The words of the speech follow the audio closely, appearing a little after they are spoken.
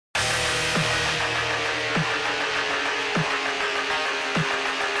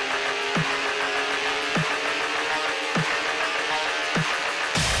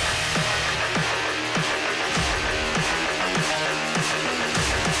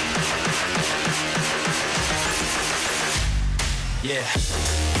Yeah.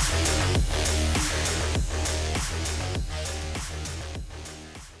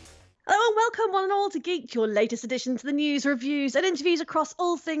 Hello and welcome one and all to Geekt, your latest addition to the news, reviews and interviews across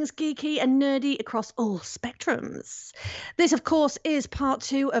all things geeky and nerdy across all spectrums. This, of course, is part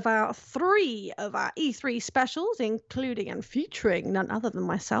 2 of our 3 of our E3 specials, including and featuring none other than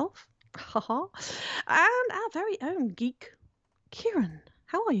myself, haha, and our very own geek, Kieran.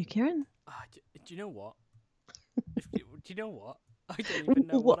 How are you, Kieran? Do you know what? Do you know what? I don't even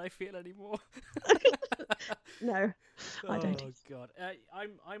know what I feel anymore. No, I don't. Oh God,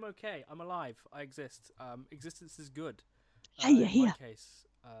 I'm okay. I'm alive. I exist. Existence is good. Hey, you're in here. My case,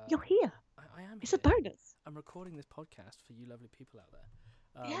 You're here. I am. It's here. a bonus. I'm recording this podcast for you, lovely people out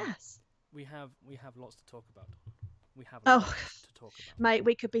there. Yes. We have lots to talk about. We have Oh. lots to talk about. Mate,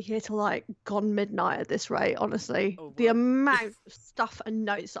 we could be here till like gone midnight at this rate, honestly. Oh, The well. amount of stuff and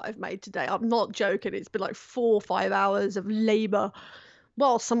notes that I've made today, I'm not joking. It's been like 4 or 5 hours of labour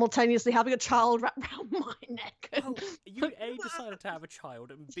while simultaneously having a child wrapped around my neck. Well, you A, decided to have a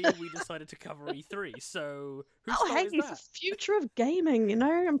child, and B, we decided to cover E3, so whose fault is it's that? the future of gaming, you know?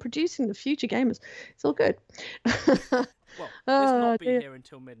 I'm producing the future gamers. It's all good. Well, let's not be dear. here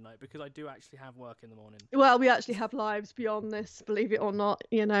until midnight, because I do actually have work in the morning. Well, we actually have lives beyond this, believe it or not,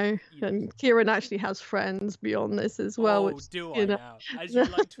 you know. Yes. And Kieran actually has friends beyond this as well. Oh, which, do you I know. now? As you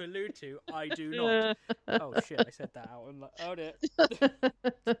like to allude to, I do not. Oh shit, I said that out. I'm like, oh dear.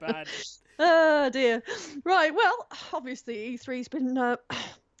 It's bad. Oh dear. Right, well, obviously E3's been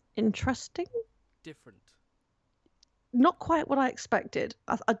interesting. Different. Not quite what I expected.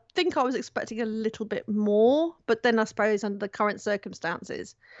 I think I was expecting a little bit more, but then I suppose under the current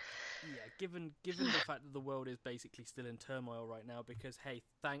circumstances. Yeah, given the fact that the world is basically still in turmoil right now, because hey,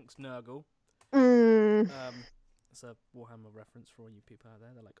 thanks Nurgle. It's a Warhammer reference for all you people out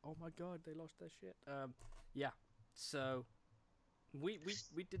there. They're like, oh my god, they lost their shit. Yeah. So we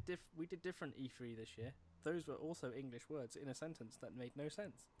did different E3 this year. Those were also English words in a sentence that made no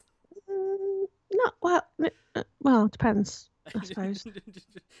sense. Not well, it depends, I suppose.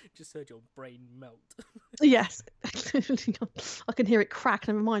 Just heard your brain melt. Yes. I can hear it crack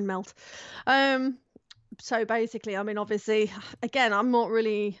and my mind melt. So basically, I mean, obviously, again, I'm not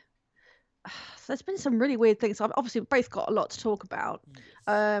really... There's been some really weird things. I've obviously both got a lot to talk about.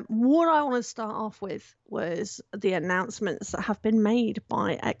 Yes. What I want to start off with was the announcements that have been made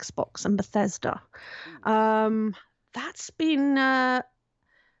by Xbox and Bethesda. That's been...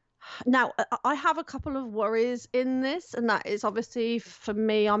 Now, I have a couple of worries in this, and that is obviously for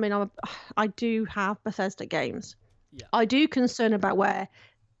me. I mean, I do have Bethesda games. Yeah. I do concern about where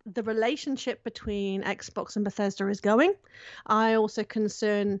the relationship between Xbox and Bethesda is going. I also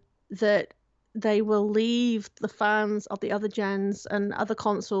concern that they will leave the fans of the other gens and other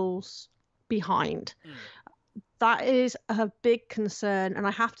consoles behind. That is a big concern, and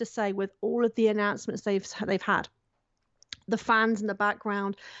I have to say, with all of the announcements they've had, the fans in the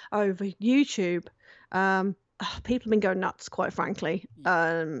background over YouTube, people have been going nuts, quite frankly.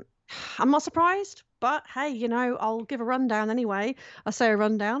 I'm not surprised, but hey, you know, I'll give a rundown anyway. I say a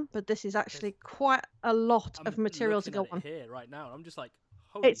rundown, but this is actually quite a lot of material to go on. Here right now, I'm just like,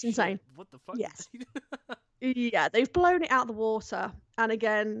 holy It's insane. Shit, what the fuck? Yes. Yeah, they've blown it out of the water. And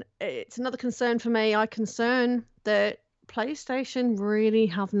again, it's another concern for me. I concern that PlayStation really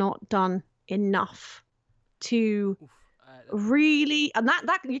have not done enough to really, and that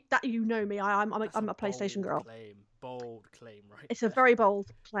you know me, I'm a PlayStation girl. Bold claim, right? It's a very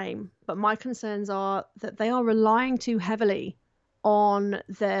bold claim, but my concerns are that they are relying too heavily on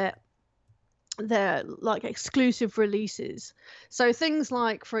their like exclusive releases. So things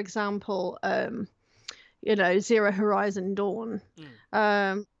like, for example, you know, Zero Horizon Dawn.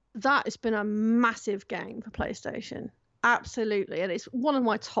 That has been a massive game for PlayStation, absolutely, and it's one of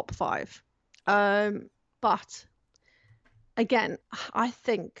my top 5. But again, I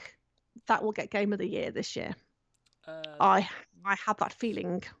think that will get Game of the Year this year. I have that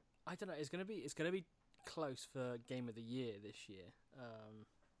feeling. I don't know. It's gonna be close for Game of the Year this year.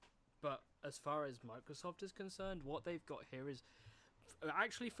 But as far as Microsoft is concerned, what they've got here is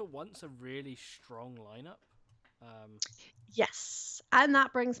actually for once a really strong lineup. Yes, and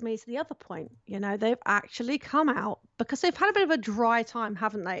that brings me to the other point. You know, they've actually come out because they've had a bit of a dry time,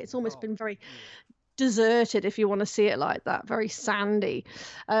 haven't they? It's almost been very deserted, if you want to see it like that, very sandy.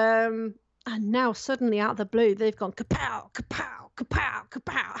 And now suddenly out of the blue, they've gone kapow, kapow, kapow,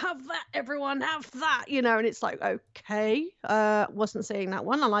 kapow. Have that, everyone, have that. You know, and it's like, okay, wasn't seeing that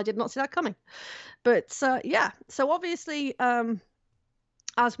one, and I did not see that coming. But yeah, so obviously,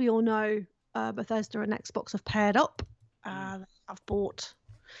 as we all know, Bethesda and Xbox have paired up. I've bought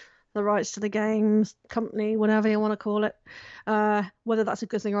the rights to the games company, whatever you want to call it. Whether that's a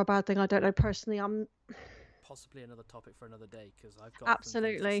good thing or a bad thing, I don't know. Personally, I'm Possibly another topic for another day, because I've got some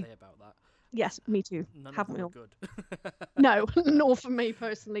things absolutely. to say about that. Yes, me too. None Haven't of we them all? are good. No, nor for me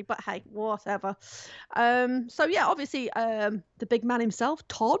personally, but hey, whatever. So yeah, obviously, the big man himself,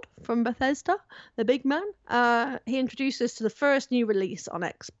 Todd from Bethesda, the big man, he introduced us to the first new release on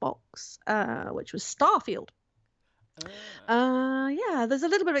Xbox, which was Starfield. Yeah, there's a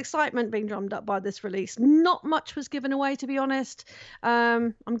little bit of excitement being drummed up by this release. Not much was given away, to be honest.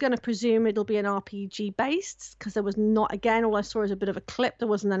 I'm going to presume it'll be an RPG based, because there was not, again, all I saw is a bit of a clip. There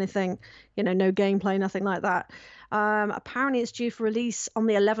wasn't anything, no gameplay, nothing like that. Apparently it's due for release on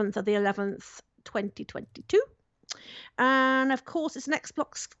the 11th of the 11th, 2022. And of course, it's an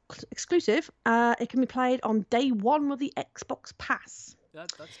Xbox exclusive. It can be played on day one with the Xbox Pass.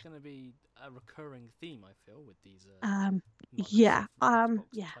 That's going to be a recurring theme, I feel, with these yeah, Xbox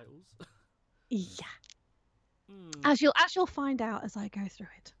yeah, titles. yeah. As you'll find out as I go through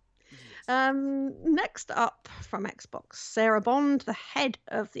it. Yes. Next up from Xbox, Sarah Bond, the head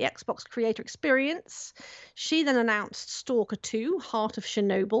of the Xbox Creator Experience. She then announced Stalker 2, Heart of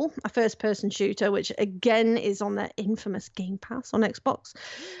Chernobyl, a first-person shooter, which again is on their infamous Game Pass on Xbox,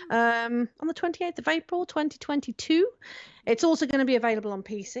 on the 28th of April, 2022. It's also going to be available on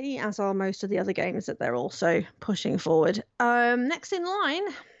PC, as are most of the other games that they're also pushing forward. Next in line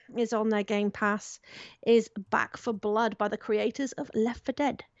is on their Game Pass is Back for Blood by the creators of Left 4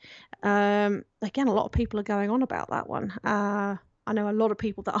 Dead. Again, a lot of people are going on about that one. I know a lot of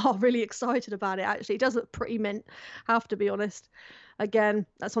people that are really excited about it, actually. It does look pretty mint, have to be honest. Again,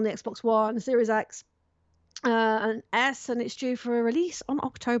 that's on the Xbox One, Series X, and S, and it's due for a release on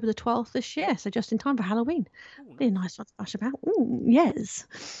October the 12th this year, so just in time for Halloween. Ooh, Be a nice one to bash about. Ooh, yes.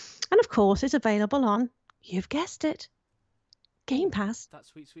 And of course, it's available on, you've guessed it, Game Pass. That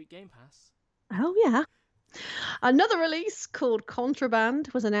sweet, sweet Game Pass. Oh, yeah. Another release called Contraband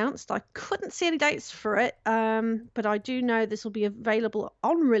was announced. I couldn't see any dates for it, but I do know this will be available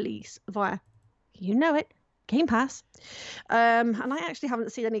on release via, Game Pass. And I actually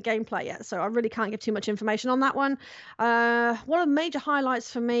haven't seen any gameplay yet, so I really can't give too much information on that one. One of the major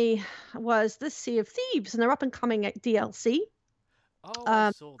highlights for me was this Sea of Thieves and their up-and-coming DLC. Oh,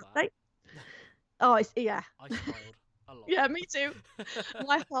 I saw that. Yeah. I smiled a lot. Yeah, me too.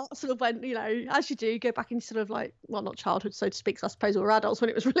 My heart sort of went, as you do, you go back into sort of like, well, not childhood, so to speak, 'cause I suppose we were adults when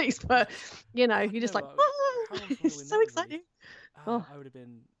it was released, but, you're just like, oh, it's so exciting. I would have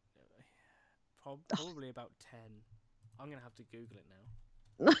been probably about 10. I'm going to have to Google it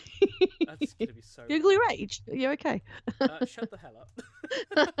now. That's going to be so Google your age. Are you okay? Shut the hell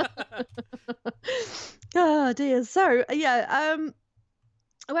up. Oh, dear. So, yeah,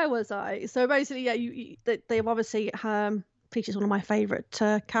 where was I? So basically, yeah, they've obviously features one of my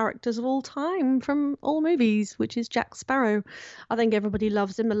favourite characters of all time from all movies, which is Jack Sparrow. I think everybody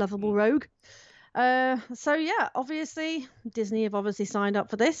loves him, the lovable rogue. So yeah, obviously Disney have obviously signed up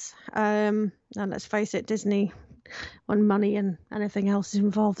for this. And let's face it, Disney, when money and anything else is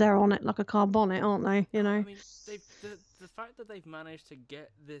involved, they're on it like a car bonnet, aren't they? I mean, the fact that they've managed to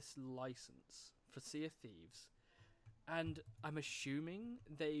get this license for Sea of Thieves, and I'm assuming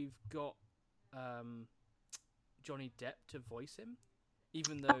they've got Johnny Depp to voice him,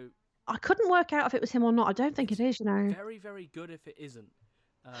 even though I couldn't work out if it was him or not. I don't think it is. Very, very good if it isn't.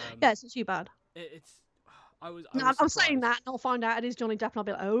 Yeah, it's not too bad. I'm saying that, and I'll find out it is Johnny Depp, and I'll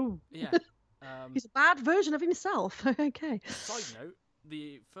be like, oh, yeah. He's a bad version of himself. Okay. Side note: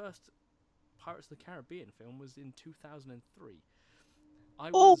 the first Pirates of the Caribbean film was in 2003.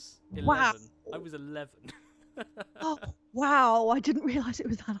 I was 11. Wow. I was 11. Oh wow! I didn't realise it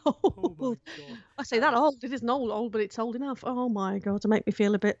was that old. Oh my god! I say that old. It isn't old, but it's old enough. Oh my god, to make me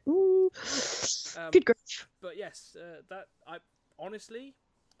feel a bit. Good grief. But yes, that I honestly,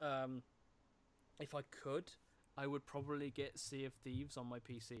 if I could, I would probably get Sea of Thieves on my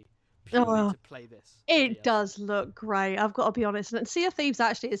PC purely to play this. It does look great. I've got to be honest. And Sea of Thieves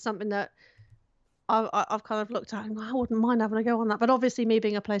actually is something that I've kind of looked at and I wouldn't mind having a go on that. But obviously, me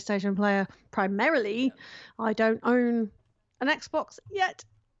being a PlayStation player primarily, I don't own an Xbox yet.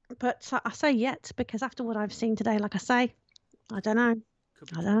 But I say yet because after what I've seen today, like I say, I don't know.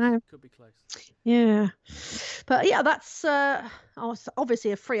 I don't know. Could be close. Yeah. But yeah, that's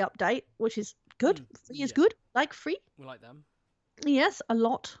obviously a free update, which is good. Free is good. Like free. We like them. Yes, a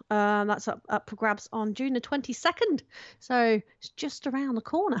lot. That's up for grabs on June the 22nd. So it's just around the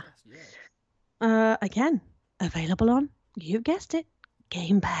corner. Yes, yeah. Again, available on, you guessed it,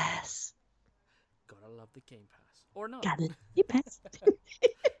 Game Pass. Gotta love the Game Pass. Or not. Gotta love Game Pass.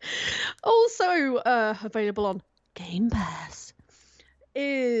 Also available on Game Pass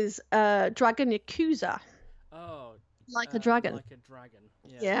is is Dragon Yakuza. Oh, Like a Dragon. Like a Dragon.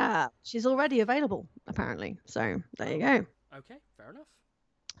 Yeah. Yeah, she's already available apparently. So there you go. Okay, fair enough.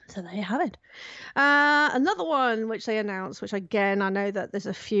 So there you have it. Another one which they announced, which again I know that there's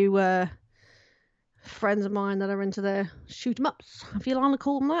a few friends of mine that are into their shoot 'em ups, if you want to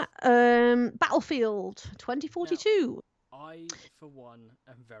call them that. Battlefield 2042. Now, I, for one,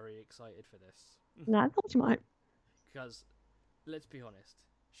 am very excited for this. No, I thought you might. Because, let's be honest,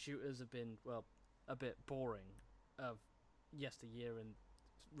 shooters have been, well, a bit boring of yesteryear and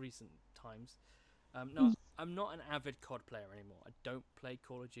recent times. No, I'm not an avid COD player anymore. I don't play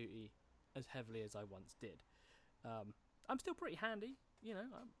Call of Duty as heavily as I once did. I'm still pretty handy, you know.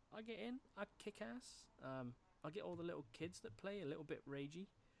 I get in, I kick ass. I get all the little kids that play a little bit ragey.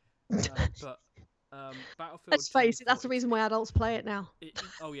 But Battlefield. Let's face it, that's the reason why adults play it now.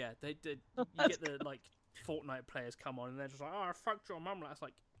 Oh yeah, they did. You get the like Fortnite players come on and they're just like, "Oh, I fucked your mum." That's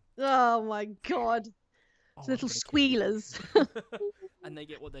like, oh my god, little squealers. And they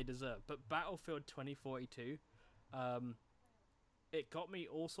get what they deserve. But Battlefield 2042, it got me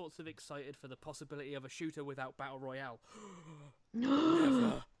all sorts of excited for the possibility of a shooter without Battle Royale.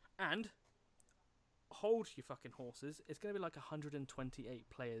 Never. And hold your fucking horses. It's going to be like 128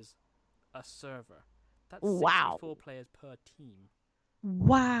 players a server. That's 64 players per team.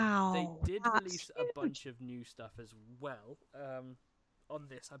 Wow. They did release a bunch of new stuff as well on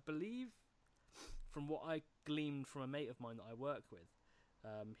this. I believe, from what I gleaned from a mate of mine that I work with,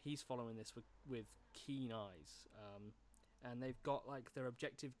 he's following this with keen eyes. And they've got like their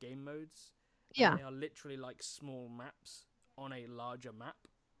objective game modes. Yeah. They are literally like small maps on a larger map.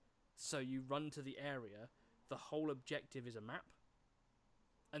 So you run to the area, the whole objective is a map,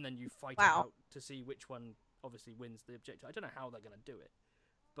 and then you fight it out to see which one obviously wins the objective. I don't know how they're going to do it,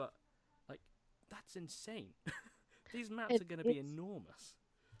 but like that's insane. These maps are going to be enormous.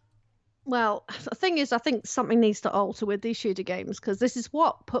 Well, the thing is, I think something needs to alter with these shooter games, because this is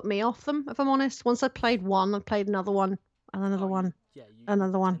what put me off them, if I'm honest. Once I played one, I played another one, and another one,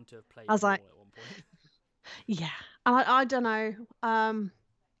 another one. I was like, at one point. Yeah, I don't know.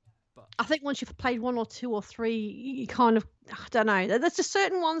 But I think once you've played one or two or three, you kind of, I don't know. There's just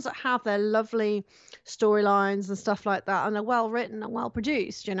certain ones that have their lovely storylines and stuff like that, and they're well written and well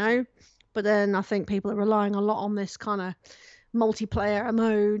produced, you know. But then I think people are relying a lot on this kind of multiplayer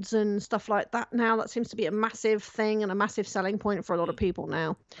modes and stuff like that now. That seems to be a massive thing and a massive selling point for a lot of people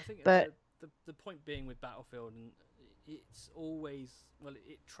now. I think but the point being with Battlefield, and it's always, well,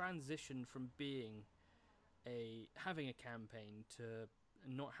 it transitioned from being having a campaign to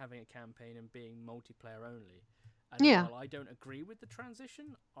not having a campaign and being multiplayer only. And while I don't agree with the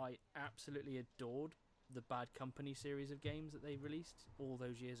transition, I absolutely adored the Bad Company series of games that they released all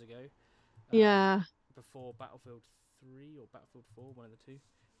those years ago. Before Battlefield 3 or Battlefield 4, one of the two.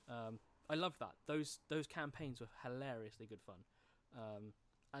 I love that. Those campaigns were hilariously good fun.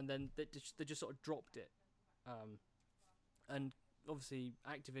 And then they just sort of dropped it. And obviously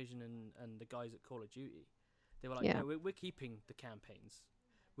Activision and the guys at Call of Duty, they were like, no, we're keeping the campaigns.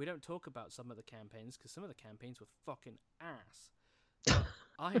 We don't talk about some of the campaigns because some of the campaigns were fucking ass. But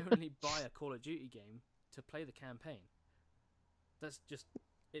I only buy a Call of Duty game to play the campaign. That's just,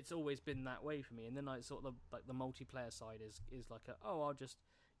 it's always been that way for me. And then I sort of like the multiplayer side is like I'll just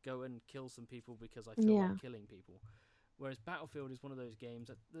go and kill some people because I feel like killing people. Whereas Battlefield is one of those games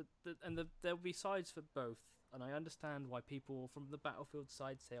that there'll be sides for both. And I understand why people from the Battlefield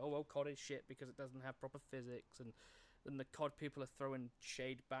side say, oh, well, COD is shit because it doesn't have proper physics. And then the COD people are throwing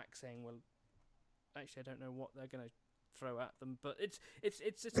shade back saying, well, actually, I don't know what they're going to throw at them. But it's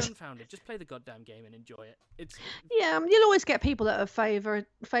unfounded. Just play the goddamn game and enjoy it. You'll always get people that favour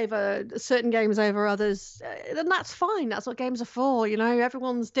certain games over others. And that's fine. That's what games are for. You know,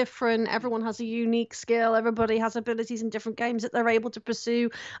 everyone's different. Everyone has a unique skill. Everybody has abilities in different games that they're able to pursue.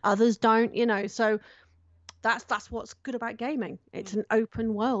 Others don't, you know. So that's what's good about gaming. It's an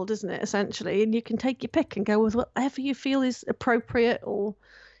open world, isn't it, essentially? And you can take your pick and go with whatever you feel is appropriate or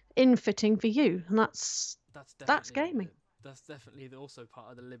in-fitting for you. And that's gaming. That's definitely also part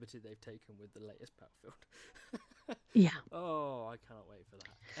of the liberty they've taken with the latest Battlefield. Yeah. Oh, I cannot wait for that.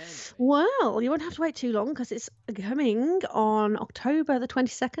 Anyway. Well, you won't have to wait too long because it's coming on October the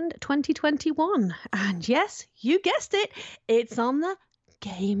 22nd, 2021. And yes, you guessed it, it's on the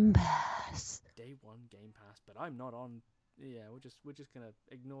Game Pass. Day one Game Pass, but I'm not on. Yeah, we're just gonna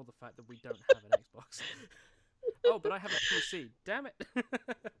ignore the fact that we don't have an Xbox. Oh, but I have a PC. Damn it.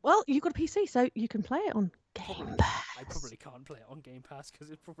 Well, you've got a PC, so you can play it on Game Pass. I probably can't play it on Game Pass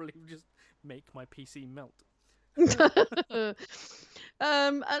because it probably would just make my PC melt. And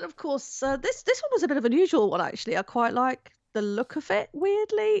of course, this one was a bit of an unusual one, actually. I quite like the look of it,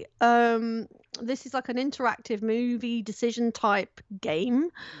 weirdly. This is like an interactive movie decision type game.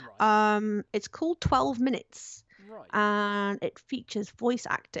 Right. It's called 12 Minutes. Right. And it features voice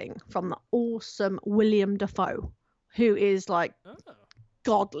acting from the awesome William Dafoe, who is like Oh.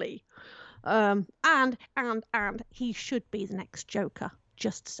 godly. And he should be the next Joker.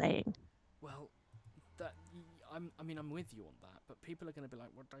 Just saying. Well, I'm with you on that, but people are going to be like,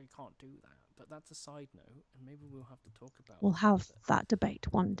 well, they can't do that. But that's a side note, and maybe we'll have to talk about. We'll have that debate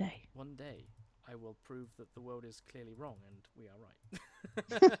one day. One day, I will prove that the world is clearly wrong, and we are right.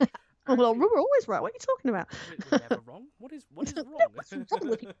 Actually, well, we're always right. What are you talking about? We're never wrong. What is wrong? What's wrong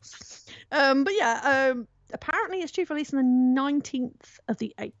with you? But yeah, apparently it's due for release on the 19th of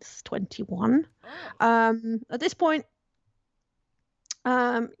the 8th, 21. Oh. At this point,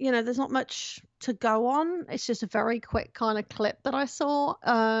 there's not much to go on. It's just a very quick kind of clip that I saw.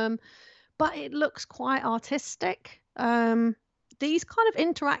 But it looks quite artistic. These kind of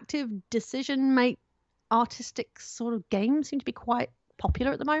interactive artistic sort of games seem to be quite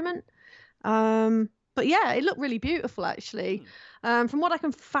popular at the moment. But yeah, it looked really beautiful actually. From what I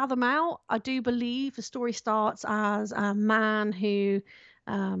can fathom out, I do believe the story starts as a man who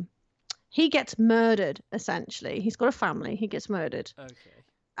he gets murdered, essentially. He's got a family, he gets murdered. Okay.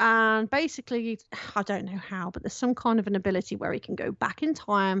 And basically, I don't know how, but there's some kind of an ability where he can go back in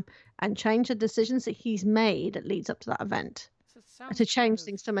time and change the decisions that he's made that leads up to that event. To change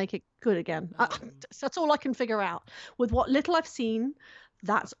things to make it good again. That's all I can figure out. With what little I've seen,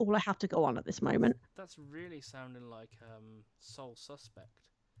 that's all I have to go on at this moment. That's really sounding like Soul Suspect.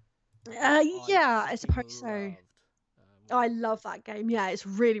 Yeah, I suppose so. I love that game. Yeah, it's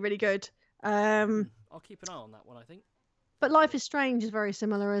really, really good. I'll keep an eye on that one, I think. But Life is Strange is very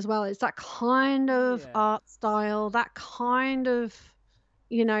similar as well. It's that kind of art style, that kind of,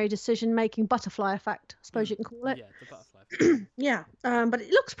 decision-making butterfly effect, I suppose you can call it. Yeah, the butterfly effect. Yeah, but it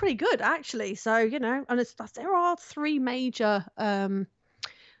looks pretty good, actually. So, and there are 3 major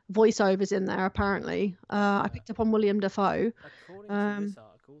voiceovers in there, apparently. I picked up on William Dafoe. According to this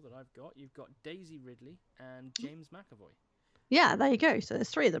article that I've got, you've got Daisy Ridley and James McAvoy. Yeah, there you go. So there's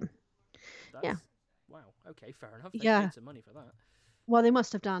 3 of them. Yeah. Wow. Okay, fair enough. They paid some money for that. Well, they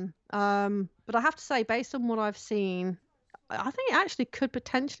must have done. But I have to say, based on what I've seen, I think it actually could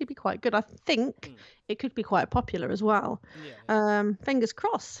potentially be quite good. I think it could be quite popular as well. Yeah. Fingers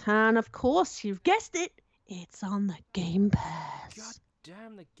crossed. And of course, you've guessed it, it's on the Game Pass. God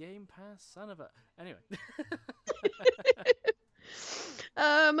damn the Game Pass, son of a... Anyway.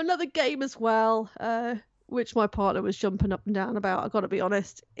 Another game as well, which my partner was jumping up and down about, I've got to be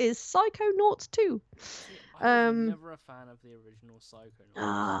honest, is Psychonauts 2. I was never a fan of the original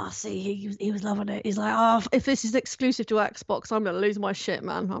Psychonauts. See, he was loving it. He's like, if this is exclusive to Xbox, I'm going to lose my shit,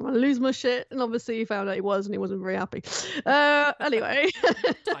 man. I'm going to lose my shit. And obviously he found out he was, and he wasn't very happy. Anyway.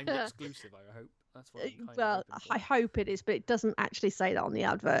 Timed exclusive, I hope. That's what I'm kind of I hope it is, but it doesn't actually say that on the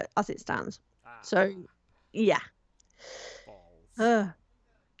advert as it stands. So, yeah. I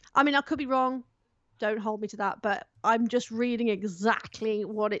mean, I could be wrong. Don't hold me to that, but I'm just reading exactly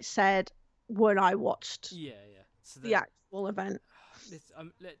what it said when I watched the actual event.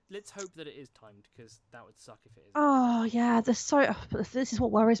 Let's hope that it is timed, because that would suck if it isn't. Oh yeah, this is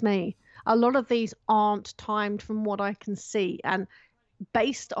what worries me. A lot of these aren't timed from what I can see, and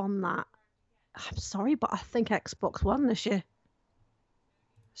based on that, I'm sorry, but I think Xbox won this year.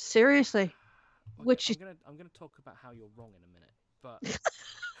 Seriously. Okay, I'm gonna talk about how you're wrong in a minute, but.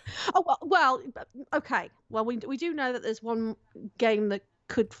 Okay. Well, we do know that there's one game that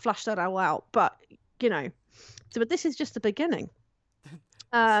could flush that all out, but but this is just the beginning.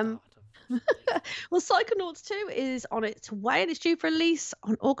 Well, Psychonauts 2 is on its way, and it's due for release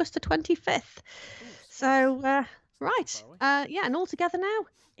on August the 25th. So, right. And all together now,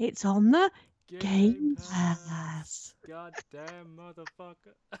 it's on the Game Pass. Goddamn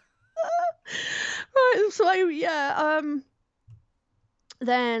motherfucker. Right. So,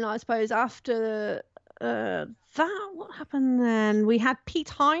 then I suppose after that, what happened then? We had Pete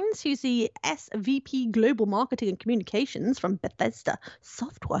Hines, who's the SVP Global Marketing and Communications from Bethesda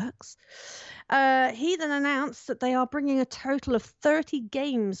Softworks. He then announced that they are bringing a total of 30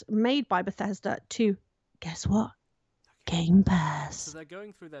 games made by Bethesda to, guess what? Game Pass. So they're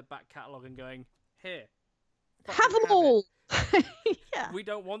going through their back catalogue and going, here. Have them all. Yeah. We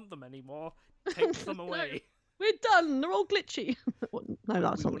don't want them anymore. Take them away. We're done. They're all glitchy. No,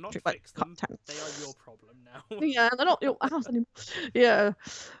 that's not not true. Fix them. They are your problem now. Yeah, they're not your house anymore. Yeah.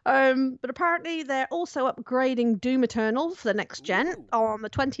 But apparently they're also upgrading Doom Eternal for the next gen on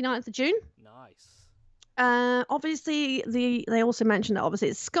the 29th of June. Nice. Obviously, they also mentioned that obviously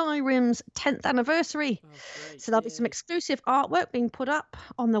it's Skyrim's 10th anniversary. Oh, great. So there'll be some exclusive artwork being put up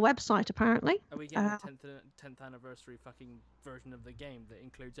on the website, apparently. Are we getting a 10th anniversary fucking version of the game that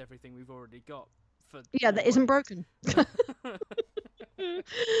includes everything we've already got? Yeah, that isn't broken.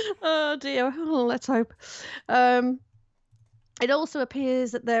 Oh dear. Oh, let's hope. It also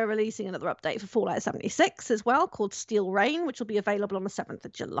appears that they're releasing another update for Fallout 76 as well, called Steel Rain, which will be available on the 7th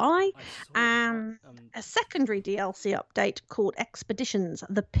of July. And a secondary DLC update called Expeditions: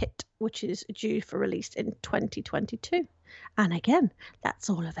 The Pit, which is due for release in 2022. And again, that's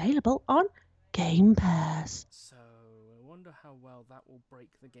all available on Game Pass. So I wonder how well that will break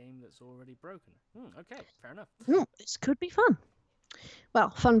the game that's already broken. Okay, fair enough. This could be fun.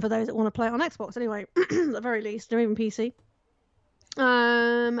 Well, fun for those that want to play it on Xbox anyway, at the very least, or even PC.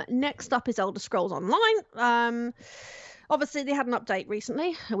 Next up is Elder Scrolls Online. Obviously they had an update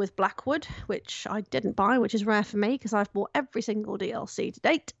recently with Blackwood, which I didn't buy, which is rare for me because I've bought every single DLC to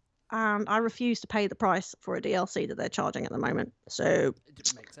date, and I refuse to pay the price for a DLC that they're charging at the moment. So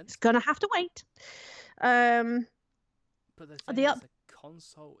it makes sense. It's gonna have to wait. But the a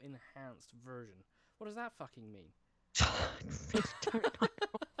console enhanced version. What does that fucking mean?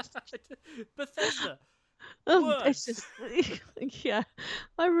 Bethesda. It's just, yeah,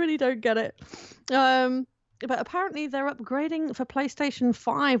 I really don't get it. But apparently they're upgrading for PlayStation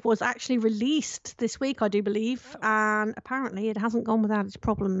 5 was actually released this week, I do believe, and apparently it hasn't gone without its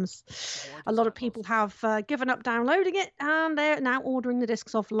problems. A lot of people have given up downloading it, and they're now ordering the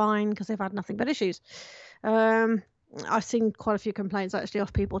discs offline because they've had nothing but issues. I've seen quite a few complaints actually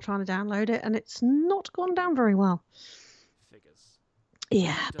of people trying to download it, and it's not gone down very well. Figures.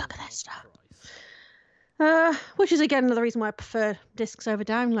 Yeah, bugger that stuff. Which is again another reason why I prefer discs over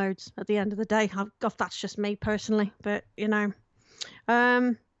downloads at the end of the day. That's just me personally, but you know.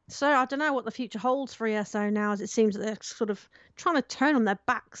 So I don't know what the future holds for ESO now, as it seems that they're sort of trying to turn on their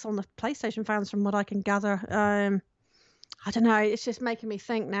backs on the PlayStation fans from what I can gather. I don't know, it's just making me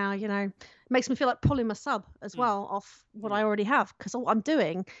think now, you know. It makes me feel like pulling my sub as well off what I already have, because all I'm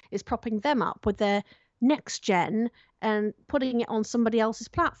doing is propping them up with their next gen and putting it on somebody else's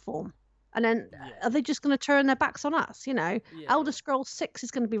platform. And then are they just going to turn their backs on us? You know, Elder Scrolls 6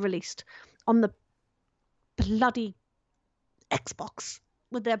 is going to be released on the bloody Xbox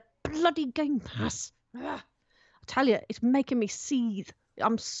with their bloody Game Pass. I tell you, it's making me seethe.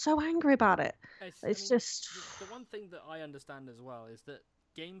 I'm so angry about it. It's just the one thing that I understand as well is that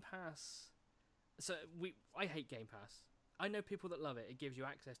Game Pass. So I hate Game Pass. I know people that love it. It gives you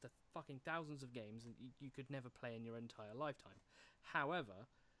access to fucking thousands of games that you could never play in your entire lifetime. However,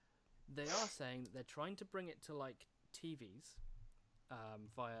 they are saying that they're trying to bring it to like TVs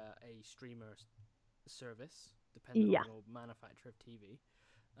via a streamer service, depending on your manufacturer of TV.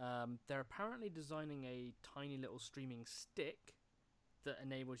 They're apparently designing a tiny little streaming stick that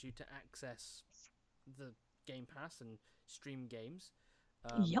enables you to access the Game Pass and stream games.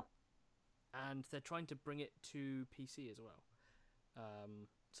 And they're trying to bring it to PC as well,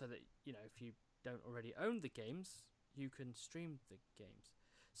 so that, you know, if you don't already own the games, you can stream the games.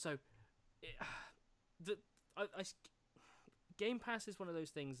 So Game Pass is one of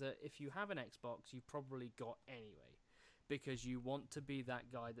those things that if you have an Xbox, you've probably got anyway, because you want to be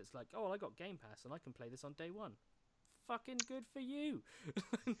that guy that's like, oh, well, I got Game Pass and I can play this on day one. Fucking good for you.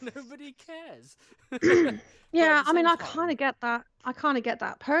 Nobody cares. Yeah, I mean, I kind of get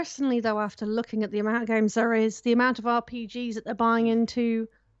that. Personally, though, after looking at the amount of games there is, the amount of RPGs that they're buying into,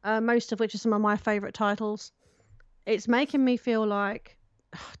 most of which are some of my favourite titles, it's making me feel like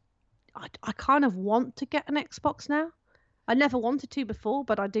I kind of want to get an Xbox now. I never wanted to before,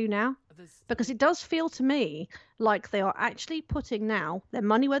 but I do now. Because it does feel to me like they are actually putting now their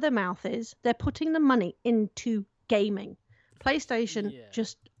money where their mouth is. They're putting the money into gaming. PlayStation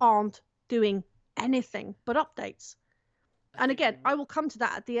just aren't doing anything but updates. And again, I will come to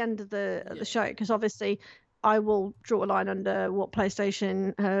that at the end of the show, because obviously I will draw a line under what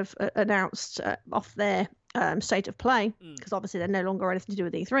PlayStation have announced off their state of play, because obviously they're no longer anything to do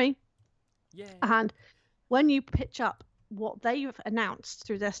with E3. Yeah. And when you pitch up what they've announced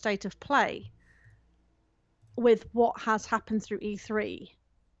through their state of play with what has happened through E3,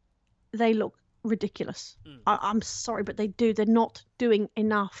 they look ridiculous. I'm sorry, but they do. They're not doing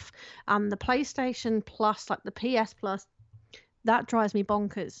enough. The PlayStation Plus, like the PS Plus, that drives me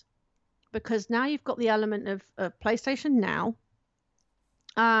bonkers, because now you've got the element of PlayStation Now,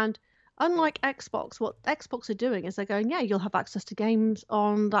 and unlike Xbox, what Xbox are doing is they're going, yeah, you'll have access to games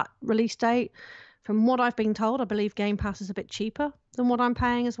on that release date. From what I've been told, I believe Game Pass is a bit cheaper than what I'm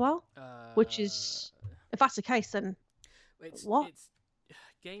paying as well. Which is, if that's the case, then it's what?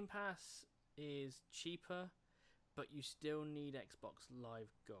 Game Pass is cheaper, but you still need Xbox Live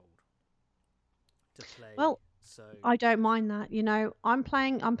Gold to play. Well, So I don't mind that. You know, I'm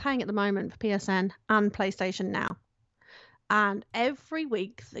paying at the moment for PSN and PlayStation Now. And every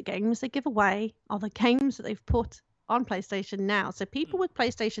week, the games they give away are the games that they've put on PlayStation Now. So people with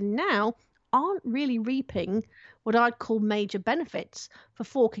PlayStation Now aren't really reaping what I'd call major benefits for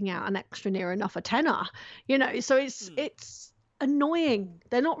forking out an extra near enough a tenner. You know, so it's annoying.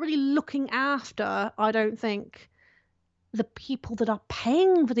 They're not really looking after, I don't think, the people that are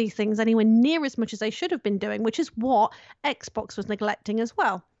paying for these things anywhere near as much as they should have been doing, which is what Xbox was neglecting as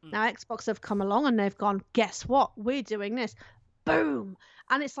well. Now, Xbox have come along and they've gone, guess what? We're doing this. Boom.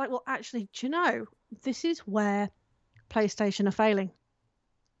 And it's like, well, actually, do you know, this is where PlayStation are failing.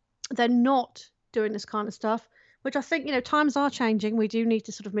 They're not doing this kind of stuff, which I think, you know, times are changing. We do need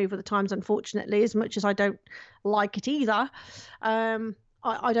to sort of move with the times, unfortunately, as much as I don't like it either.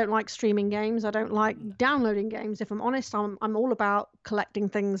 I don't like streaming games. I don't like downloading games. If I'm honest, I'm all about collecting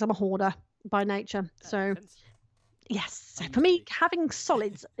things. I'm a hoarder by nature. So, yes. So for me, having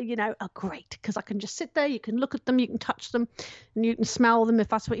solids, you know, are great because I can just sit there. You can look at them, you can touch them, and you can smell them if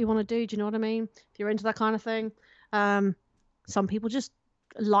that's what you want to do. Do you know what I mean? If you're into that kind of thing. Some people just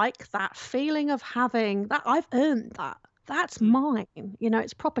like that feeling of having that. I've earned that. That's mine. You know,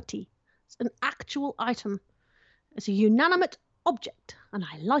 it's property. It's an actual item. It's a inanimate object, and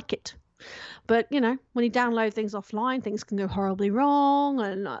I like it. But you know, when you download things offline, things can go horribly wrong,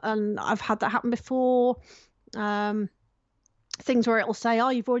 and I've had that happen before. Things where it'll say, "Oh,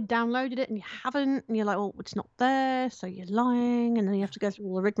 you've already downloaded it," and you haven't, and you're like, "Well, it's not there," so you're lying, and then you have to go through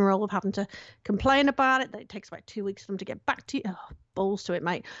all the rigmarole of having to complain about it. That it takes about 2 weeks for them to get back to you. Oh, balls to it,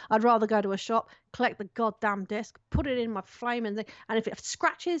 mate. I'd rather go to a shop, collect the goddamn disc, put it in my flaming thing, and if it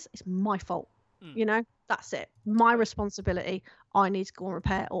scratches, it's my fault. You know, that's it. My responsibility. I need to go and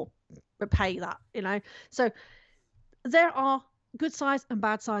repair or repay that, you know. So there are good sides and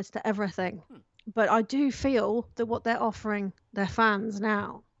bad sides to everything. But I do feel that what they're offering their fans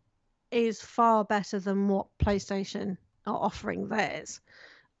now is far better than what PlayStation are offering theirs.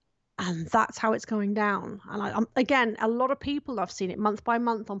 And that's how it's going down. And again, a lot of people, I've seen it month by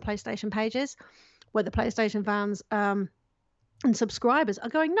month on PlayStation pages, where the PlayStation fans and subscribers are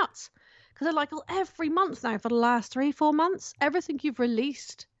going nuts. Because they're like, oh, every month now for the last 3-4 months, everything you've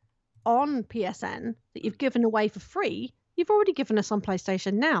released on PSN that you've given away for free, you've already given us on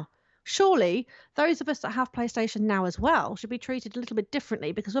PlayStation Now. Surely those of us that have PlayStation Now as well should be treated a little bit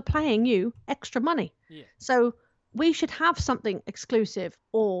differently because we're paying you extra money. Yeah. So we should have something exclusive,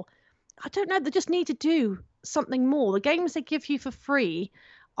 or I don't know, they just need to do something more. The games they give you for free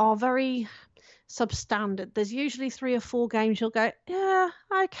are very substandard. There's usually 3 or 4 games you'll go, yeah,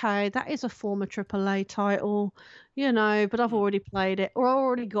 okay, that is a former AAA title, you know, but I've already played it, or I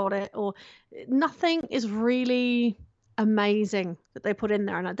already got it, or nothing is really amazing that they put in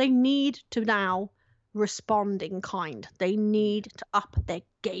there. And they need to now respond in kind. They need to up their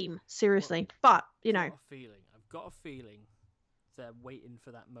game, seriously. But, you know. I've got a feeling they're waiting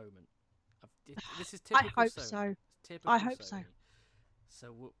for that moment. This is typical I hope Sony. so. Typical I hope Sony. so.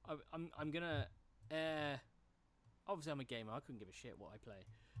 So I'm gonna obviously I'm a gamer. I couldn't give a shit what I play.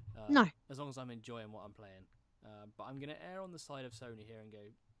 No. As long as I'm enjoying what I'm playing. But I'm gonna err on the side of Sony here and go,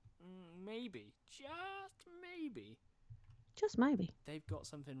 maybe, just maybe, they've got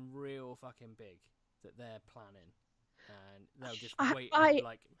something real fucking big that they're planning, and they'll just wait and be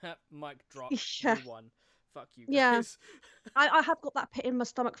like, mic drop, you won. Fuck you guys. Yeah. I have got that pit in my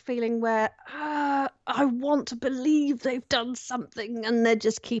stomach feeling where I want to believe they've done something and they're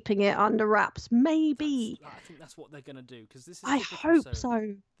just keeping it under wraps. Maybe. I think that's what they're gonna do, because this is. I hope Sony.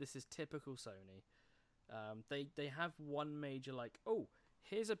 so. This is typical Sony. They have one major, like, oh,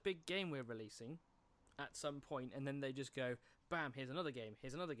 here's a big game we're releasing at some point, and then they just go, bam, here's another game,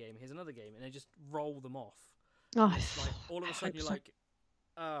 here's another game, here's another game, and they just roll them off. Oh, it's like all of a sudden you're like,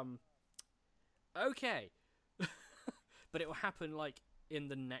 okay. But it will happen like in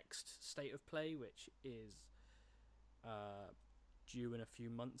the next State of Play, which is due in a few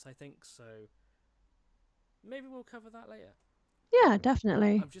months, I think. So maybe we'll cover that later. Yeah,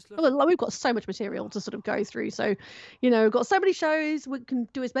 definitely. I'm just looking... We've got so much material to sort of go through. So, you know, we've got so many shows. We can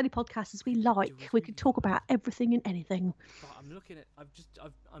do as many podcasts as we like. We can talk about everything and anything. But I'm looking at...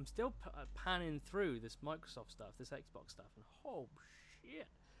 I'm still panning through this Microsoft stuff, this Xbox stuff, and oh shit.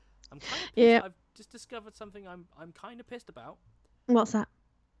 I'm kind of pissed. Yeah. I've just discovered something I'm kind of pissed about. What's that?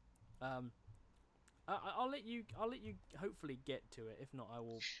 I'll let you hopefully get to it. If not, I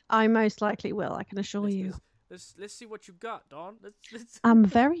will. I most likely will. I can assure you. Let's see what you got, Dawn. Let's... I'm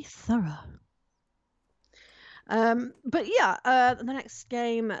very thorough. But yeah, the next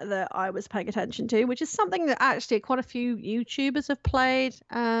game that I was paying attention to, which is something that actually quite a few YouTubers have played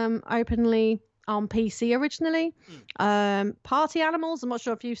openly on PC originally. Party Animals. I'm not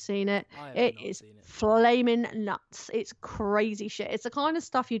sure if you've seen it. I have It not is seen it. flaming nuts. It's crazy shit. It's the kind of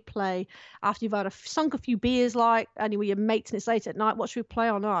stuff you'd play after you've sunk a few beers, like, and you're with your mates and it's late at night. What should we play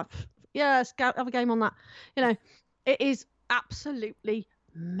on? Oh, yeah, let's have a game on that. You know, it is absolutely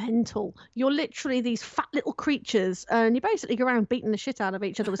mental. You're literally these fat little creatures, and you basically go around beating the shit out of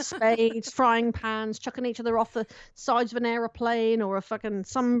each other with spades, frying pans, chucking each other off the sides of an aeroplane or a fucking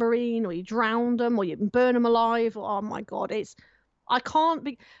submarine, or you drown them, or you burn them alive. Oh my god, I can't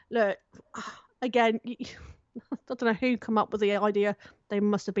be. Look, again, I don't know who come up with the idea. They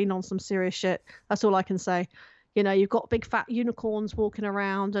must have been on some serious shit. That's all I can say. You know, you've got big fat unicorns walking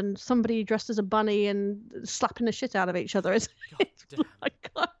around and somebody dressed as a bunny and slapping the shit out of each other. It's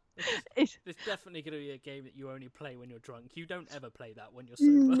definitely going to be a game that you only play when you're drunk. You don't ever play that when you're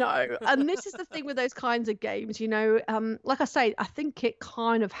sober. No, and this is the thing with those kinds of games, you know, like I say, I think it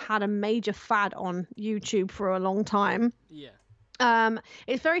kind of had a major fad on YouTube for a long time. Yeah.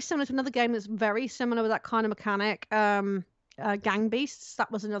 It's very similar to another game that's very similar with that kind of mechanic. Gang Beasts,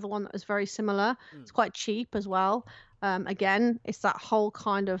 that was another one that was very similar. It's quite cheap as well. Again, it's that whole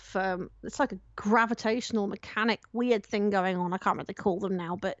kind of it's like a gravitational mechanic weird thing going on. I can't really call them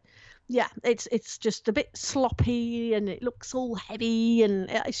now, but yeah, it's just a bit sloppy and it looks all heavy and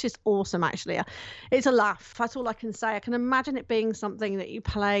it's just awesome. Actually, it's a laugh. That's all I can say. I can imagine it being something that you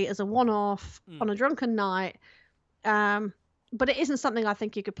play as a one-off on a drunken night. But it isn't something I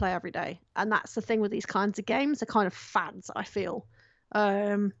think you could play every day. And that's the thing with these kinds of games. They're kind of fads, I feel.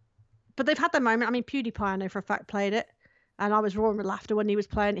 But they've had their moment. I mean, PewDiePie, I know for a fact, played it. And I was roaring with laughter when he was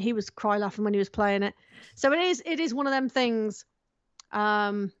playing it. He was cry laughing when he was playing it. So it is one of them things.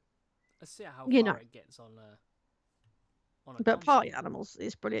 Let's see how far it gets on a But Party Animals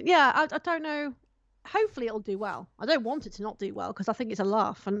is brilliant. Yeah, I don't know. Hopefully it'll do well. I don't want it to not do well because I think it's a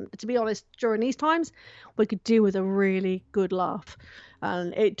laugh. And to be honest, during these times, we could do with a really good laugh.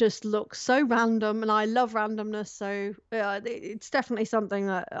 And it just looks so random, and I love randomness. So it's definitely something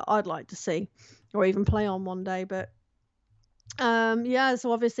that I'd like to see, or even play on one day. But yeah,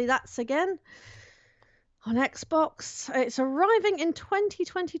 so obviously that's again on Xbox. It's arriving in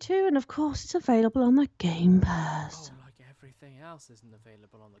 2022, and of course it's available on the Game Pass. Oh, like everything else isn't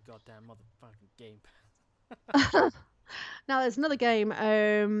available on the goddamn motherfucking Game Pass. Now there's another game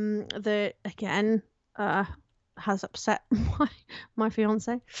that again has upset my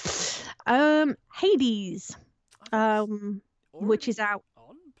fiance. Hades, which is out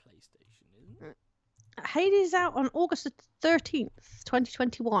on PlayStation, isn't it? Hades is out on August 13th,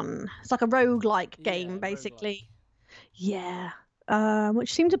 2021. It's like a roguelike game, basically. Roguelike. Yeah.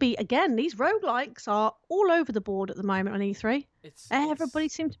 Which seem to be, again, these roguelikes are all over the board at the moment on E3. Everybody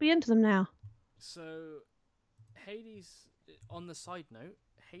seems to be into them now. So, Hades, on the side note,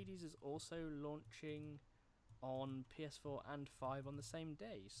 Hades is also launching on PS4 and 5 on the same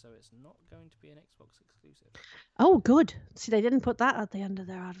day, so it's not going to be an Xbox exclusive. Oh, good. See, they didn't put that at the end of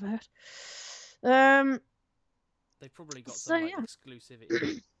their advert. They probably got some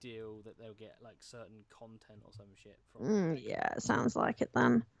exclusivity deal that they'll get like certain content or some shit from. Yeah, it sounds like it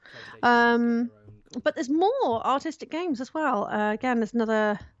then. But there's more artistic games as well. Again, there's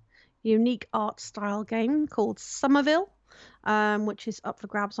another unique art style game called Somerville, which is up for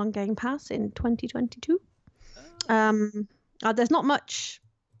grabs on Game Pass in 2022. There's not much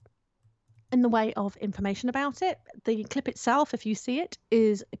in the way of information about it. The clip itself, if you see it,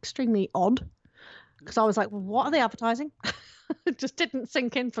 is extremely odd. Because I was like, what are they advertising? It just didn't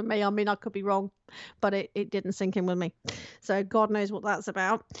sink in for me. I mean, I could be wrong, but it didn't sink in with me. So God knows what that's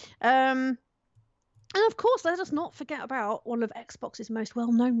about. And of course, let us not forget about one of Xbox's most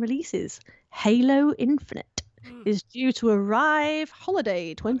well-known releases, Halo Infinite. Is due to arrive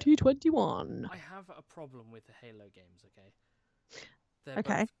holiday 2021. I have a problem with the Halo games, okay? They're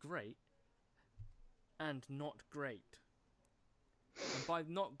both great and not great. And by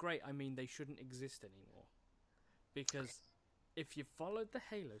not great, I mean they shouldn't exist anymore. Because if you followed the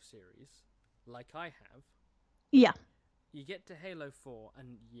Halo series, like I have, you get to Halo 4,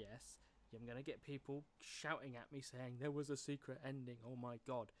 and yes, I'm going to get people shouting at me saying there was a secret ending. Oh my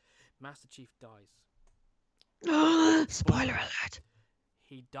god. Master Chief dies. Spoiler alert.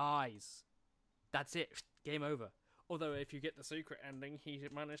 He dies. That's it. Game over. Although if you get the secret ending, he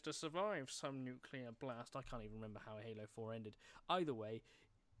managed to survive some nuclear blast. I can't even remember how Halo 4 ended. Either way,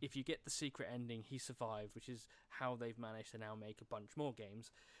 if you get the secret ending, he survived, which is how they've managed to now make a bunch more games.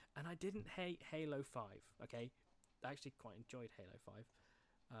 And I didn't hate Halo 5, okay? I actually quite enjoyed Halo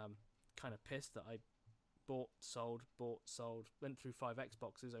 5. Kind of pissed that I bought, sold, went through 5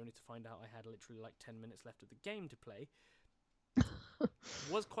 Xboxes only to find out I had literally like 10 minutes left of the game to play.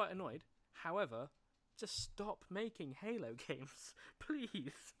 Was quite annoyed. However, just stop making Halo games,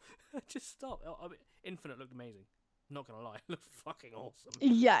 please. Just stop. I mean, Infinite looked amazing. Not gonna lie, it looked fucking awesome.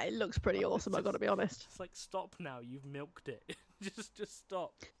 Yeah, it looks pretty awesome. I've got to be honest. It's like, stop now. You've milked it. just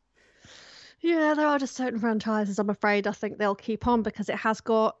stop. Yeah, there are just certain franchises, I'm afraid, I think they'll keep on because it has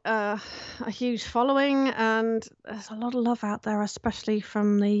got a huge following and there's a lot of love out there, especially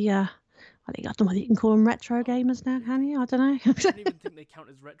from the, I don't know whether you can call them retro gamers now, can you? I don't know. I don't even think they count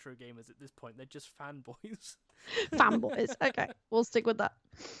as retro gamers at this point. They're just fanboys. Fanboys. Okay, we'll stick with that.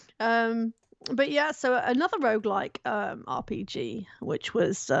 But yeah, so another roguelike RPG which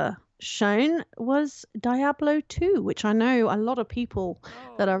was shown was Diablo 2, which I know a lot of people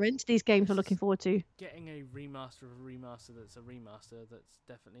that are into these games are looking forward to. Getting a remaster of a remaster that's a remaster that's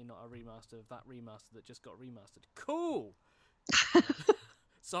definitely not a remaster of that remaster that just got remastered. Cool!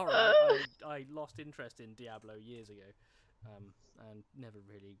 Sorry, I lost interest in Diablo years ago and never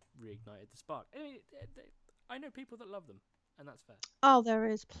really reignited the spark. I mean, I know people that love them, and that's fair. Oh, there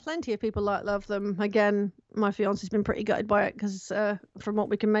is plenty of people that love them. Again, my fiance's been pretty gutted by it because from what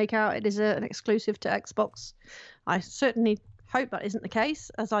we can make out, it is an exclusive to Xbox. I certainly hope that isn't the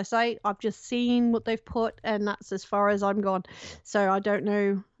case. As I say, I've just seen what they've put, and that's as far as I'm gone. So I don't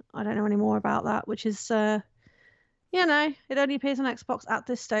know any more about that, which is, it only appears on Xbox at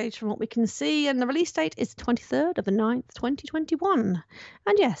this stage from what we can see, and the release date is 23rd of the 9th, 2021.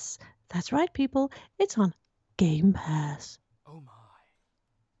 And yes, that's right, people, it's on Game Pass. Oh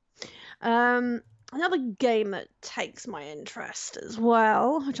my. Another game that takes my interest as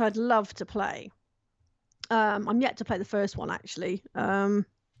well, which I'd love to play. I'm yet to play the first one, actually. I've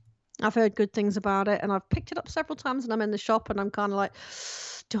heard good things about it, and I've picked it up several times, and I'm in the shop, and I'm kind of like,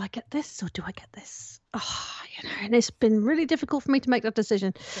 do I get this or do I get this? Oh, and it's been really difficult for me to make that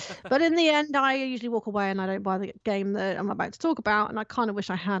decision. But in the end, I usually walk away and I don't buy the game that I'm about to talk about, and I kind of wish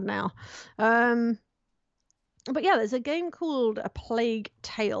I had now. But yeah, there's a game called A Plague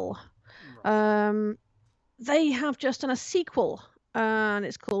Tale. Right. They have just done a sequel, and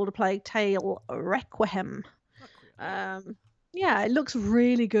it's called A Plague Tale Requiem. Yeah, it looks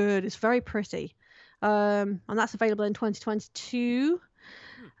really good. It's very pretty. And that's available in 2022.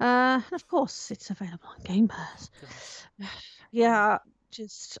 And of course, it's available on Game Pass. Yeah,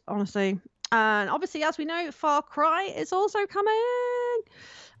 just honestly. And obviously, as we know, Far Cry is also coming.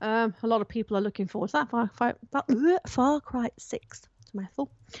 A lot of people are looking forward to that. Far Cry 6, it's a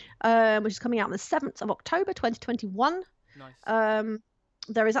mouthful, which is coming out on the 7th of October, 2021. Nice.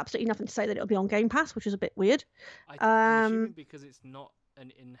 There is absolutely nothing to say that it'll be on Game Pass, which is a bit weird. I'm assuming because it's not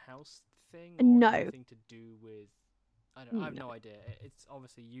an in-house thing or no. anything to do with... I have no idea. It's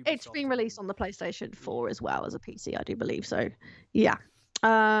obviously Ubisoft. It's been released on the PlayStation 4 as well as a PC, I do believe. So, yeah.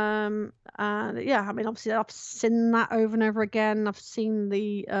 And yeah, I mean, obviously, I've seen that over and over again. I've seen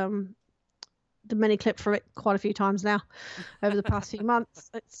the mini clip for it quite a few times now over the past few months.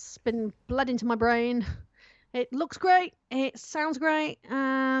 It's been bled into my brain. It looks great. It sounds great,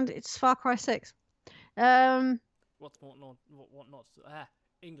 and it's Far Cry 6. What's what not?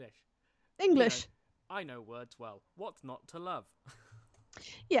 English. English. I know words well. What's not to love?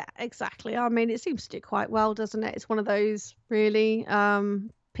 Yeah, exactly. I mean, it seems to do quite well, doesn't it? It's one of those, really.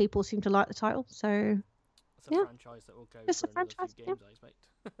 People seem to like the title, so... It's a franchise that will go for another few games, I expect.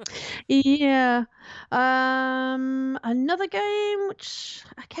 Yeah. Another game, which,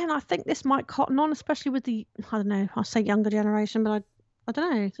 again, I think this might cotton on, especially with the, I don't know, I'll say younger generation, but I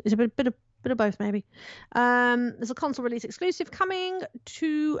don't know. It's a bit of both, maybe. There's a console release exclusive coming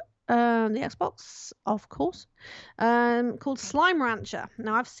to... the Xbox, of course, called Slime Rancher.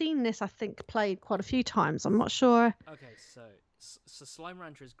 Now, I've seen this, I think, played quite a few times. I'm not sure. Okay, so Slime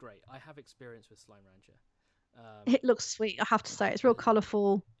Rancher is great. I have experience with Slime Rancher. It looks sweet, I have to say. It's real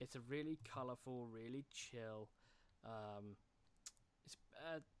colourful. It's a really colourful, really chill.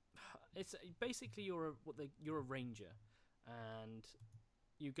 It's basically you're a ranger, and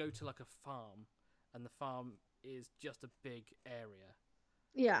you go to like a farm, and the farm is just a big area.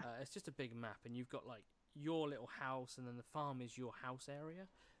 Yeah. It's just a big map, and you've got like your little house, and then the farm is your house area,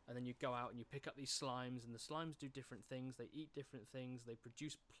 and then you go out and you pick up these slimes, and the slimes do different things. They eat different things. They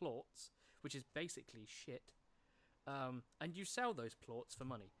produce plorts, which is basically shit, and you sell those plorts for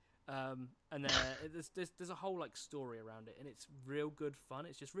money. And there's a whole like story around it, and it's real good fun.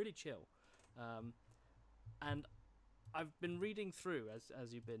 It's just really chill, and I've been reading through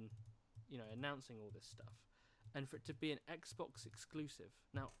as you've been, announcing all this stuff. And for it to be an Xbox exclusive,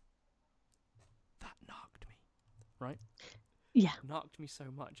 now that knocked me, right? Yeah. Knocked me so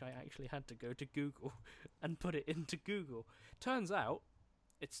much I actually had to go to Google and put it into Google. Turns out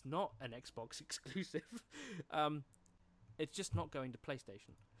it's not an Xbox exclusive. It's just not going to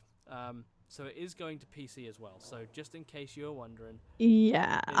PlayStation. So it is going to PC as well. So just in case you're wondering,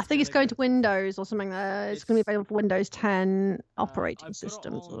 Yeah, I think it's going to Windows or something. It's going to be available for Windows 10 operating I've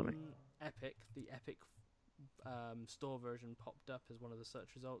systems. got it on Epic. The Epic store version popped up as one of the search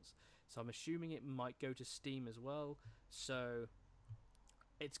results. So I'm assuming it might go to Steam as well. So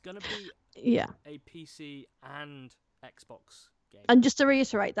it's going to be a PC and Xbox game. And just to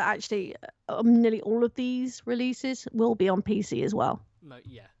reiterate that actually nearly all of these releases will be on PC as well.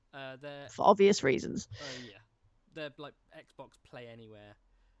 They're for obvious reasons. They're like Xbox Play Anywhere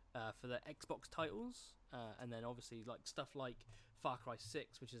for the Xbox titles, and then obviously like stuff like Far Cry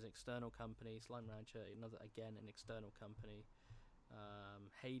 6, which is an external company, Slime Rancher, an external company.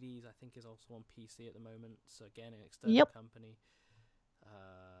 Hades, I think, is also on PC at the moment, so again, an external company.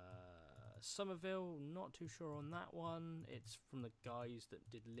 Somerville, not too sure on that one. It's from the guys that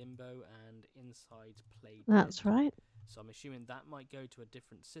did Limbo and Inside's Play Dead. That's right. So I'm assuming that might go to a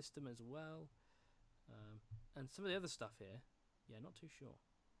different system as well. And some of the other stuff here, not too sure.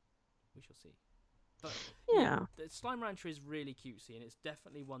 We shall see. But the Slime Rancher is really cutesy, and it's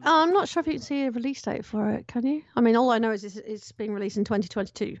definitely one. I'm not sure if you can see a release date for it. Can you? I mean, all I know is it's being released in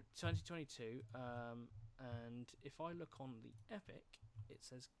 2022. 2022. And if I look on the Epic, it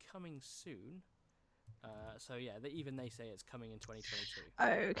says coming soon. So even they say it's coming in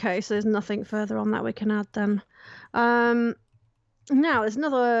 2022. Okay, so there's nothing further on that we can add then. Now there's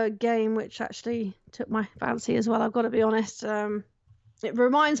another game which actually took my fancy as well. I've got to be honest. It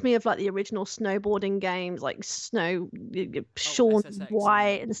reminds me of like the original snowboarding games, like Sean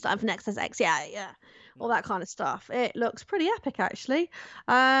White and stuff, and XSX, all that kind of stuff. It looks pretty epic, actually.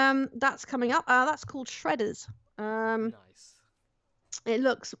 That's coming up. That's called Shredders. Nice. It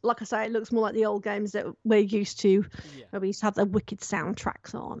looks, like I say, it looks more like the old games that we're used to, where we used to have the wicked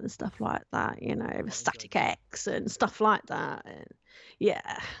soundtracks on and stuff like that, Static X and stuff like that. And it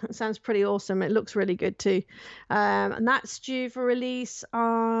sounds pretty awesome. It looks really good too. And that's due for release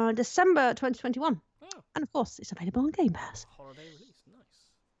on December 2021. Oh. And of course, it's available on Game Pass. Holiday release,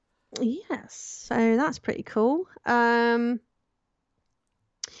 nice. Yes, so that's pretty cool.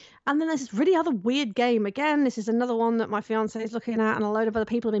 And then there's this really other weird game. Again, this is another one that my fiance is looking at, and a load of other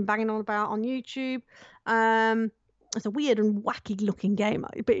people have been banging on about on YouTube. It's a weird and wacky looking game,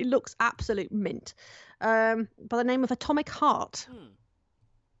 but it looks absolute mint. By the name of Atomic Heart.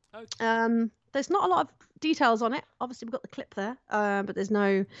 Okay. There's not a lot of details on it. Obviously, we've got the clip there, but there's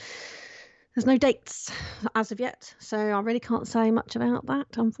no dates as of yet, so I really can't say much about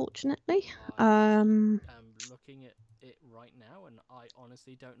that, unfortunately. I'm looking at it right now, and I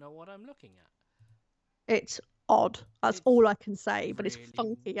honestly don't know what I'm looking at. It's odd. That's all I can say, but it's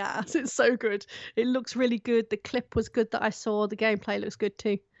funky ass. It's so good. It looks really good. The clip was good that I saw. The gameplay looks good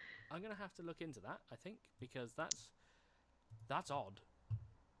too. I'm gonna have to look into that, I think, because that's odd.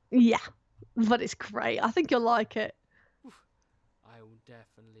 Yeah, but it's great. I think you'll like it. I will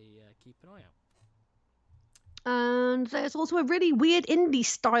definitely keep an eye out. And there's also a really weird indie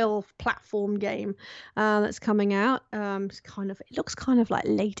style platform game that's coming out. It looks kind of like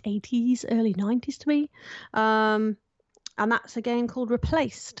late 80s, early 90s to me. And that's a game called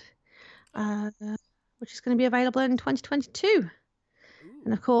Replaced, which is going to be available in 2022. Ooh.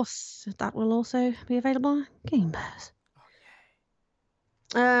 And of course, that will also be available on Game Pass.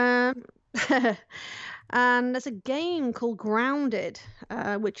 Oh, yay. And there's a game called Grounded,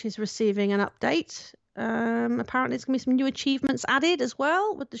 which is receiving an update. Apparently there's going to be some new achievements added as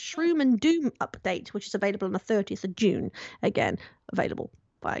well with the Shroom and Doom update, which is available on the 30th of June. Again, available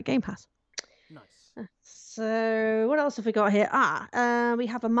via Game Pass. Nice. So what else have we got here? We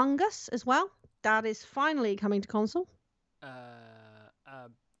have Among Us as well. That is finally coming to console.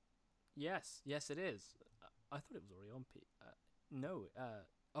 Yes, it is. I thought it was already on no.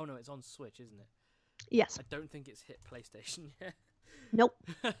 Oh no, it's on Switch, isn't it? Yes. I don't think it's hit PlayStation yet. Nope.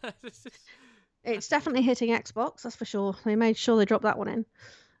 It's definitely hitting Xbox, that's for sure. They made sure they dropped that one in.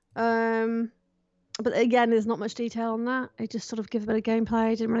 But again, there's not much detail on that. They just sort of give a bit of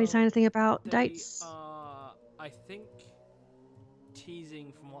gameplay. Didn't really say anything about dates. I think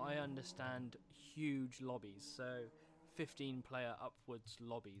teasing, from what I understand, huge lobbies. So 15-player upwards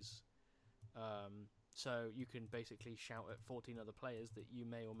lobbies. So you can basically shout at 14 other players that you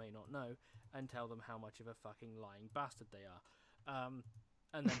may or may not know and tell them how much of a fucking lying bastard they are.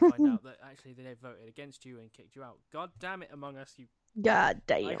 And then find out that actually they voted against you and kicked you out. God damn it, Among Us, you... God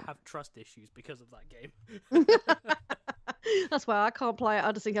damn. I have trust issues because of that game. That's why I can't play it.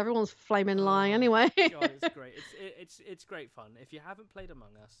 I just think everyone's flaming Oh lying my anyway. God, it's great. It's great fun. If you haven't played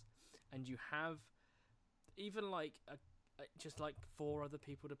Among Us, and you have even like just like 4 other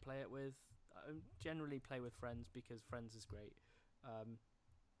people to play it with, generally play with friends because friends is great.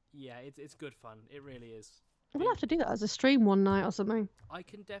 Yeah, it's good fun. It really is. We'll have to do that as a stream one night or something. I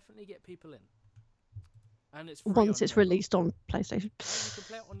can definitely get people in, and it's free Once on it's your mobile. released on PlayStation. And you can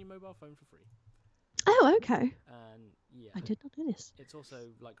play it on your mobile phone for free. Oh, okay. And yeah, I did not know this. it's also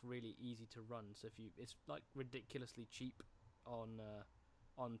like really easy to run. So it's like ridiculously cheap on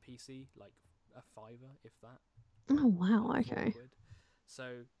PC, like a $5, if that. Oh wow. Like Okay. £4.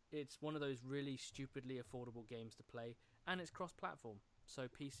 So it's one of those really stupidly affordable games to play, and it's cross-platform. So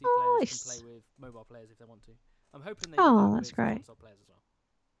PC players can play with mobile players if they want to. I'm hoping they do that That's with great. console players as well.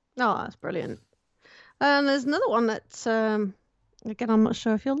 Oh, that's brilliant. And there's another one that's again, I'm not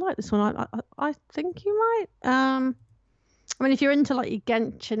sure if you'll like this one. I think you might. I mean, if you're into like your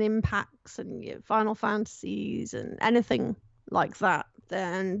Genshin Impacts and your Final Fantasies and anything like that,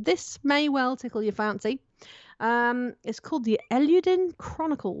 then this may well tickle your fancy. It's called the Eluden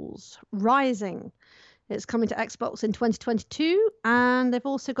Chronicles Rising. It's coming to Xbox in 2022, and they've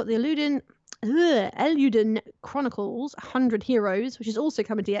also got the Eluden Chronicles 100 Heroes, which is also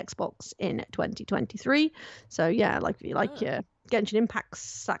coming to the Xbox in 2023. So yeah, like if you like your Genshin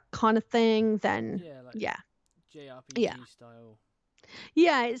Impacts, that kind of thing, then yeah. JRPG style.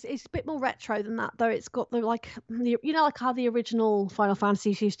 Yeah, it's a bit more retro than that, though. It's got like how the original Final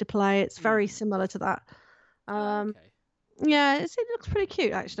Fantasies used to play. It's very similar to that. Okay. Yeah, it looks pretty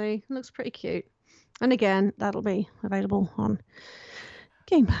cute actually. It looks pretty cute. And again, that'll be available on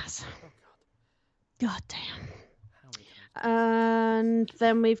Game Pass. Oh God damn. How many times? And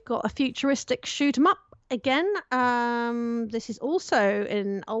then we've got a futuristic shoot 'em up again. This is also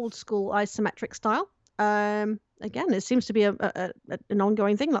in old school isometric style. Again, it seems to be an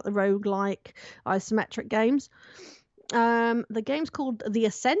ongoing thing, like the roguelike isometric games. The game's called The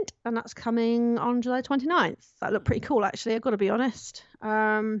Ascent, and that's coming on July 29th. That looked pretty cool, actually. I've got to be honest.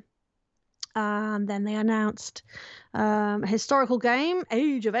 And then they announced a historical game,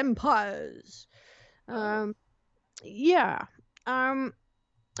 Age of Empires. Yeah.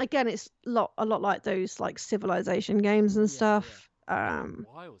 Again, it's a lot like those like Civilization games and stuff. It's been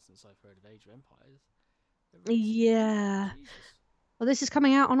a while since I've heard of Age of Empires. Yeah. Jesus. Well, this is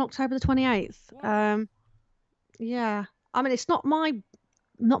coming out on October the 28th. Wow. Yeah. I mean, it's not my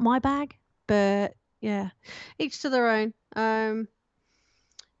bag, but yeah, each to their own.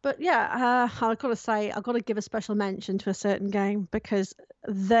 But yeah, I've got to say, I've got to give a special mention to a certain game because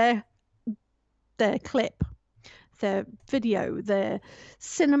their clip, their video, their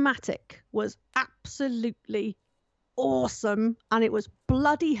cinematic was absolutely awesome, and it was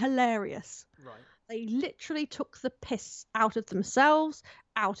bloody hilarious. Right. They literally took the piss out of themselves,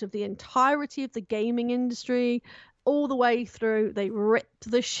 out of the entirety of the gaming industry, all the way through. They ripped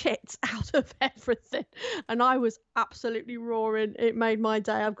the shit out of everything, and I was absolutely roaring. It made my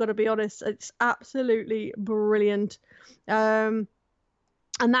day, I've got to be honest. It's absolutely brilliant. And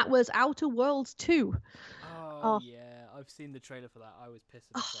that was Outer Worlds 2. Oh yeah, I've seen the trailer for that. I was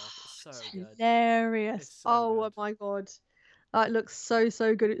pissing myself. It's so good. Hilarious. It's so good. My god. It looks so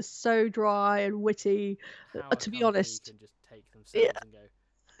good. It's so dry and witty. To be honest, can just take themselves and go,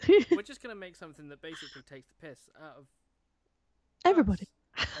 we're just gonna make something that basically takes the piss out of everybody.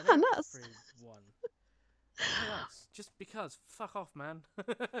 And everyone. Just because. Fuck off, man.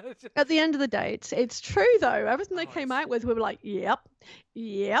 At the end of the day, it's true though. Everything they came out with, we were like, yep.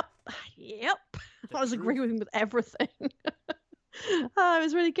 I was agreeing with everything. It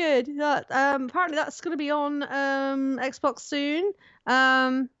was really good. Apparently that's going to be on Xbox soon.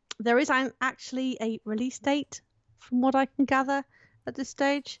 There is actually a release date from what I can gather at this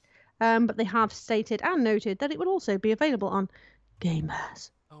stage. But they have stated and noted that it will also be available on Game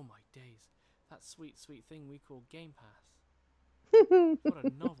Pass. Oh my days. That sweet thing we call Game Pass. What a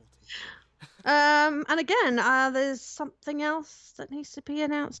novelty. And again, there's something else that needs to be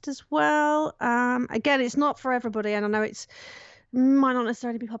announced as well. Again, it's not for everybody, and I know it's might not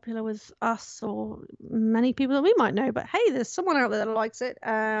necessarily be popular with us or many people that we might know, but hey, there's someone out there that likes it.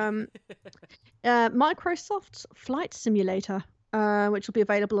 Microsoft's Flight Simulator, which will be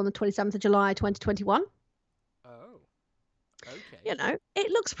available on the 27th of July 2021. Oh, okay. You know,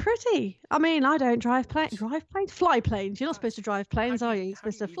 it looks pretty. I mean, I don't fly planes. You're not supposed to drive planes, are you? You're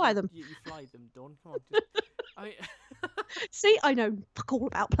supposed to fly them. You fly them, Dawn. Come on. See, I know fuck all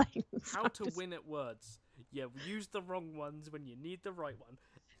about planes. How to win at words. Yeah, use the wrong ones when you need the right one.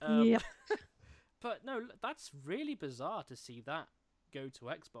 Yep. But no, that's really bizarre to see that go to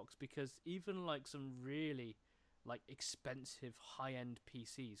Xbox, because even like some really like expensive high-end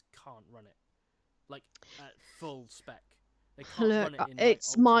PCs can't run it like at full spec. They can't Look, run it in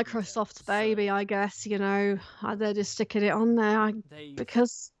it's like ultra Microsoft's detail. baby, So I guess. They're just sticking it on there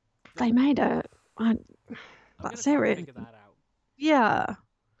because they they made it. I'm gonna That's try and it. figure that out. Yeah.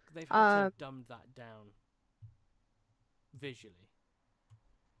 They've had to have dumbed that down visually,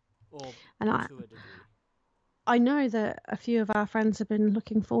 or And to a degree. I know that a few of our friends have been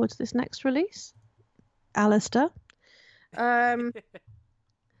looking forward to this next release. Alistair.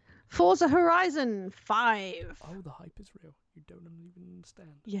 Forza Horizon 5. Oh, the hype is real. You don't even understand.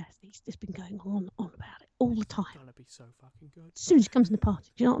 Yes, it's been going on about it all the time. It's gonna be so fucking good. As soon as it comes in the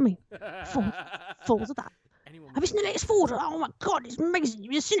party, do you know what I mean? Forza that. Have you seen the latest Forza? Oh my god, it's amazing.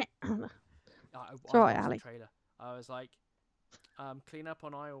 Have you seen it? It's all right, Ali. Trailer. I was like, clean up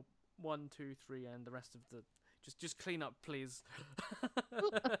on aisle 1, 2, 3, and the rest of the. Just clean up, please.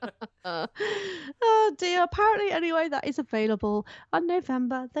 Oh dear. Apparently, anyway, that is available on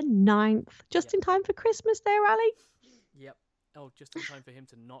November the 9th. Just in time for Christmas there, Ali. Yep. Oh, just in time for him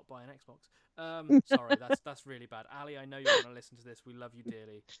to not buy an Xbox. Sorry, that's really bad. Ali, I know you're going to listen to this. We love you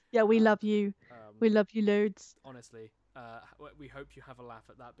dearly. Yeah, we love you. We love you loads. Honestly, we hope you have a laugh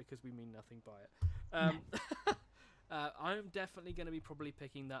at that because we mean nothing by it. I'm definitely going to be probably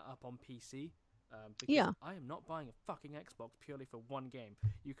picking that up on PC. Because I am not buying a fucking Xbox purely for one game.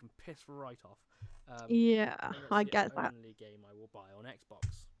 You can piss right off. I get that. Only game I will buy on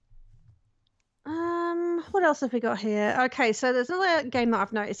Xbox. What else have we got here? Okay, so there's another game that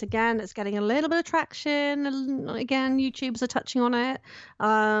I've noticed again. It's getting a little bit of traction. Again, YouTubers are touching on it.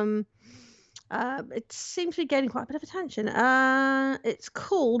 It seems to be gaining quite a bit of attention. It's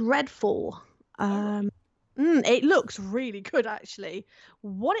called Redfall. It looks really good, actually.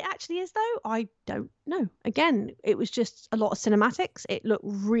 What it actually is, though, I don't know. Again, it was just a lot of cinematics. It looked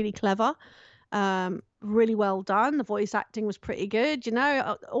really clever, really well done. The voice acting was pretty good.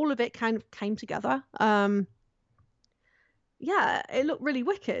 All of it kind of came together. It looked really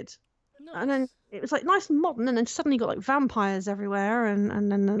wicked. Nice. And then it was like nice and modern, and then suddenly you got like vampires everywhere,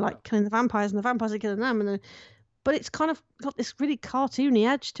 and then they're like killing the vampires, and the vampires are killing them, but it's kind of got this really cartoony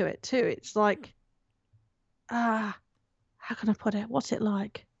edge to it too. It's like. How can I put it? What's it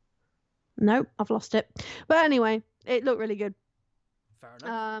like? Nope, I've lost it. But anyway, it looked really good. Fair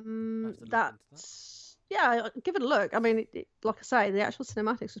enough. Give it a look. I mean, like I say, the actual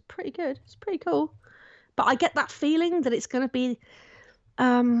cinematics was pretty good. It's pretty cool. But I get that feeling that it's going to be,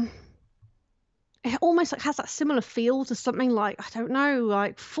 it almost like has that similar feel to something like, I don't know,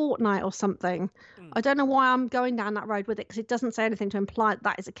 like Fortnite or something. I don't know why I'm going down that road with it because it doesn't say anything to imply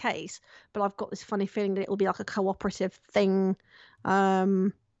that is a case. But I've got this funny feeling that it will be like a cooperative thing.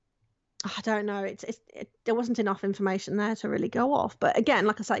 I don't know. There wasn't enough information there to really go off. But again,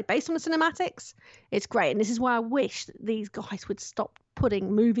 like I say, based on the cinematics, it's great. And this is why I wish that these guys would stop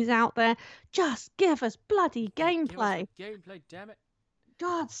putting movies out there. Just give us bloody gameplay. Gameplay, damn it.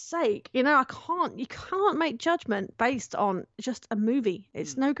 God's sake, you can't make judgment based on just a movie.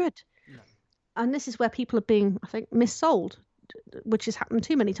 It's no good. No. And this is where people are being, I think, missold, which has happened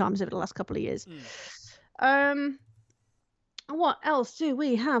too many times over the last couple of years. What else do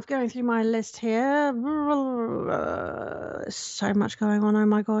we have going through my list here? So much going on, oh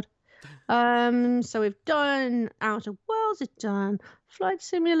my god. So we've done Outer Worlds, we've done Flight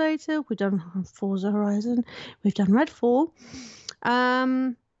Simulator, we've done Forza Horizon, we've done Redfall.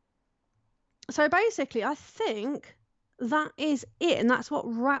 So basically, I think that is it, and that's what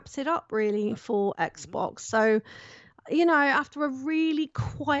wraps it up really for Xbox. So, after a really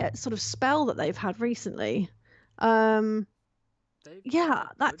quiet sort of spell that they've had recently, that's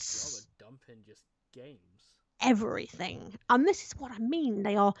dumping just games. Everything. And this is what I mean.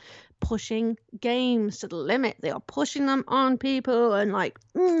 They are pushing games to the limit. They are pushing them on people and like,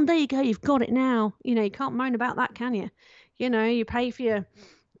 there you go, you've got it now. You can't moan about that, can you? You pay for your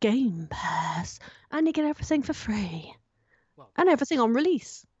Game Pass and you get everything for free. And everything on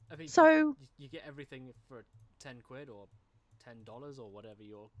release. I mean, so you get everything for £10 or $10 or whatever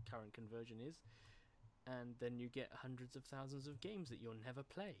your current conversion is. And then you get hundreds of thousands of games that you'll never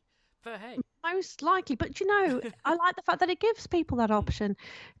play. But hey, most likely, but I like the fact that it gives people that option,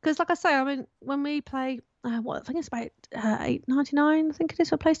 because like I say, I mean, when we play, I think it's about $8.99. I think it is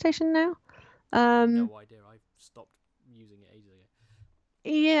for PlayStation now. No idea. I stopped using it ages ago.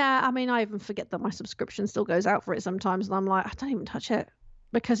 Yeah, I mean, I even forget that my subscription still goes out for it sometimes, and I'm like, I don't even touch it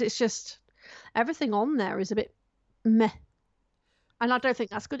because it's just everything on there is a bit meh, and I don't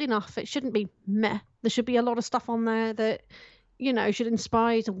think that's good enough. It shouldn't be meh. There should be a lot of stuff on there that should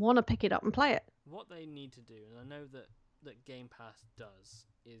inspire you to want to pick it up and play it. What they need to do, and I know that that Game Pass does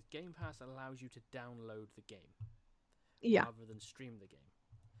is Game Pass allows you to download the game rather than stream the game.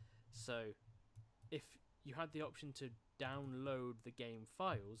 So if you had the option to download the game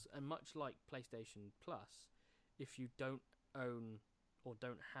files, and much like PlayStation Plus, if you don't own or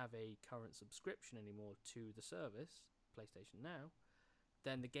don't have a current subscription anymore to the service, PlayStation Now,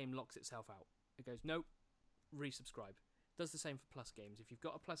 then the game locks itself out. It goes, nope, resubscribe. Does the same for Plus games. If you've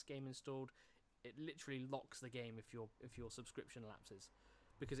got a Plus game installed, it literally locks the game if your subscription lapses,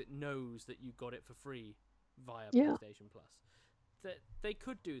 because it knows that you got it for free via PlayStation Plus. That they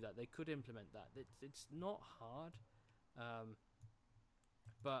could do that. They could implement that. It's not hard,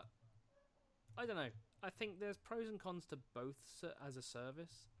 but I don't know. I think there's pros and cons to both as a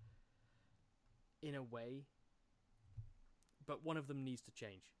service, in a way. But one of them needs to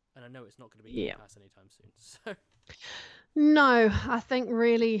change, and I know it's not going to be Game Pass anytime soon. So no, I think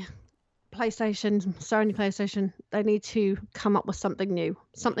really Sony PlayStation, they need to come up with something new,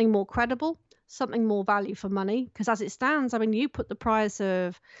 something more credible, something more value for money. Because as it stands, I mean, you put the price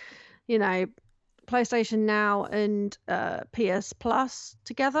of, PlayStation Now and PS Plus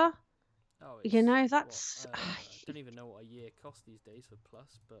together. That's I don't even know what a year costs these days for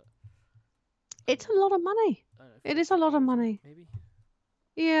Plus, but it's a lot of money. It is a lot of money. Maybe.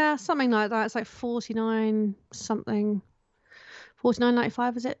 Yeah, something like that. It's like 49 something.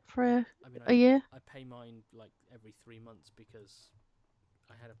 49.95 is it for a year? I pay mine like every 3 months because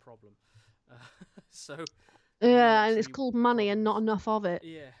I had a problem. So yeah, and it's called money and not enough of it.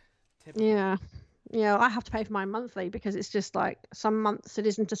 Yeah. Typically. Yeah, I have to pay for mine monthly because it's just like some months it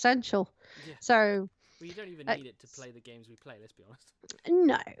isn't essential. Yeah. So well, you don't even need it to play the games we play, let's be honest.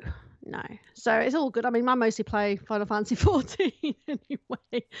 No. So it's all good. I mean, I mostly play Final Fantasy 14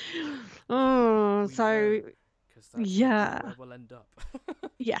 anyway. Yeah. Where we'll end up.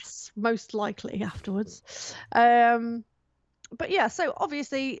 Yes, most likely afterwards. But yeah, so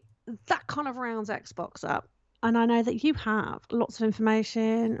obviously that kind of rounds Xbox up. And I know that you have lots of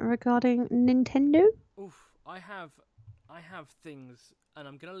information regarding Nintendo. Oof, I have things, and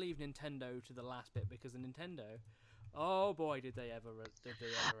I'm gonna leave Nintendo to the last bit because the Nintendo. Oh boy, did they ever!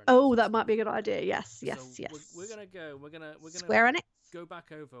 Oh, that might be a good idea. Yes. We're gonna Square Enix. Go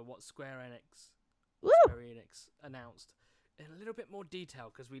back over what Square Enix announced in a little bit more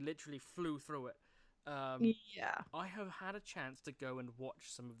detail because we literally flew through it. I have had a chance to go and watch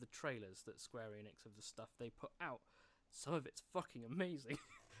some of the trailers that Square Enix of the stuff they put out. Some of it's fucking amazing.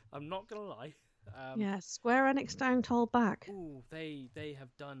 I'm not gonna lie. Square Enix don't hold back. Ooh, they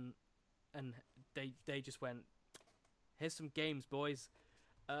have done, and they just went, here's some games, boys.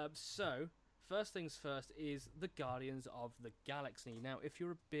 So first things first is the Guardians of the Galaxy. Now, if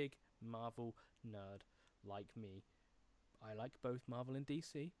you're a big Marvel nerd like me, I like both Marvel and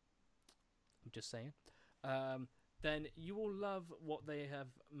DC. I'm just saying. Then you will love what they have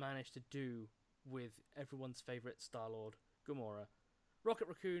managed to do with everyone's favourite Star-Lord, Gamora, Rocket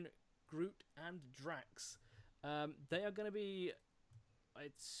Raccoon, Groot, and Drax. They are going to be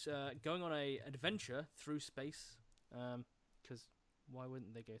going on a adventure through space, because why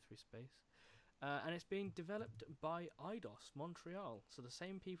wouldn't they go through space? And it's being developed by Eidos Montreal, so the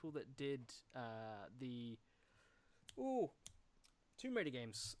same people that did the Tomb Raider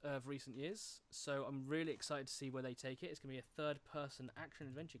games of recent years. So I'm really excited to see where they take it. It's going to be a third-person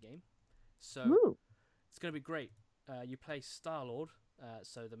action-adventure game, so it's going to be great. You play Star-Lord,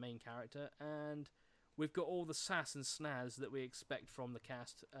 so the main character, and we've got all the sass and snaz that we expect from the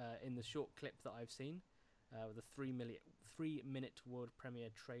cast in the short clip that I've seen, with a 3-minute world premiere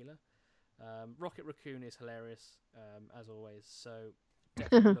trailer. Rocket Raccoon is hilarious, as always, so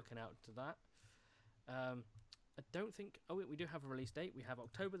definitely looking out to that. I don't think... Oh, wait, we do have a release date. We have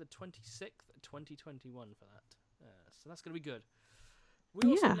October the 26th, 2021 for that. So that's going to be good.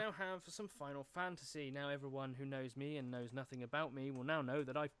 We also now have some Final Fantasy. Now everyone who knows me and knows nothing about me will now know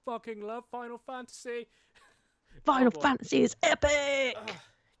that I fucking love Final Fantasy. Final Fantasy is epic! It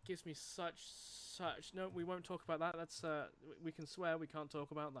gives me such... No, we won't talk about that. That's we can swear, we can't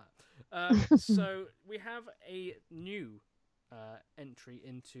talk about that. So we have a new entry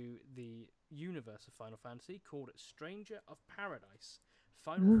into the universe of Final Fantasy called Stranger of Paradise,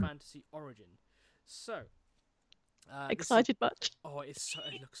 Final Fantasy Origin. So, excited much? Oh, it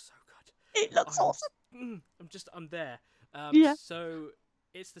looks so good. It looks awesome. I'm there. So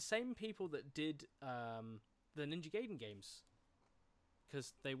it's the same people that did the Ninja Gaiden games,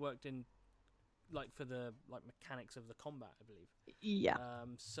 because they worked in for the mechanics of the combat, I believe. Yeah.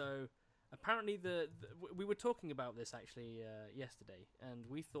 So apparently we were talking about this actually yesterday, and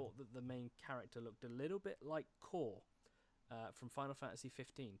we thought that the main character looked a little bit like Core from Final Fantasy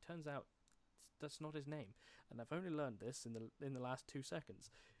 15. Turns out that's not his name, and I've only learned this in the last 2 seconds.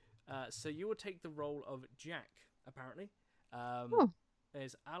 So you will take the role of Jack, apparently. Oh.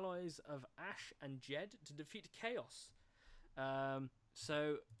 There's alloys of Ash and Jed to defeat Chaos.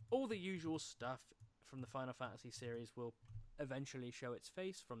 So all the usual stuff from the Final Fantasy series will eventually show its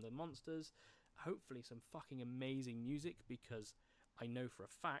face, from the monsters. Hopefully some fucking amazing music, because I know for a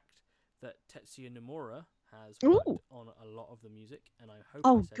fact that Tetsuya Nomura has worked on a lot of the music, and I hope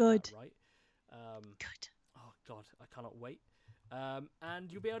I said that right. Good. Oh god, I cannot wait.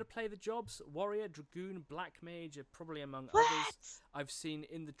 And you'll be able to play the jobs: Warrior, Dragoon, Black Mage, probably among others. I've seen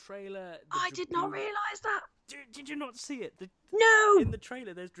in the trailer. I did not realise that. Did you not see it? No. In the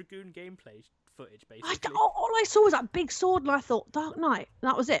trailer, there's Dragoon gameplay footage, basically. All I saw was that big sword, and I thought Dark Knight.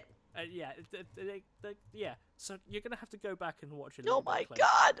 That was it. Yeah, yeah. So you're gonna have to go back and watch it. Oh my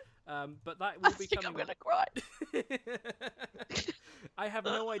god! But that will be coming. I'm gonna cry. I have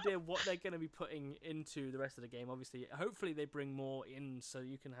no idea what they're gonna be putting into the rest of the game. Obviously, hopefully they bring more in, so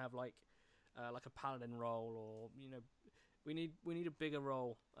you can have like a paladin role, or we need a bigger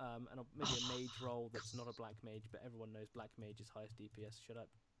role, and maybe a mage role that's not a black mage. But everyone knows black mage is highest DPS. Shut up.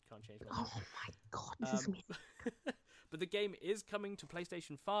 Can't change my mind. Oh my god, this is me. But the game is coming to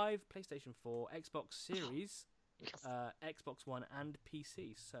PlayStation 5, PlayStation 4, Xbox Series, Xbox One, and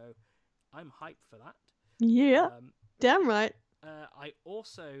PC. So I'm hyped for that. Yeah, damn right. I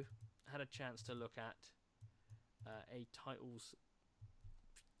also had a chance to look at a title's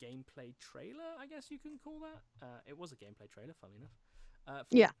gameplay trailer, I guess you can call that. It was a gameplay trailer, funnily enough.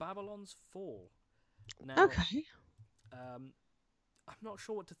 For Babylon's Fall. Now, okay. I'm not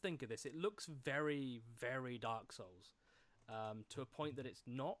sure what to think of this. It looks very, very Dark Souls, to a point that it's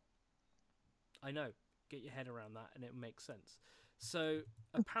not. I know. Get your head around that, and it makes sense. So,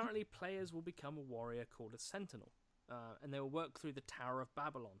 apparently, players will become a warrior called a Sentinel, and they will work through the Tower of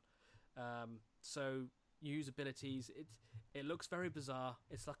Babylon. So, use abilities. It looks very bizarre.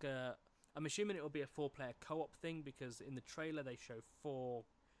 It's like I'm assuming it will be a 4-player co-op thing, because in the trailer they show 4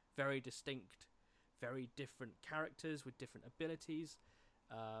 very distinct, very different characters with different abilities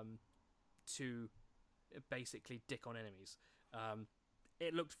to basically dick on enemies.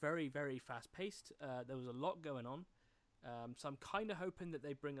 It looked very, very fast-paced. There was a lot going on. So I'm kind of hoping that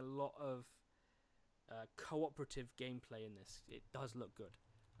they bring a lot of cooperative gameplay in this. It does look good.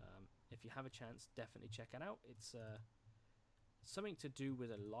 If you have a chance, definitely check it out. It's something to do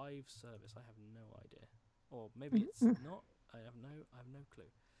with a live service. I have no idea. Or maybe it's not. I have no clue.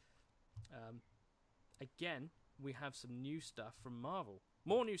 Again, we have some new stuff from Marvel.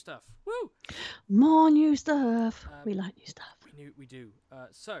 More new stuff. Woo! More new stuff. We like new stuff. We do.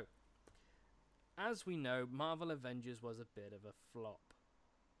 So, as we know, Marvel Avengers was a bit of a flop.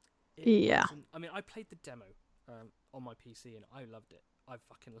 Yeah. I mean, I played the demo on my PC and I loved it. I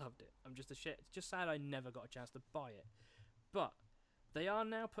fucking loved it. It's just sad I never got a chance to buy it. But they are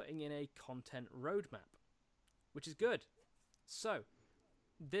now putting in a content roadmap, which is good. So,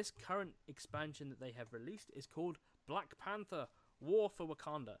 this current expansion that they have released is called Black Panther: War for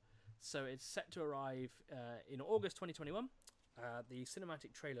Wakanda. So it's set to arrive in August 2021. The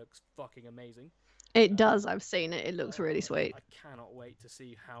cinematic trailer looks fucking amazing. It does. I've seen it. It looks really sweet. I cannot wait to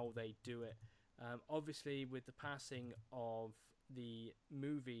see how they do it. Obviously, with the passing of the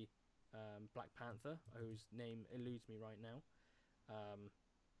movie Black Panther, whose name eludes me right now.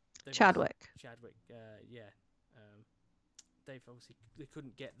 Chadwick. Yeah. They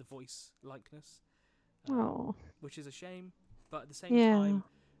couldn't get the voice likeness, which is a shame. But at the same time,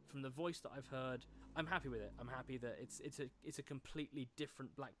 from the voice that I've heard, I'm happy with it. I'm happy that it's a completely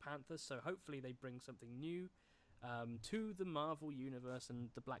different Black Panther. So hopefully they bring something new to the Marvel universe and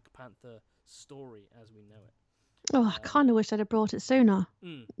the Black Panther story as we know it. Oh, I kind of wish they'd have brought it sooner.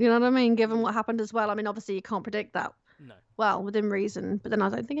 You know what I mean? Given what happened as well. I mean, obviously you can't predict that. No. Well, within reason. But then I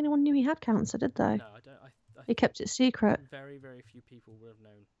don't think anyone knew he had cancer, did they? No, I don't. He kept it secret. Very, very few people would have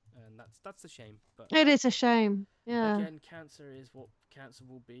known, and that's a shame. But it is a shame. Yeah. Again, cancer is what cancer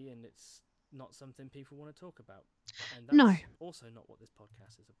will be, and it's not something people want to talk about. And that's also not what this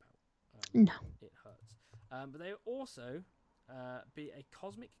podcast is about. No. It hurts. But there will also be a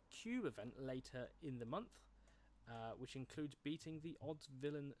Cosmic Cube event later in the month, which includes beating the Odds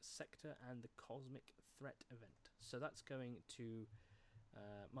Villain Sector and the Cosmic Threat event. So that's going to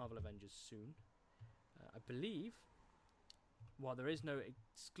Marvel Avengers soon. I believe, while there is no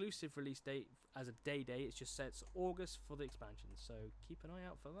exclusive release date as a day, it's just said it's August for the expansion. So keep an eye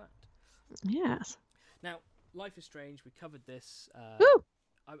out for that. Yes. Now, Life is Strange. We covered this. Woo!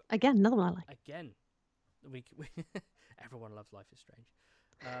 Again, another one I like. Again, we everyone loves Life is Strange.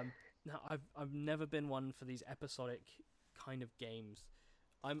 Now, I've never been one for these episodic kind of games.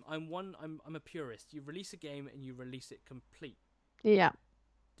 I'm a purist. You release a game and you release it complete. Yeah.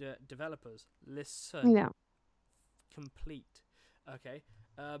 Developers, listen. Yeah. Complete. Okay.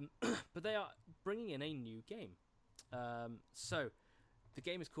 But they are bringing in a new game. So the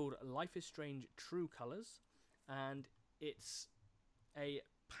game is called Life is Strange: True Colors, and it's a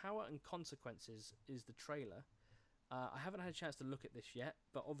Power and Consequences is the trailer. I haven't had a chance to look at this yet,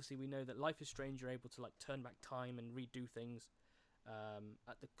 but obviously we know that Life is Strange, you're able to like turn back time and redo things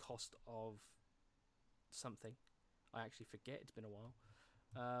at the cost of something. I actually forget, it's been a while.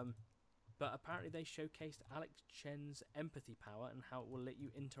 But apparently they showcased Alex Chen's empathy power and how it will let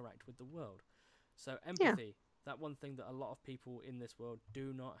you interact with the world. So empathy, that one thing that a lot of people in this world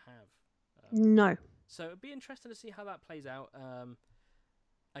do not have. No. So it'd be interesting to see how that plays out.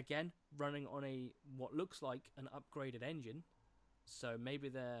 Again, running on what looks like an upgraded engine. So maybe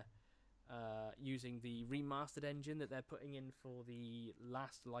they're using the remastered engine that they're putting in for the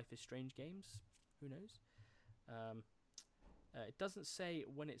last Life is Strange games. Who knows? It doesn't say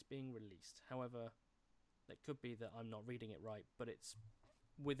when it's being released. However, it could be that I'm not reading it right, but it's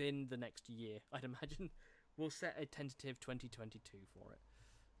within the next year, I'd imagine. We'll set a tentative 2022 for it.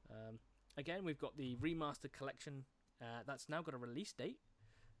 Again, we've got the remastered collection. That's now got a release date,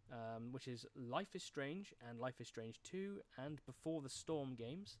 which is Life is Strange and Life is Strange 2 and Before the Storm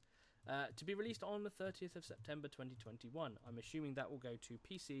games, to be released on the 30th of September 2021. I'm assuming that will go to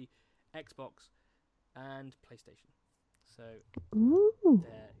PC, Xbox, and PlayStation. So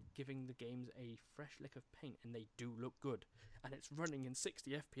they're giving the games a fresh lick of paint, and they do look good. And it's running in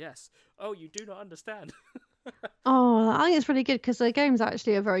 60 FPS. Oh, you do not understand. I think it's really good because the game's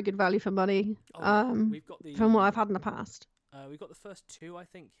actually a very good value for money. We've got from what I've had in the past. We've got the first two, I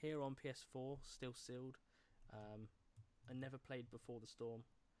think, here on PS4, still sealed. I never played Before the Storm.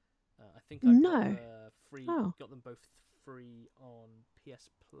 I think I got them both free on PS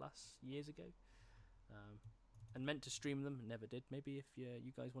Plus years ago. And meant to stream them, never did. Maybe if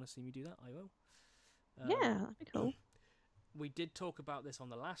you guys want to see me do that, I will. Yeah, that'd be cool. We did talk about this on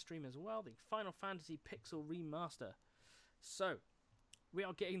the last stream as well, the Final Fantasy Pixel Remaster. So, we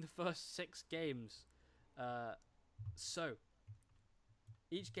are getting the first 6 games. So,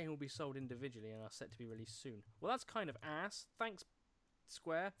 each game will be sold individually and are set to be released soon. Well, that's kind of ass. Thanks,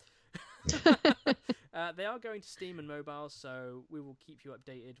 Square. They are going to Steam and mobile, so we will keep you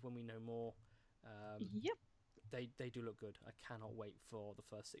updated when we know more. Yep. They do look good. I cannot wait for the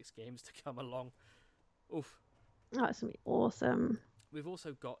first 6 games to come along. Oof. Oh, that's going to be awesome. We've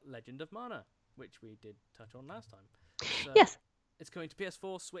also got Legend of Mana, which we did touch on last time. So yes. It's coming to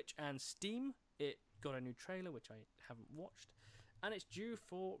PS4, Switch, and Steam. It got a new trailer, which I haven't watched. And it's due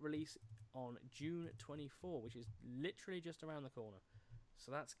for release on June 24, which is literally just around the corner. So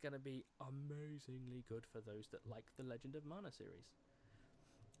that's going to be amazingly good for those that like the Legend of Mana series.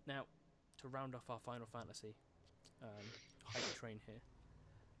 Now, to round off our Final Fantasy hype train here,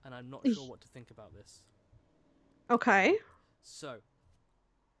 and I'm not sure what to think about this. Okay. So,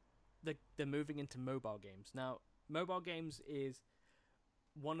 they're moving into mobile games. Now, mobile games is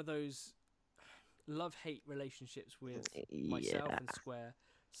one of those love-hate relationships with myself and Square.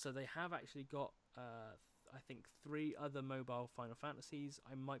 So they have actually got, I think, 3 other mobile Final Fantasies.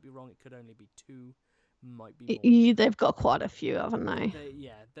 I might be wrong. It could only be 2. Might be more. They've got quite a few, haven't they?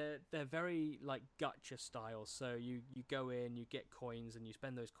 They're very like gacha style. So you go in, you get coins, and you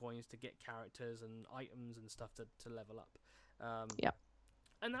spend those coins to get characters and items and stuff to level up. Yep.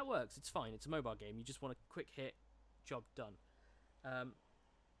 And that works. It's fine. It's a mobile game. You just want a quick hit, job done.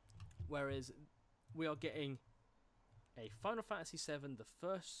 Whereas we are getting a Final Fantasy VII, the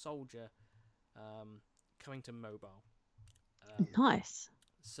First Soldier, coming to mobile. Nice.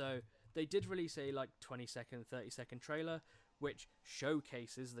 So they did release a 20-second, 30-second trailer, which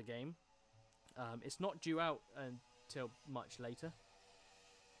showcases the game. It's not due out until much later.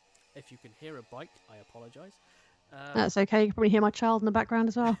 If you can hear a bike, I apologise. That's okay. You can probably hear my child in the background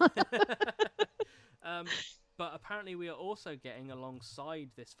as well. But apparently we are also getting, alongside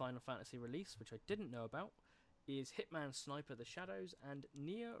this Final Fantasy release, which I didn't know about, is Hitman Sniper the Shadows and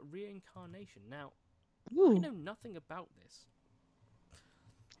Nier Reincarnation. Now, I know nothing about this.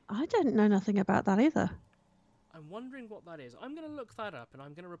 I don't know nothing about that either. I'm wondering what that is. I'm going to look that up and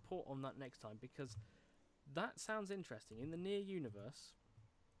I'm going to report on that next time because that sounds interesting. In the Nier universe,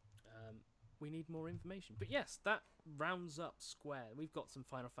 we need more information. But yes, that rounds up Square. We've got some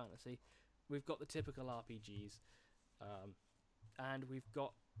Final Fantasy. We've got the typical RPGs. And we've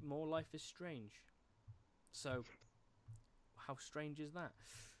got more Life is Strange. So, how strange is that?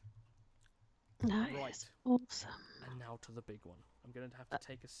 Nice. Right. Awesome. And now to the big one. I'm going to have to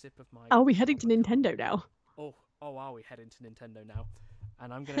take a sip of my... Are we heading to Nintendo now? Oh, are we heading to Nintendo now?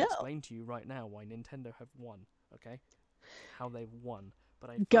 And I'm going to explain to you right now why Nintendo have won, okay? How they've won.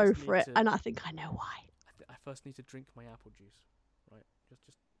 But I Go first for need it, to, and I think I know why. I first need to drink my apple juice, right?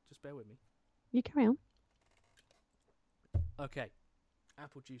 Just bear with me. You carry on. Okay,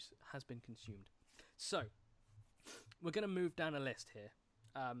 apple juice has been consumed. So, we're going to move down a list here,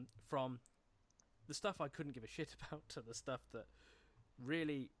 from the stuff I couldn't give a shit about to the stuff that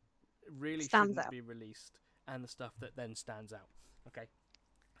really Stands shouldn't out. be released, and the stuff that then stands out. Okay,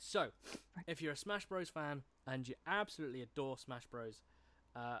 so if you're a Smash Bros fan and you absolutely adore Smash Bros,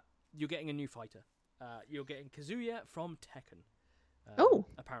 you're getting a new fighter. You're getting Kazuya from Tekken. Oh.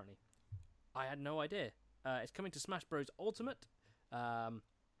 Apparently, I had no idea. It's coming to Smash Bros Ultimate,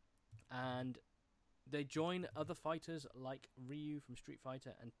 and they join other fighters like Ryu from Street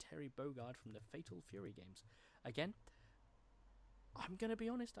Fighter and Terry Bogard from the Fatal Fury games. Again, I'm going to be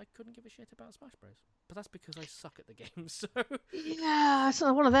honest, I couldn't give a shit about Smash Bros. But that's because I suck at the game, so... Yeah, it's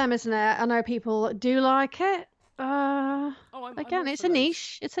one of them, isn't it? I know people that do like it. I'm Again, all it's for a those.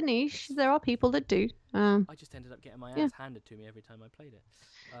 niche. It's a niche. There are people that do. I just ended up getting my Yeah. ass handed to me every time I played it.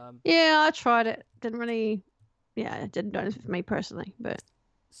 Yeah, I tried it. Didn't really... Yeah, it didn't do anything for me personally, but...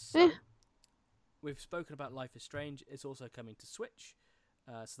 So, we've spoken about Life is Strange. It's also coming to Switch.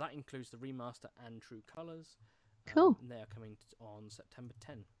 So that includes the remaster and True Colors. Cool. And they are coming on September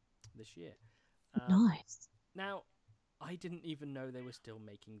 10 this year. Nice. Now, I didn't even know they were still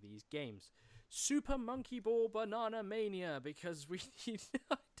making these games. Super Monkey Ball Banana Mania, because we need...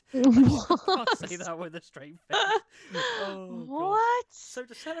 I can't say that with a straight face. Oh, what? God. So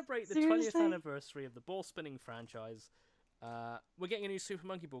to celebrate the Seriously? 20th anniversary of the ball spinning franchise, we're getting a new Super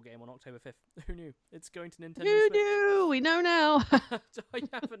Monkey Ball game on October 5th. Who knew? It's going to Nintendo Who Switch. knew? We know now. I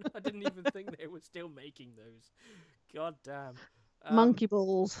didn't even think they were still making those. God damn. Monkey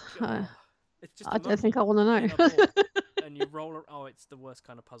balls. It's just I don't think I want to in a know. ball, and you roll. Oh, it's the worst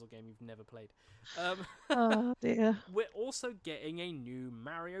kind of puzzle game you've never played. Oh dear. We're also getting a new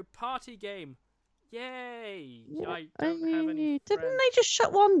Mario Party game. Yay! I Hey, don't have any Didn't friends. they just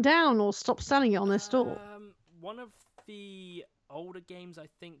shut one down or stop selling it on their store? One of the older games, I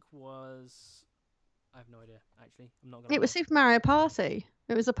think, was... I have no idea, actually. I'm not gonna... It was Super Mario Party.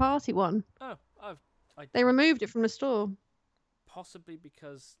 It was a party one. Oh, They removed it from the store. Possibly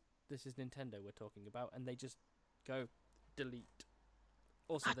because this is Nintendo we're talking about, and they just go delete.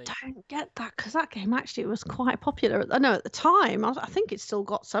 Also, I don't get that, because that game actually was quite popular. I know at the time. I think it's still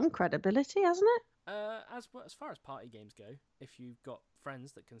got some credibility, hasn't it? As far as party games go, if you've got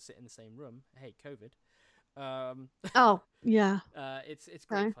friends that can sit in the same room, hey, COVID. Oh yeah. It's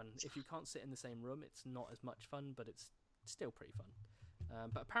great fun. If you can't sit in the same room, it's not as much fun, but it's still pretty fun.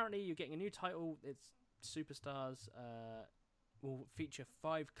 But apparently, you're getting a new title. It's Superstars. Will feature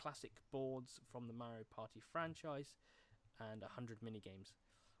 5 classic boards from the Mario Party franchise and 100 minigames.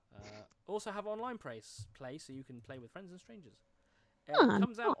 Also have online play, so you can play with friends and strangers. It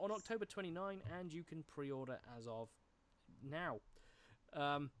comes out on October 29, and you can pre-order as of now.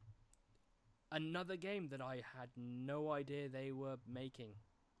 Another game that I had no idea they were making.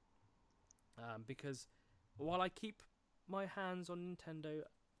 Because while I keep my hands on Nintendo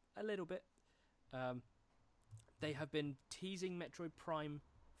a little bit, they have been teasing Metroid Prime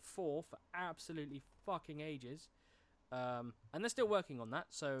 4 for absolutely fucking ages. And they're still working on that,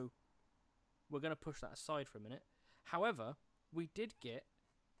 so we're going to push that aside for a minute. However, we did get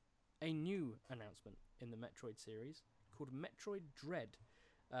a new announcement in the Metroid series called Metroid Dread.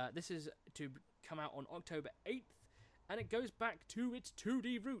 This is to come out on October 8th, and it goes back to its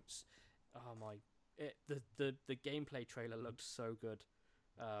 2D roots. Oh my... The gameplay trailer looked so good.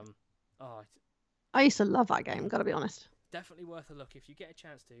 I used to love that game, gotta be honest. Definitely worth a look. If you get a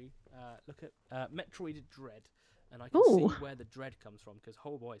chance to, look at Metroid Dread. And I can see where the dread comes from, because,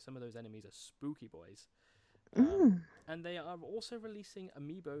 oh boy, some of those enemies are spooky boys. And they are also releasing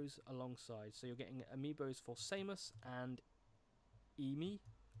amiibos alongside. So you're getting amiibos for Samus and Emi,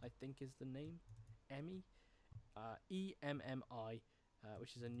 I think is the name. Emmy? EMMI,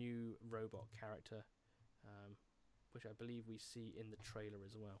 which is a new robot character, which I believe we see in the trailer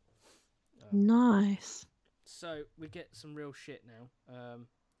as well. Nice. So we get some real shit now.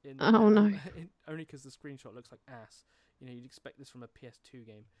 No. Only because the screenshot looks like ass. You know, you'd expect this from a PS2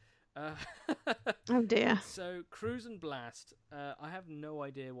 game. Oh dear. So, Cruise and Blast. I have no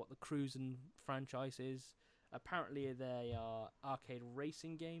idea what the Cruise and franchise is. Apparently, they are arcade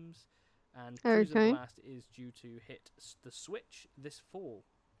racing games, and Cruise and Blast is due to hit the Switch this fall.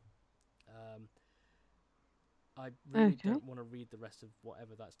 I really don't want to read the rest of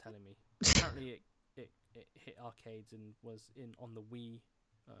whatever that's telling me. Apparently, it hit arcades and was on the Wii.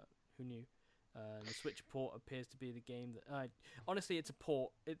 Who knew? The Switch port appears to be the game that... honestly, it's a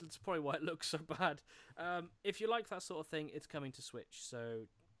port. It's probably why it looks so bad. If you like that sort of thing, it's coming to Switch, so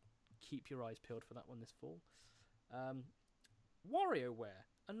keep your eyes peeled for that one this fall. WarioWare,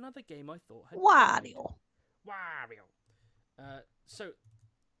 another game I thought had... Wario. So,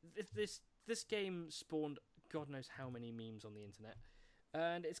 this game spawned God knows how many memes on the internet.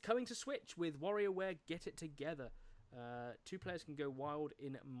 And it's coming to Switch with WarioWare Get It Together. 2 players can go wild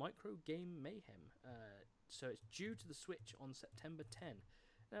in micro game mayhem. So it's due to the Switch on September 10.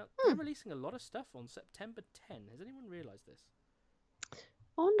 Now, they're releasing a lot of stuff on September 10. Has anyone realised this?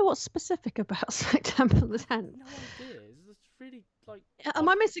 I wonder what's specific about September the 10th. No idea. It's really like... Am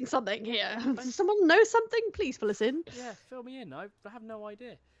I missing something here? Does someone know something? Please fill us in. Yeah, fill me in. I have no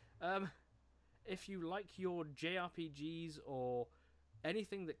idea. If you like your JRPGs or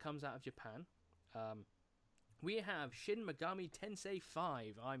anything that comes out of Japan, we have Shin Megami Tensei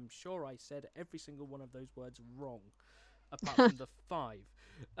 5. I'm sure I said every single one of those words wrong, apart from the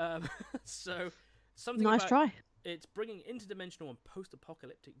 5. So, something nice about try. It's bringing interdimensional and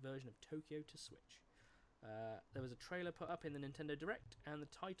post-apocalyptic version of Tokyo to Switch. There was a trailer put up in the Nintendo Direct, and the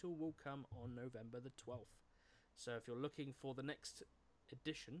title will come on November the 12th. So if you're looking for the next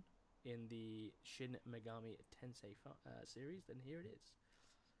edition in the Shin Megami Tensei series, then here it is.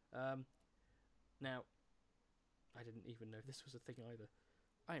 Now, I didn't even know this was a thing either.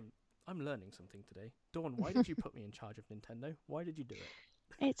 I'm learning something today. Dawn, why did you put me in charge of Nintendo? Why did you do it?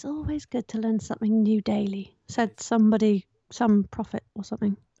 It's always good to learn something new daily, said somebody, some prophet or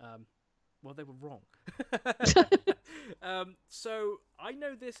something. Well, they were wrong. So I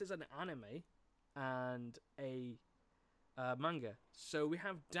know this as an anime and a manga. So we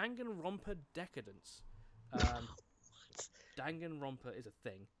have Danganronpa Decadence. Danganronpa is a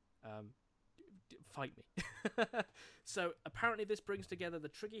thing. Fight me. So apparently this brings together the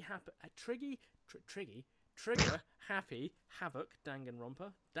Trigger Happy Havoc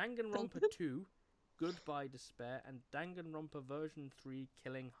Danganronpa, Danganronpa 2 Goodbye Despair, and Danganronpa version 3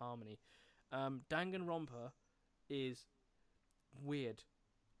 Killing Harmony. Danganronpa is weird.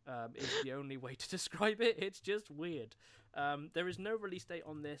 Is the only way to describe it. It's just weird. There is no release date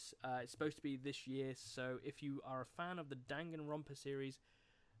on this. It's supposed to be this year, so if you are a fan of the Danganronpa series,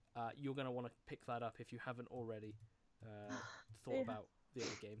 you're going to want to pick that up if you haven't already thought about the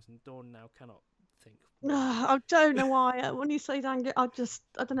other games. And Dawn now cannot think. I don't know why. When you say Dangan, I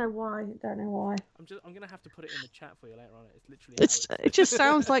don't know why. I don't know why. I'm going to have to put it in the chat for you later on. It's literally. It just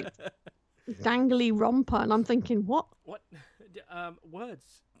sounds like dangly romper, and I'm thinking, what? What?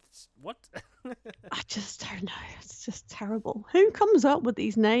 Words. What? I just don't know. It's just terrible. Who comes up with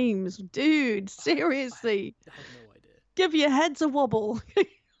these names, dude? Seriously. I have no idea. Give your heads a wobble.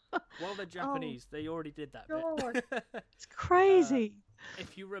 Well, they're Japanese. They already did that God. bit. It's crazy.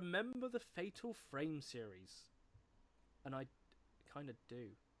 If you remember the Fatal Frame series, and I kind of do.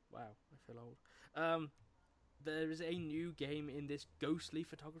 Wow, I feel old. There is a new game in this ghostly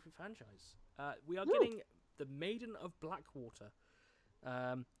photography franchise. We are getting The Maiden of Blackwater.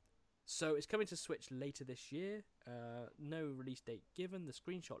 So it's coming to Switch later this year. No release date given. The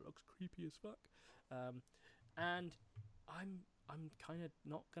screenshot looks creepy as fuck. And I'm kind of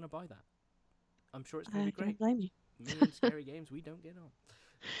not going to buy that. I'm sure it's going to be great. Don't blame you. Me and scary games, we don't get on.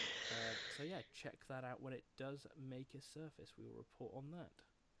 So yeah, check that out when it does make a surface. We will report on that.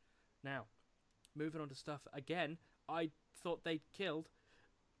 Now, moving on to stuff. Again, I thought they'd killed.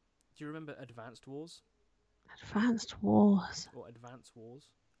 Do you remember Advanced Wars? Advanced Wars. Or Advance Wars?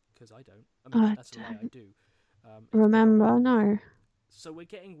 Because I don't. I mean, that's a lie, I do. Remember? No. So we're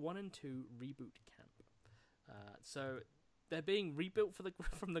getting 1 and 2 reboot camp. So they're being rebuilt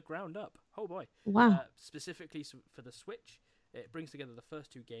from the ground up. Oh boy! Wow. Specifically for the Switch, it brings together the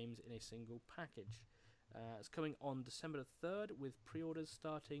first 2 games in a single package. It's coming on December the 3rd with pre-orders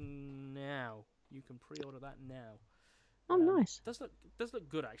starting now. You can pre-order that now. Oh, nice. Does look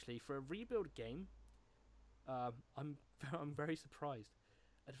good actually for a rebuild game. I'm very surprised.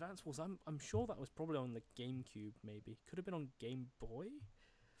 Advance Wars. I'm sure that was probably on the GameCube. Maybe could have been on Game Boy.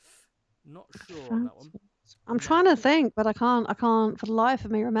 Not sure on that one. I'm trying to think, but I can't for the life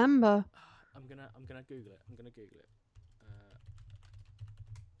of me remember. I'm gonna Google it.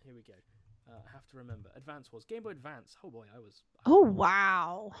 Here we go. I have to remember. Advance Wars. Game Boy Advance. Oh boy, Oh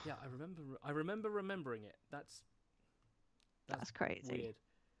wow. Yeah, I remember remembering it. That's crazy. Weird.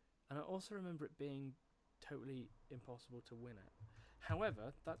 And I also remember it being totally impossible to win at.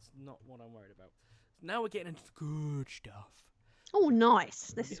 However, that's not what I'm worried about. Now we're getting into the good stuff. Oh,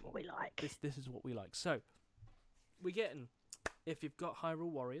 nice. This is what we like. This is what we like. So, we're getting, if you've got Hyrule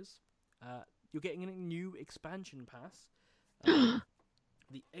Warriors, you're getting a new expansion pass,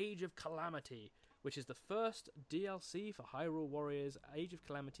 The Age of Calamity, which is the first DLC for Hyrule Warriors. Age of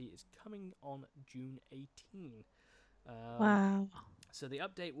Calamity is coming on June 18. Wow. So the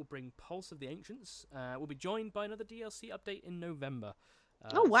update will bring Pulse of the Ancients. Will be joined by another DLC update in November.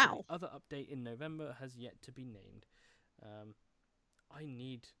 Oh, wow. So the other update in November has yet to be named. I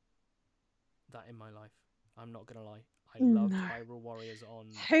need that in my life. I'm not going to lie. I loved Hyrule Warriors on...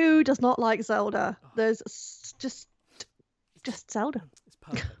 Who does not like Zelda? Oh. There's just Zelda. It's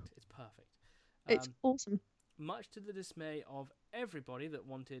perfect. It's perfect. It's awesome. Much to the dismay of everybody that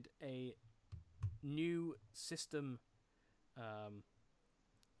wanted a new system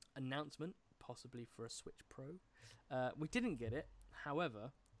announcement, possibly for a Switch Pro, we didn't get it.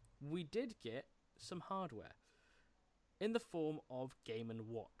 However, we did get some hardware in the form of Game &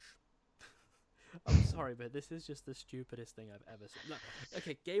 Watch. I'm sorry, but this is just the stupidest thing I've ever seen. No,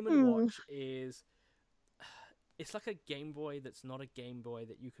 okay, Game & Watch is... It's like a Game Boy that's not a Game Boy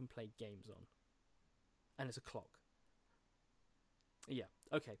that you can play games on. And it's a clock. Yeah,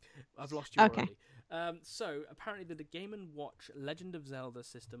 okay. I've lost you already. So, apparently the Game & Watch Legend of Zelda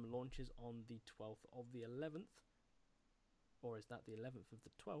system launches on the 12th of the 11th. Or is that the 11th of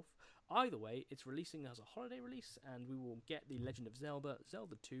the 12th? Either way, it's releasing as a holiday release, and we will get the Legend of Zelda,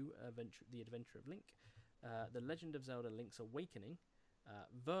 Zelda 2, The Adventure of Link, the Legend of Zelda Link's Awakening,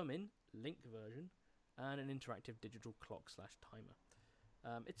 Vermin, Link version, and an interactive digital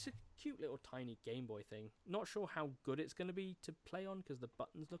clock/timer. It's a cute little tiny Game Boy thing. Not sure how good it's going to be to play on, because the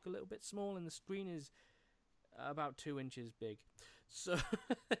buttons look a little bit small, and the screen is about 2 inches big. So,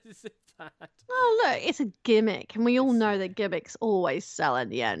 is it that? Oh, look, it's a gimmick, and we all know that gimmicks always sell in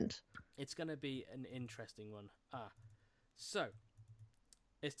the end. It's going to be an interesting one. So,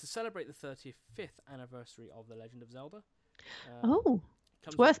 it's to celebrate the 35th anniversary of The Legend of Zelda.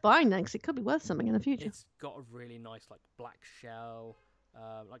 It's worth buying then, because it could be worth something in the future. It's got a really nice, like, black shell,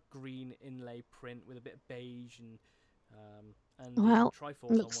 like green inlay print with a bit of beige and well,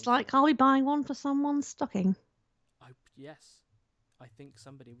 looks like I'll be buying one for someone's stocking. Yes, I think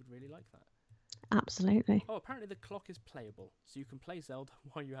somebody would really like that. Absolutely. Oh, apparently the clock is playable, so you can play Zelda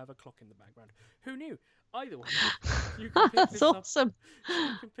while you have a clock in the background. Who knew? Either way, you can pick That's awesome.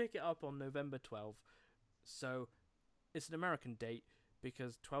 You can pick it up on November 12th. So it's an American date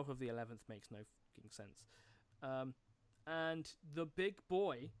because 12th of the 11th makes no fucking sense. And the big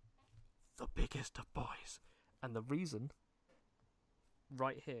boy, the biggest of boys, and the reason,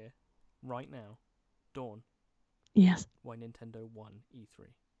 right here, right now, Dawn. Yes. Why Nintendo won E3.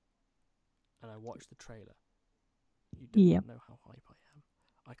 And I watched the trailer. You don't know how hype I am.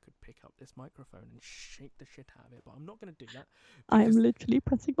 I could pick up this microphone and shake the shit out of it, but I'm not going to do that. I am literally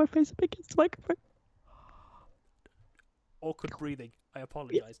pressing my face up against the microphone. Awkward breathing. I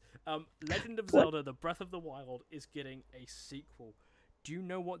apologize. Legend of Zelda: The Breath of the Wild is getting a sequel. Do you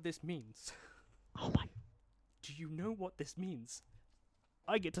know what this means? Oh my. Do you know what this means?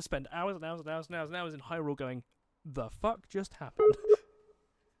 I get to spend hours and hours and hours and hours and hours in Hyrule going, the fuck just happened?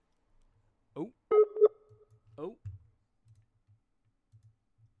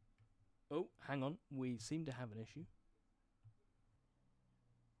 Oh, hang on. We seem to have an issue.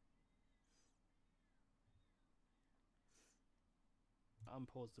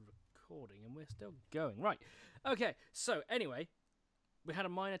 Unpause the recording and we're still going. Right. Okay, so anyway, we had a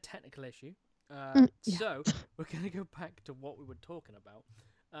minor technical issue. So we're going to go back to what we were talking about,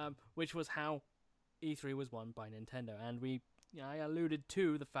 which was how E3 was won by Nintendo. And I alluded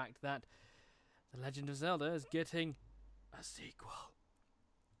to the fact that The Legend of Zelda is getting a sequel.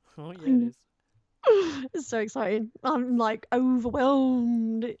 Oh, yeah, it is. It's so exciting. I'm like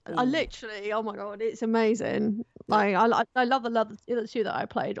overwhelmed. Ooh. I literally, oh my god, it's amazing. Like I love the two that I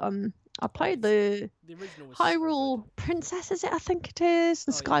played. I played the original was Hyrule Princess, is it? I think it is.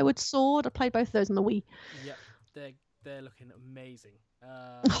 The Skyward Sword. I played both of those on the Wii. Yep, they're looking amazing.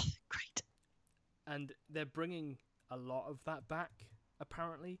 Great. And they're bringing a lot of that back,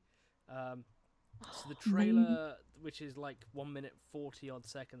 apparently. So the trailer, which is like 1 minute 40 odd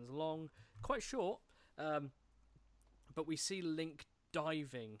seconds long, quite short, but we see Link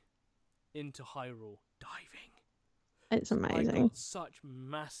diving into Hyrule. It's amazing. I got such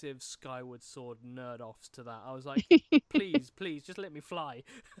massive Skyward Sword nerd-offs to that. I was like, please, just let me fly.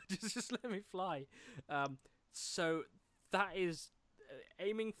 just let me fly. So that is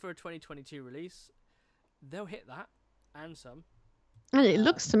aiming for a 2022 release. They'll hit that, and some. And it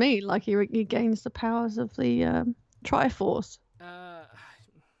looks to me like he gains the powers of the Triforce.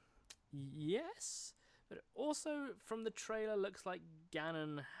 Yes, but also from the trailer looks like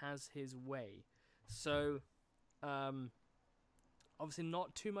Ganon has his way. So, obviously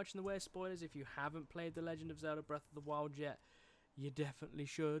not too much in the way of spoilers if you haven't played The Legend of Zelda Breath of the Wild yet. you definitely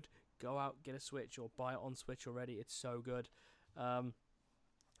should go out, get a Switch, or buy it on Switch already. It's so good.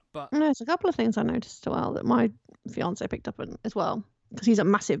 But there's a couple of things I noticed as well that my fiance picked up on as well, because he's a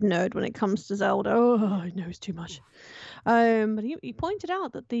massive nerd when it comes to Zelda. Oh, he knows too much. But he pointed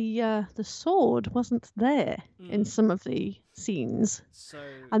out that the sword wasn't there in some of the scenes,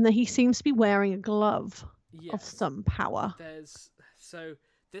 and that he seems to be wearing a glove of some power.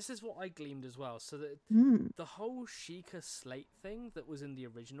 This is what I gleaned as well. So that the whole Sheikah Slate thing that was in the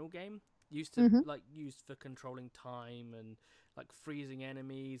original game used for controlling time and like freezing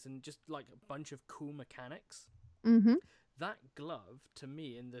enemies and just like a bunch of cool mechanics. That glove, to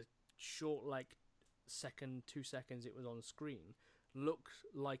me, in the short 2 seconds it was on screen, looked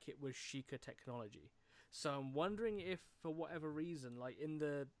like it was Sheikah technology. So I'm wondering if, for whatever reason, like in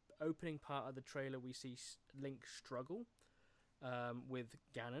the opening part of the trailer, we see Link struggle with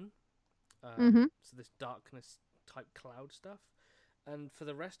Ganon. So this darkness type cloud stuff. And for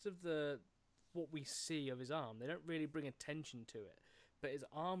the rest of what we see of his arm, they don't really bring attention to it, but his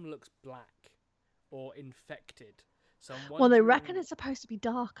arm looks black or infected. So well, they reckon it's supposed to be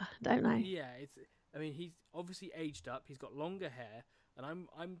darker, don't they? Yeah, he's obviously aged up. He's got longer hair, and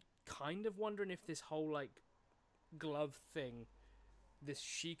I'm kind of wondering if this whole glove thing, this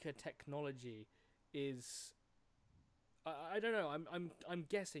Sheikah technology, is. I don't know. I'm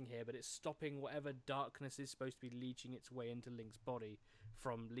guessing here, but it's stopping whatever darkness is supposed to be leeching its way into Link's body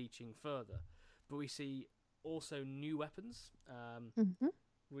from leeching further. But we see also new weapons.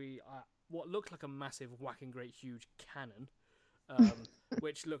 What looked like a massive, whacking, great, huge cannon,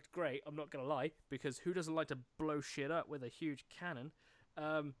 which looked great. I'm not gonna lie, because who doesn't like to blow shit up with a huge cannon?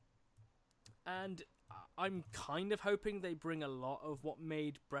 And I'm kind of hoping they bring a lot of what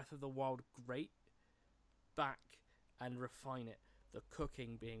made Breath of the Wild great back and refine it. The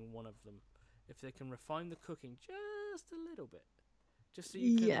cooking being one of them. If they can refine the cooking just a little bit, just so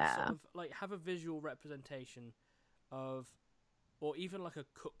you can sort of have a visual representation of, or even like a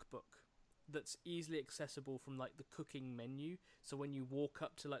cookbook that's easily accessible from the cooking menu. So when you walk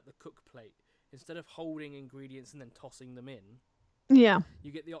up to the cook plate, instead of holding ingredients and then tossing them in,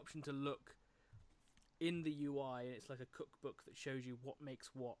 you get the option to look in the UI, and it's like a cookbook that shows you what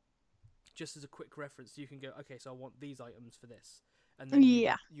makes what. Just as a quick reference, you can go, okay, so I want these items for this. And then you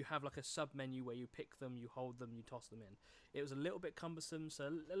have a sub-menu where you pick them, you hold them, you toss them in. It was a little bit cumbersome, so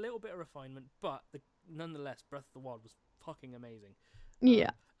a little bit of refinement, but nonetheless, Breath of the Wild was fucking amazing.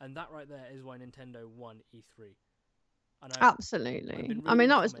 And that right there is why Nintendo won E3. And absolutely. I mean,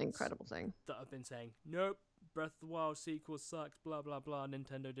 that was an incredible thing. That I've been saying, nope, Breath of the Wild sequel sucks, blah, blah, blah.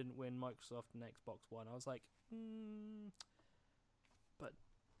 Nintendo didn't win, Microsoft and Xbox won. I was like, but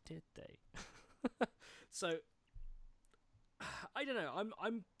did they? So I don't know.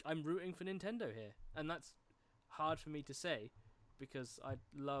 I'm rooting for Nintendo here, and that's hard for me to say because I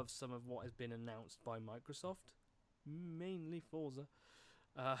love some of what has been announced by Microsoft, mainly Forza.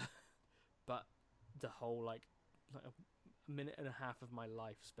 But the whole like a minute and a half of my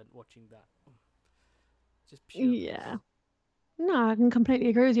life spent watching that, just pure. Yeah. No, I can completely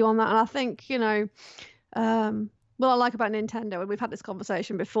agree with you on that, and I think what I like about Nintendo, and we've had this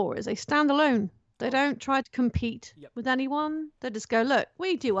conversation before, is they stand alone. They don't try to compete with anyone. They just go, look,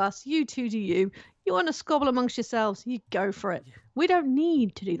 we do us, you two do you. You want to squabble amongst yourselves, you go for it. Yeah. We don't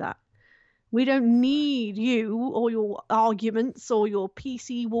need to do that. We don't need you or your arguments or your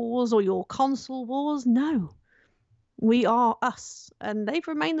PC wars or your console wars. No. We are us. And they've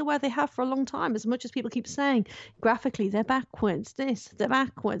remained the way they have for a long time, as much as people keep saying, graphically, they're backwards, they're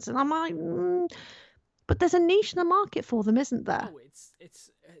backwards. And I'm like, but there's a niche in the market for them, isn't there? Oh,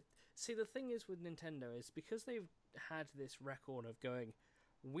 see, the thing is with Nintendo is because they've had this record of going,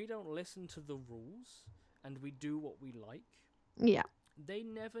 we don't listen to the rules and we do what we like. Yeah. They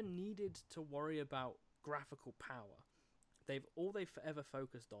never needed to worry about graphical power. All they've ever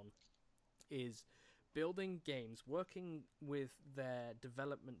focused on is building games, working with their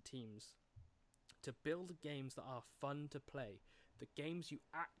development teams to build games that are fun to play, the games you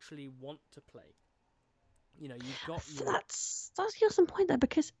actually want to play. You know, you've got that's your point there,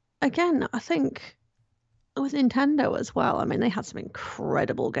 because again, I think with Nintendo as well, I mean, they had some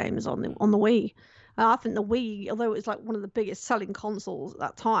incredible games on the Wii. I think the Wii, although it was like one of the biggest selling consoles at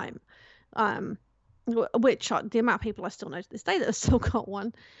that time, which the amount of people I still know to this day that have still got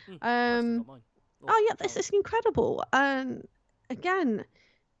one. This is incredible. And again,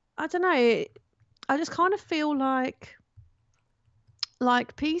 I don't know, I just kind of feel like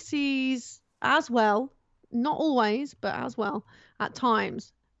PCs as well, not always, but as well at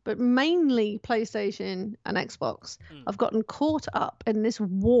times, but mainly PlayStation and Xbox have gotten caught up in this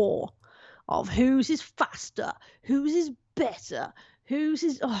war of whose is faster, whose is better? Whose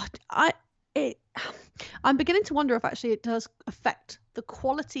is? Oh, I'm beginning to wonder if actually it does affect the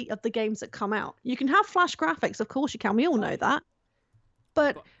quality of the games that come out. You can have flash graphics, of course you can. We all know that,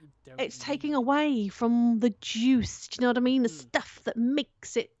 but it's taking away from the juice. Do you know what I mean? The stuff that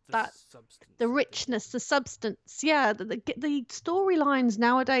makes it the richness, the substance. Yeah, the storylines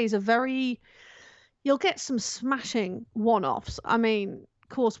nowadays are very. You'll get some smashing one-offs. I mean, of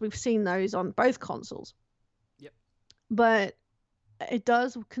course, we've seen those on both consoles. Yep. But it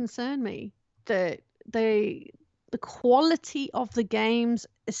does concern me that the quality of the games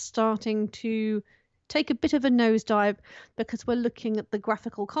is starting to take a bit of a nosedive because we're looking at the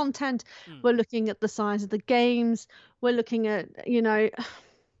graphical content, we're looking at the size of the games, we're looking at, we're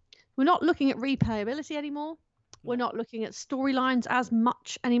not looking at replayability anymore. We're not looking at storylines as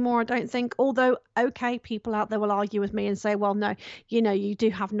much anymore, I don't think. Although, okay, people out there will argue with me and say, well, no, you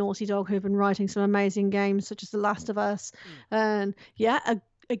do have Naughty Dog who've been writing some amazing games, such as The Last of Us. And yeah,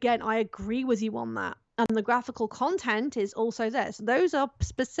 again, I agree with you on that. And the graphical content is also there. So those are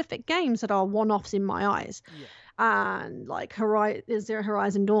specific games that are one-offs in my eyes. Yeah. And like Zero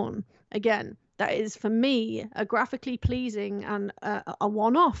Horizon Dawn, again, that is, for me, a graphically pleasing and a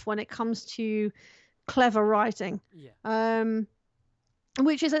one-off when it comes to clever writing.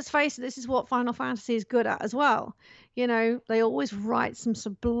 Which is, let's face it, this is what Final Fantasy is good at as well. They always write some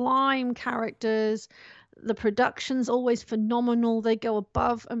sublime characters. The production's always phenomenal. They go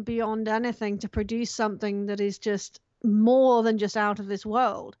above and beyond anything to produce something that is just more than just out of this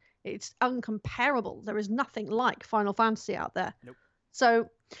world. It's uncomparable. There is nothing like Final Fantasy out there. Nope. So,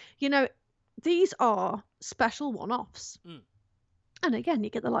 these are special one-offs. And again, you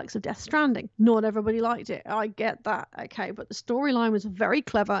get the likes of Death Stranding. Not everybody liked it. I get that. Okay. But the storyline was very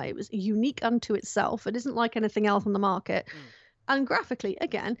clever. It was unique unto itself. It isn't like anything else on the market. And graphically,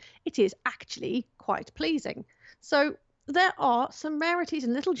 again, it is actually quite pleasing. So there are some rarities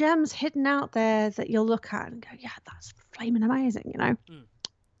and little gems hidden out there that you'll look at and go, yeah, that's flaming amazing,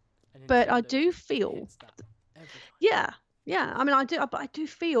 But I do feel, yeah. I mean, I do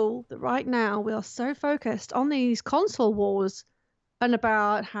feel that right now we are so focused on these console wars and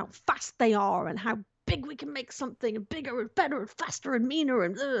about how fast they are and how big we can make something and bigger and better and faster and meaner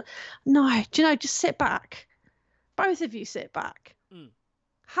and no, just sit back. Both of you sit back.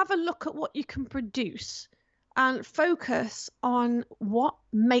 Have a look at what you can produce and focus on what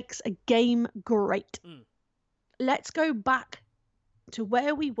makes a game great. Let's go back to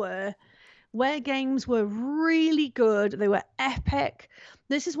where we were, where games were really good. They were epic.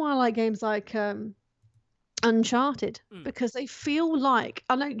 This is why I like games like Uncharted, because they feel like,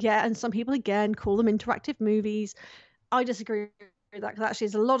 I know, and some people again call them interactive movies. I disagree with that because actually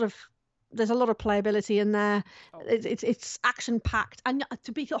there's a lot of playability in there. It's action packed, and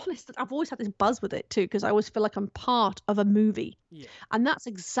to be honest, I've always had this buzz with it too because I always feel like I'm part of a movie, and that's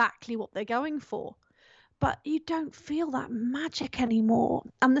exactly what they're going for. But you don't feel that magic anymore,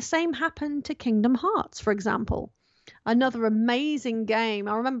 and the same happened to Kingdom Hearts, for example. Another amazing game.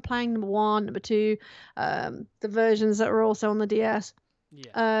 I remember playing number 1, number 2, the versions that were also on the DS.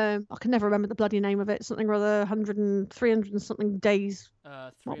 I can never remember the bloody name of it. Something or other, 300 and something days.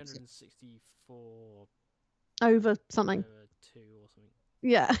 364 over something. 2 or something.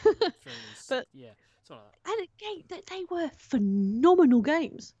 Yeah. But yeah, something like that. And again, they were phenomenal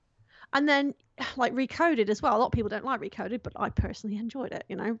games. And then, like Recoded as well. A lot of people don't like Recoded, but I personally enjoyed it,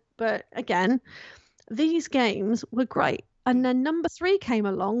 But again, these games were great. And then number 3 came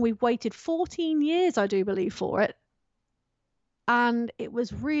along. We waited 14 years, I do believe, for it. And it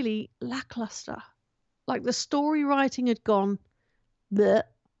was really lackluster. Like the story writing had gone, bleh.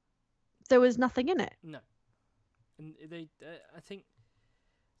 There was nothing in it. No. And I think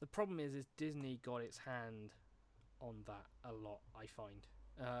the problem is Disney got its hand on that a lot, I find.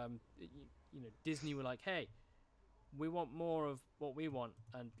 Disney were like, hey, we want more of what we want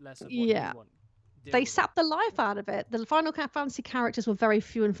and less of what you want. They sapped the life out of it. The Final Fantasy characters were very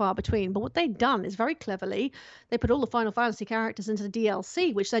few and far between. But what they'd done is very cleverly, they put all the Final Fantasy characters into the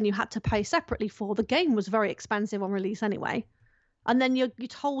DLC, which then you had to pay separately for. The game was very expensive on release anyway. And then you're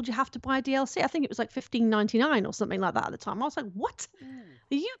told you have to buy a DLC. I think it was like $15.99 or something like that at the time. I was like, what?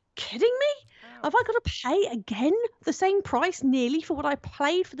 Are you kidding me? Ouch. Have I got to pay again the same price nearly for what I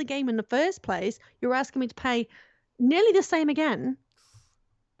played for the game in the first place? You're asking me to pay nearly the same again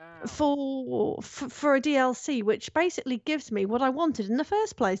for a DLC, which basically gives me what I wanted in the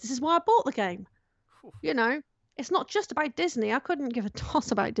first place. This is why I bought the game. It's not just about Disney. I couldn't give a toss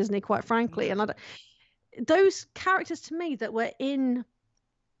about Disney, quite frankly. And those characters to me that were in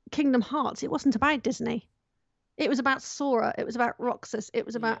Kingdom Hearts, it wasn't about Disney. It was about Sora. It was about Roxas. It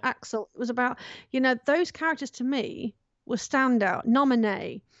was about Axel. It was about, those characters to me was standout.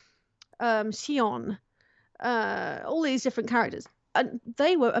 Nominee, Sion, all these different characters, and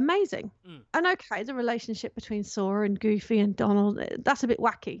they were amazing. And okay, the relationship between Sora and Goofy and Donald, that's a bit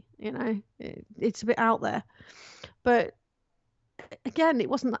wacky, you know, it's a bit out there. But again, it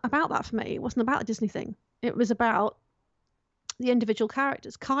wasn't about that for me. It wasn't about a Disney thing. It was about the individual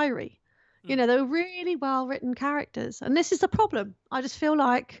characters. Kyrie, you know, they were really well written characters, and this is the problem. I just feel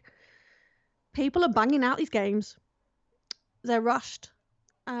like people are banging out these games. They're rushed.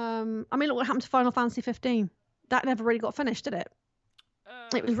 I mean, look what happened to Final Fantasy 15. That never really got finished, did it?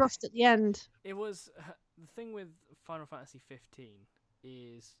 It was rushed at the end. It was the thing with Final Fantasy 15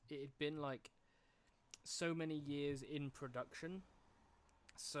 is it had been like so many years in production.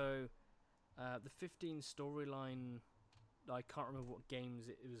 So the 15 storyline, I can't remember what games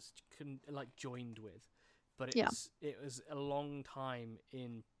it was like joined with, but it was a long time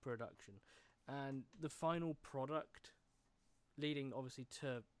in production, and the final product, leading obviously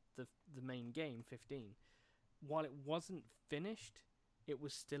to the main game 15, while it wasn't finished, it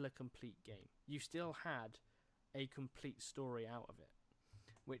was still a complete game. You still had a complete story out of it,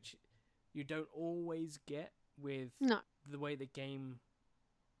 which you don't always get with the way the game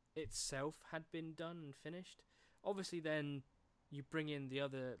itself had been done and finished. Obviously then you bring in the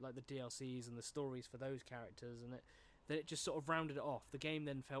other, like the DLCs and the stories for those characters, and it just sort of rounded it off. The game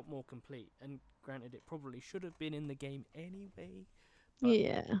then felt more complete, and granted it probably should have been in the game anyway, but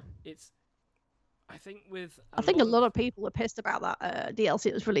I think a lot of people were pissed about that DLC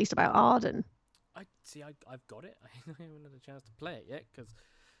that was released about Arden. I've got it. I haven't had a chance to play it yet because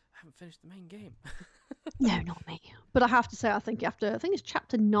I haven't finished the main game. No, not me. But I have to say, I think it's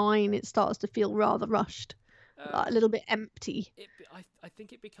chapter 9, it starts to feel rather rushed, like a little bit empty. I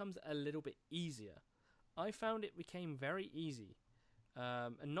think it becomes a little bit easier. I found it became very easy,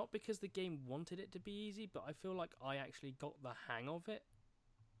 and not because the game wanted it to be easy, but I feel like I actually got the hang of it.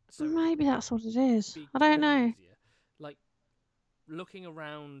 So maybe that's what it is. I don't know. Easier. Like looking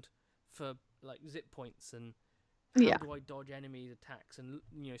around for like zip points and how do I dodge enemies' attacks, and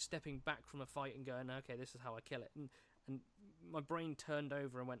stepping back from a fight and going, okay, this is how I kill it, and my brain turned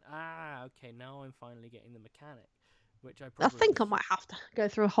over and went, okay, now I'm finally getting the mechanic, which I think I might have to go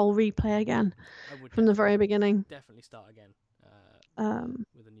through a whole replay again from the very beginning. Definitely start again.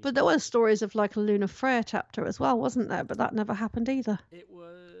 But there were stories of like a Luna Freya chapter as well, wasn't there? But that never happened either. It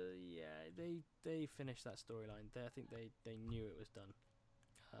was, they finished that storyline. I think they knew it was done.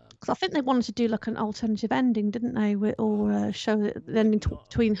 Because I think they wanted to do like an alternative ending, didn't they? Or show the ending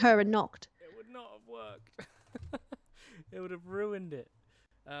between her and Noct. It would not have worked. It would have ruined it.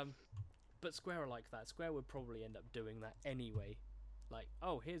 But Square are like that. Square would probably end up doing that anyway. Like,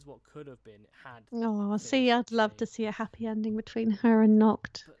 oh, here's what could have been had. Oh, see, I'd love to see a happy ending between her and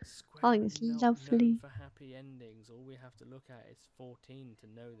Noct. I think it's lovely. For happy endings, all we have to look at is 14 to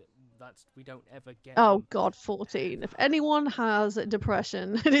know that we don't ever get. Oh them. God, 14! If anyone has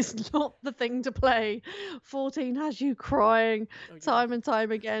depression, it is not the thing to play. 14 has you crying time and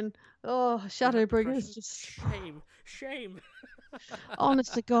time again. Oh, Shadowbringers, just shame.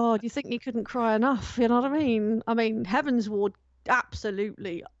 Honest to God, you think you couldn't cry enough? You know what I mean? I mean, Heaven's Ward.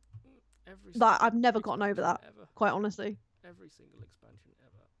 Absolutely. I've never gotten over that, ever. Quite honestly. Every single expansion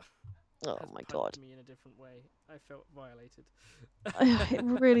ever. Oh my God. Me in a different way. I felt violated. It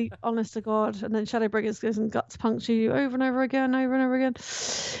really, honest to God. And then Shadowbringers goes and guts puncture you over and over again.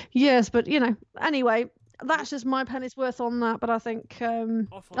 Yes, but anyway, that's just my penny's worth on that. But I think you're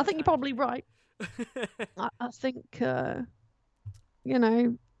probably right. I think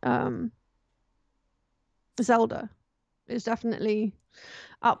Zelda is definitely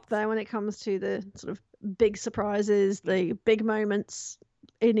up there when it comes to the sort of big surprises, the big moments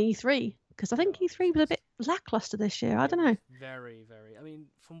in E3. Because I think E3 was a bit lackluster this year. I don't know. Very, very. I mean,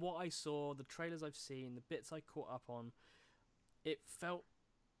 from what I saw, the trailers I've seen, the bits I caught up on, it felt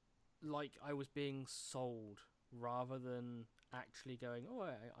like I was being sold rather than actually going,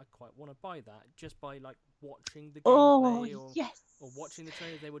 I quite want to buy that, just by like watching the gameplay or watching the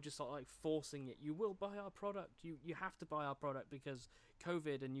trailer. They were just sort of like forcing it. You will buy our product. You have to buy our product because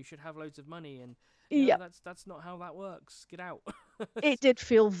COVID, and you should have loads of money. And that's not how that works. Get out. It did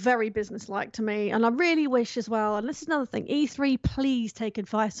feel very businesslike to me, and I really wish as well. And this is another thing: E3, please take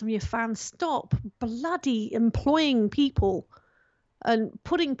advice from your fans. Stop bloody employing people and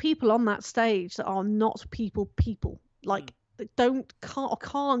putting people on that stage that are not people. Like.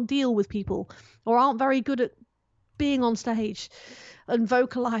 Can't deal with people, or aren't very good at being on stage and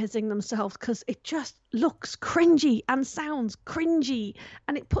vocalizing themselves, because it just looks cringy and sounds cringy,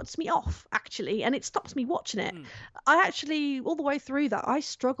 and it puts me off actually, and it stops me watching it. I actually, all the way through that, I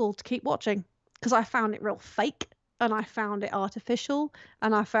struggled to keep watching because I found it real fake, and I found it artificial,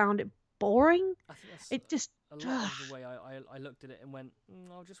 and I found it boring. I think that's It just a lot of the way I looked at it and went,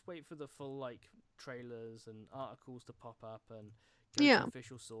 I'll just wait for the full like trailers and articles to pop up and go yeah. to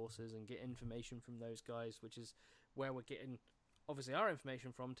official sources and get information from those guys, which is where we're getting obviously our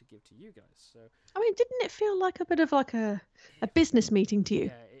information from to give to you guys. So I mean, didn't it feel like a bit of like a business meeting to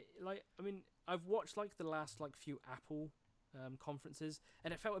you? Yeah, I mean, I've watched like the last like few Apple conferences,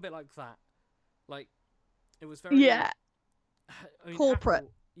 and it felt a bit like that. Like it was very Yeah. I mean, Corporate.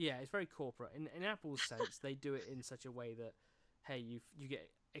 Apple, yeah, it's very corporate. In Apple's sense, they do it in such a way that, hey, you get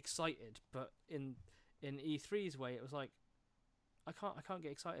excited, but in E3's way, it was like, I can't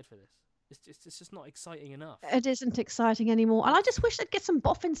get excited for this. It's just not exciting enough. It isn't exciting anymore. And I just wish they'd get some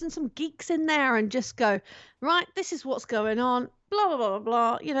boffins and some geeks in there and just go, right, this is what's going on, blah, blah, blah,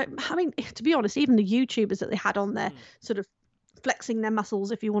 blah. You know, I mean, to be honest, even the YouTubers that they had on there sort of flexing their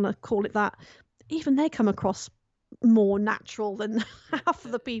muscles, if you want to call it that, even they come across more natural than half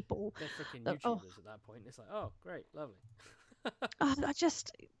of the people. They're freaking YouTubers at that point. It's like, oh, great, lovely. I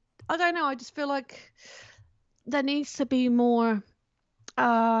don't know. I just feel like there needs to be more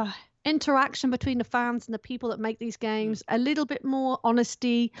interaction between the fans and the people that make these games, a little bit more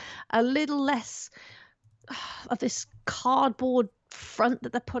honesty, a little less of this cardboard front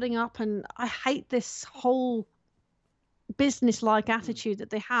that they're putting up. And I hate this whole business-like attitude that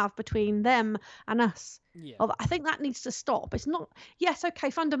they have between them and us. Yeah. I think that needs to stop. It's not, yes, okay,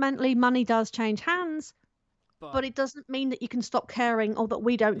 fundamentally money does change hands, but it doesn't mean that you can stop caring or that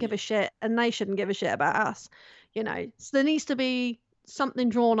we don't give a shit and they shouldn't give a shit about us. You know, so there needs to be something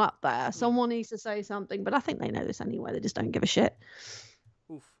drawn up there. Someone needs to say something, but I think they know this anyway. They just don't give a shit.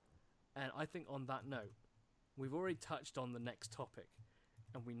 Oof. And I think on that note, we've already touched on the next topic,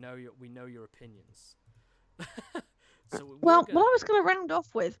 and we know your opinions. So what I was going to round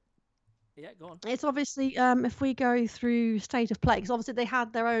off with, yeah, go on. It's obviously if we go through state of play, because obviously they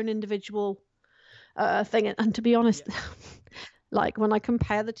had their own individual thing, and to be honest, like when I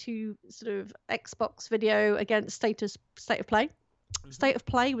compare the two sort of Xbox video against state of play, state of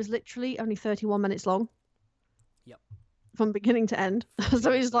play was literally only 31 minutes long. Yep. From beginning to end.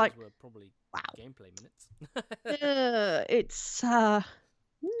 So it's like, were probably wow, gameplay minutes. It's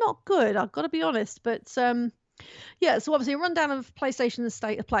not good. I've got to be honest, but yeah. So obviously a rundown of PlayStation's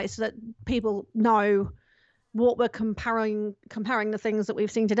state of play, so that people know what we're comparing the things that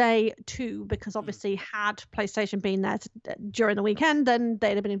we've seen today to, because obviously had PlayStation been there during the weekend, then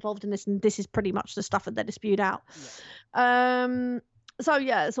they'd have been involved in this, and this is pretty much the stuff that they dispute out. Yeah. So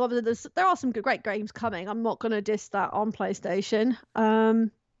obviously there are some great games coming. I'm not going to diss that on PlayStation.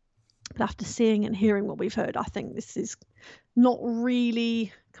 But after seeing and hearing what we've heard, I think this is not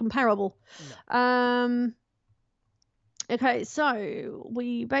really comparable. No. Okay, so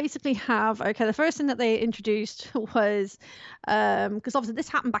we basically have, the first thing that they introduced was, because obviously this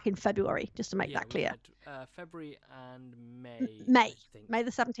happened back in February, just to make that clear. Had, February and May. May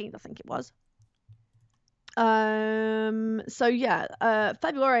the 17th, I think it was.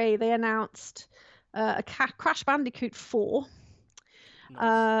 February they announced a Crash Bandicoot 4,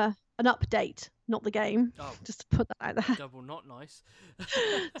 nice. An update, not the game, just to put that out there. Double not nice.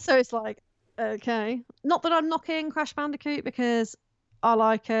 So it's like, okay, not that I'm knocking Crash Bandicoot because I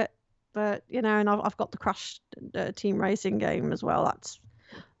like it, but you know, and I've got the Crash Team Racing game as well. That's,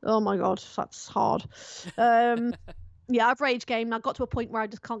 oh my god, that's hard. Yeah, I've rage gamed. I got to a point where I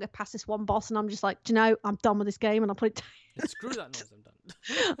just can't get past this one boss, and I'm just like, do you know, I'm done with this game, and I put it down. Screw that noise, I'm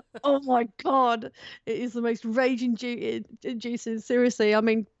done. Oh my god, it is the most rage-inducing. Seriously, I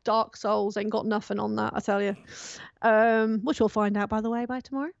mean, Dark Souls ain't got nothing on that, I tell you. Which we'll find out, by the way, by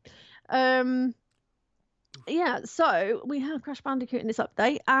tomorrow. Yeah, so we have Crash Bandicoot in this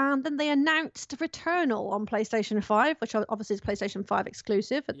update, and then they announced Returnal on PlayStation 5, which obviously is PlayStation 5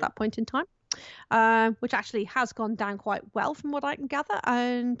 exclusive at that point in time, which actually has gone down quite well from what I can gather,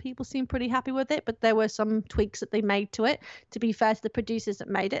 and people seem pretty happy with it, but there were some tweaks that they made to it. To be fair to the producers that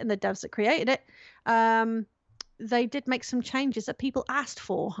made it and the devs that created it, they did make some changes that people asked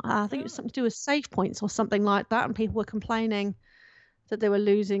for. I think it was something to do with save points or something like that, and people were complaining that they were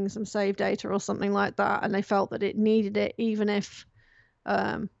losing some save data or something like that, and they felt that it needed it, even if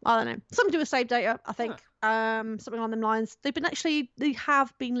I don't know, something to do with save data, I think. Something along them lines. They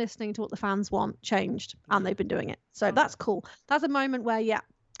have been listening to what the fans want changed, and they've been doing it, so that's cool. That's a moment where, yeah,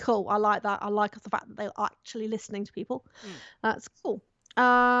 cool, I like that. I like the fact that they're actually listening to people. That's cool.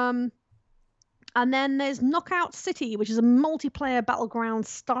 And then there's Knockout City, which is a multiplayer battleground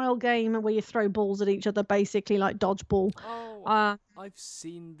style game where you throw balls at each other, basically like dodgeball. I've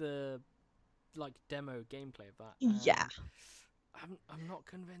seen the demo gameplay of that. Yeah. I'm not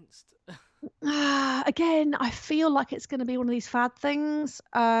convinced. Again, I feel like it's going to be one of these fad things.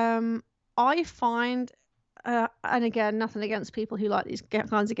 I find, and again, nothing against people who like these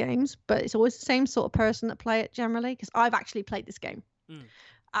kinds of games, but it's always the same sort of person that play it generally, because I've actually played this game.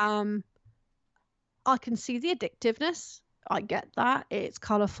 I can see the addictiveness. I get that. It's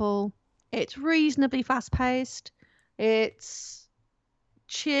colourful. It's reasonably fast-paced. It's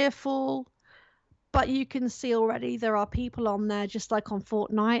cheerful. But you can see already there are people on there, just like on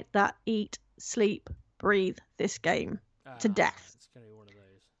Fortnite, that eat, sleep, breathe this game to death. It's going to be one of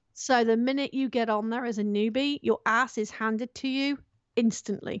those. So the minute you get on there as a newbie, your ass is handed to you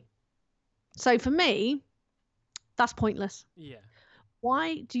instantly. So for me, that's pointless. Yeah.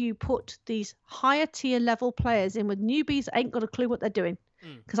 Why do you put these higher tier level players in with newbies that ain't got a clue what they're doing?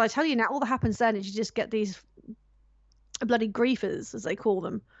 Because I tell you now, all that happens then is you just get these bloody griefers, as they call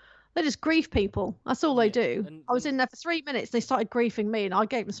them. They just grief people. That's all they do. I was in there for 3 minutes. They started griefing me, and I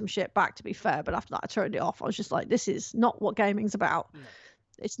gave them some shit back, to be fair. But after that, I turned it off. I was just like, this is not what gaming's about. No.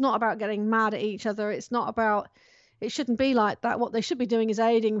 It's not about getting mad at each other. It's not about... It shouldn't be like that. What they should be doing is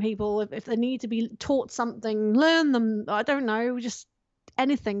aiding people. If they need to be taught something, learn them. I don't know, just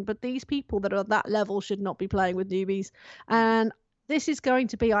anything. But these people that are at that level should not be playing with newbies. And this is going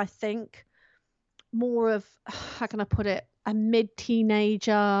to be, I think, more of, how can I put it, a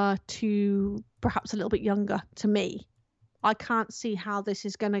mid-teenager to perhaps a little bit younger to me. I can't see how this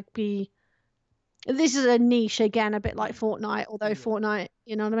is going to be. This is a niche, again, a bit like Fortnite, although Fortnite,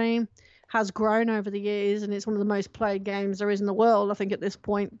 you know what I mean, has grown over the years, and it's one of the most played games there is in the world, I think, at this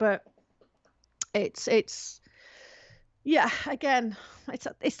point. But it's yeah, again,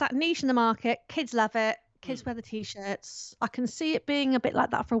 it's that niche in the market. Kids love it. Kids wear the t-shirts. I can see it being a bit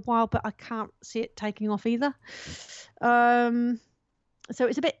like that for a while, but I can't see it taking off either. So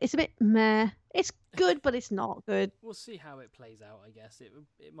it's a bit meh. It's good, but it's not good. We'll see how it plays out, I guess.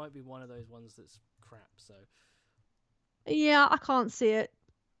 It might be one of those ones that's crap, so... Yeah, I can't see it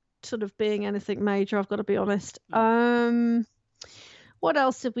sort of being anything major, I've got to be honest. What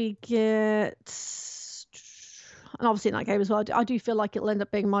else did we get? And obviously in that game as well, I do feel like it'll end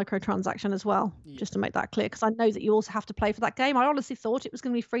up being microtransaction as well, just to make that clear, because I know that you also have to play for that game. I honestly thought it was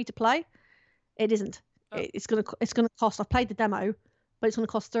going to be free to play. It isn't. It's going to cost. I've played the demo, but it's going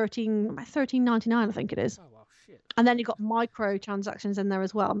to cost $13.99, I think it is. Oh wow, shit! And then you've got microtransactions in there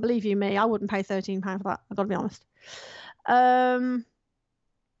as well. And believe you me, I wouldn't pay £13 for that. I've got to be honest.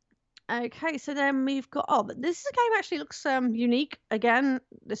 Okay, so then we've got. Oh, but this game actually looks unique. Again,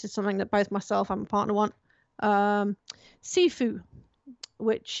 this is something that both myself and my partner want. Sifu,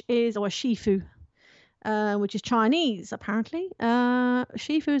 which is, or Shifu, which is Chinese apparently.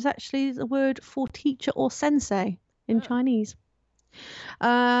 Shifu is actually the word for teacher or sensei in Chinese.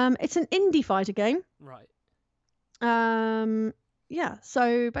 It's an indie fighter game. Right. Yeah,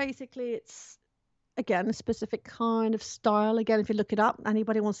 so basically it's, again, a specific kind of style. Again, if you look it up,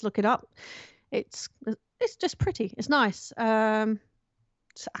 anybody wants to look it up, it's just pretty. It's nice.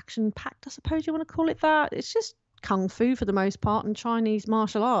 It's action-packed, I suppose you want to call it that. It's just kung fu for the most part, and Chinese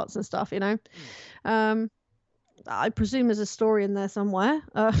martial arts and stuff, you know. I presume there's a story in there somewhere,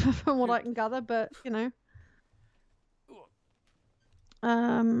 from what I can gather, but, you know.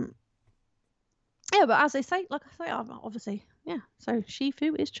 Yeah, but as they say, like I say, obviously, yeah. So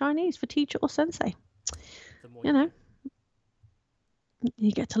Shifu is Chinese for teacher or sensei. You know,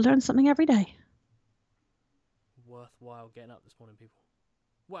 you get to learn something every day. Worthwhile getting up this morning, people.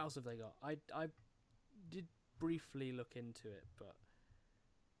 What else have they got? I did briefly look into it, but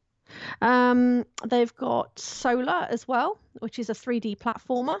they've got Solar as well, which is a 3D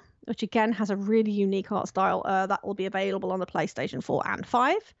platformer, which again has a really unique art style. That will be available on the PlayStation 4 and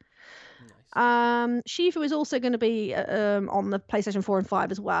 5. Nice. Shifu is also going to be on the PlayStation 4 and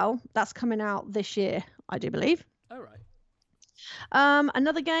 5 as well. That's coming out this year, I do believe. Oh, right.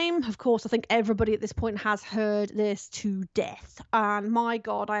 Another game, of course, I think everybody at this point has heard this to death. And my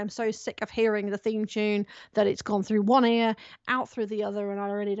God, I am so sick of hearing the theme tune that it's gone through one ear, out through the other, and I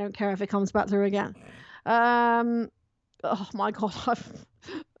really don't care if it comes back through again. Oh my God,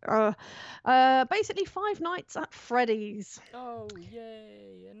 basically Five Nights at Freddy's. Oh,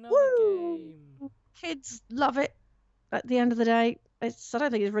 yay, another game. Kids love it at the end of the day. I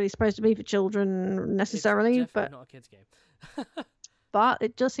don't think it's really supposed to be for children necessarily, it's but not a kid's game. But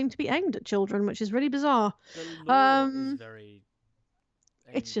it does seem to be aimed at children, which is really bizarre. The lore is very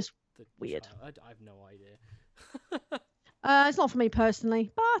it's just weird. I have no idea. It's not for me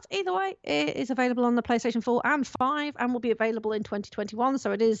personally, but either way, it is available on the PlayStation 4 and 5 and will be available in 2021.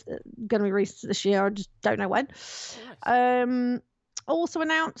 So it is going to be released this year. I just don't know when. Oh, nice. Also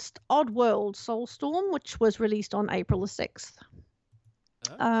announced Oddworld Soulstorm, which was released on April the 6th.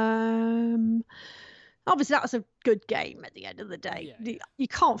 Oh. Obviously, that was a good game at the end of the day. Yeah. You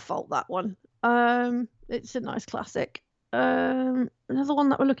can't fault that one. It's a nice classic. Another one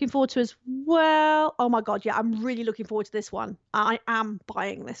that we're looking forward to as well. Oh my god, yeah, I'm really looking forward to this one. I am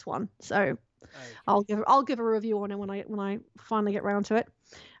buying this one, so Okay. I'll give a review on it when I finally get round to it.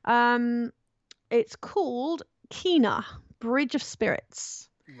 It's called Kena Bridge of Spirits.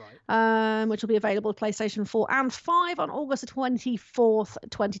 Right. Which will be available to PlayStation 4 and 5 on August the 24th,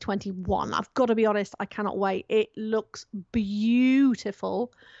 2021. I've got to be honest, I cannot wait. It looks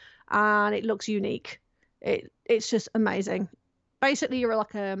beautiful and it looks unique. It's just amazing. Basically, you're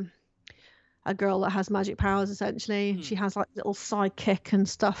like a girl that has magic powers essentially. She has like little sidekick and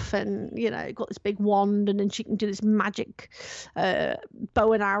stuff, and got this big wand, and then she can do this magic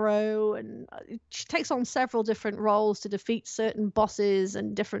bow and arrow, and she takes on several different roles to defeat certain bosses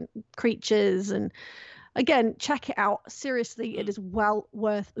and different creatures. And again, check it out. Seriously, it is well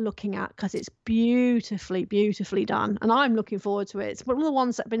worth looking at because it's beautifully done, and I'm looking forward to it. It's one of the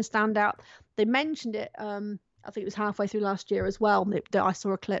ones that have been stand out. They mentioned it I think it was halfway through last year as well that I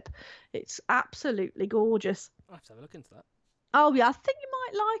saw a clip. It's absolutely gorgeous. I'll have to have a look into that. Oh yeah, I think you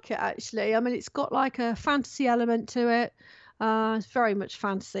might like it actually. I mean, it's got like a fantasy element to it. It's very much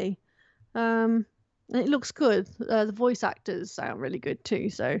fantasy. And it looks good. The voice actors sound really good too.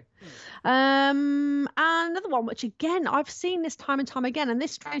 So, and another one which again I've seen this time and time again, and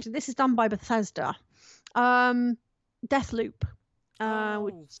this is done by Bethesda. Deathloop.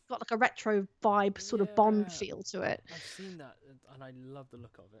 Which got like a retro vibe, sort of Bond feel to it. I've seen that, and I love the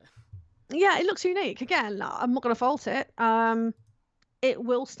look of it. Yeah, it looks unique. Again, I'm not going to fault it. It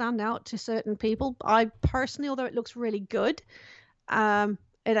will stand out to certain people. I personally, although it looks really good, it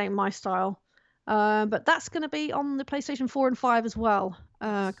ain't my style. But that's going to be on the PlayStation 4 and 5 as well,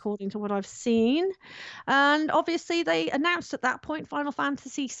 according to what I've seen. And obviously, they announced at that point Final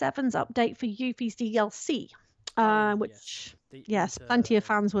Fantasy VII's update for Yuffie's DLC. Which plenty of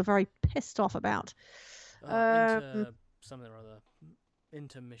fans were very pissed off about. Something or other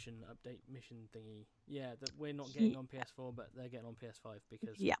intermission update mission thingy. Yeah, that we're not getting on PS4, but they're getting on PS5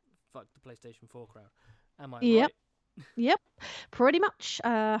 because fuck the PlayStation 4 crowd. Am I right? Yep, pretty much.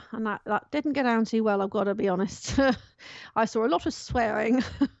 And that didn't go down too well, I've got to be honest. I saw a lot of swearing.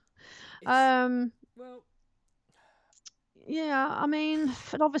 Well. Yeah, I mean,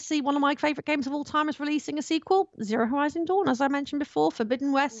 and obviously one of my favourite games of all time is releasing a sequel, Zero Horizon Dawn, as I mentioned before,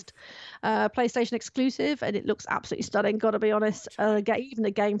 Forbidden West, PlayStation exclusive, and it looks absolutely stunning, gotta be honest. Even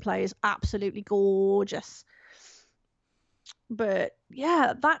the gameplay is absolutely gorgeous. But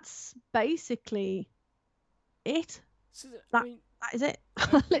yeah, that's basically it. So, that is it,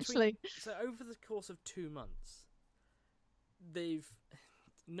 literally. So over the course of 2 months, they've,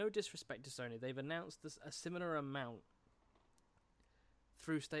 no disrespect to Sony, they've announced a similar amount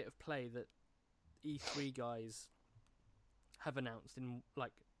through State of Play that E3 guys have announced in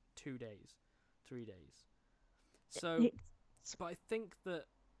like 2 days, 3 days. So, but I think that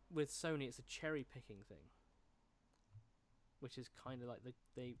with Sony, it's a cherry picking thing, which is kind of like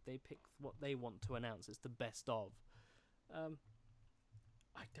they pick what they want to announce. It's the best of.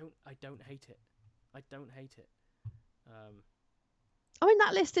 I don't hate it. I don't hate it. I mean,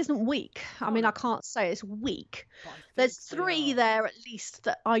 that list isn't weak. I mean, I can't say it's weak. There's 3 there at least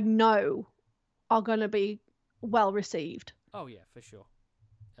that I know are going to be well received. Oh, yeah, for sure.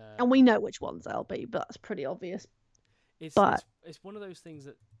 And we know which ones they'll be, but that's pretty obvious. It's one of those things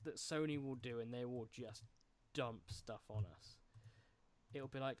that Sony will do, and they will just dump stuff on us. It'll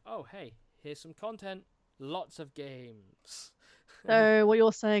be like, oh, hey, here's some content, lots of games. So what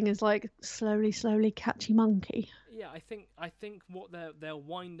you're saying is like slowly catchy monkey. Yeah, I think what they'll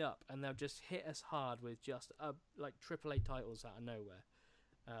wind up and they'll just hit us hard with just like AAA titles out of nowhere.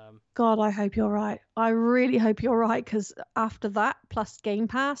 God, I hope you're right. I really hope you're right, because after that, plus Game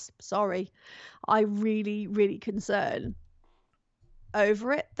Pass, sorry, I really concerned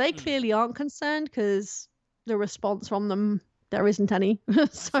over it. They clearly aren't concerned because the response from them, there isn't any.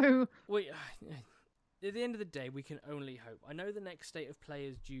 So at the end of the day, we can only hope. I know the next State of Play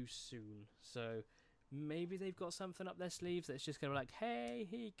is due soon, so maybe they've got something up their sleeves that's just going to be like, hey,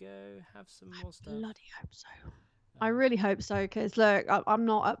 here you go, have some more stuff. I bloody hope so. I really hope so, because look, I'm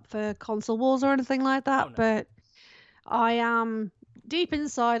not up for console wars or anything like that, but I am deep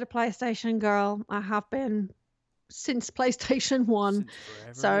inside a PlayStation girl. I have been since PlayStation 1.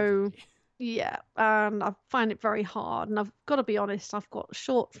 So yeah, and I find it very hard, and I've got to be honest, I've got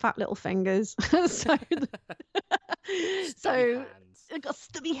short, fat little fingers, so I've got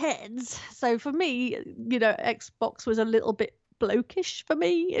stubby hands. So for me, Xbox was a little bit blokish for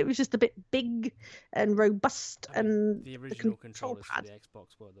me. It was just a bit big and robust, I mean, and the the original control controllers pad, for the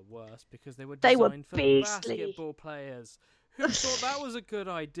Xbox were the worst because they were they were designed for beastly. basketball players. Who thought that was a good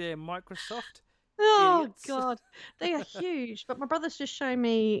idea? Microsoft? Oh Idiots. God, they are huge. But my brother's just shown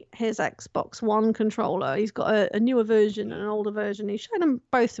me his Xbox One controller. He's got a newer version and an older version. He's shown them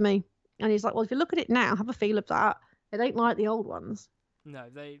both to me, and he's like, "Well, if you look at it now, have a feel of that. It ain't like the old ones. No,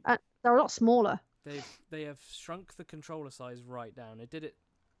 They're a lot smaller." they have shrunk the controller size right down. They did it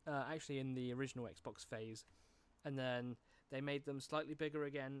actually in the original Xbox phase, and then they made them slightly bigger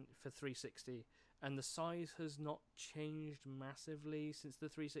again for 360. And the size has not changed massively since the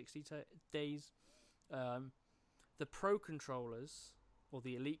 360 days. The Pro controllers, or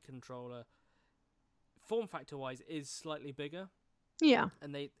the Elite controller, form factor wise, is slightly bigger. Yeah.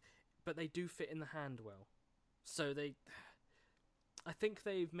 But they do fit in the hand well. So I think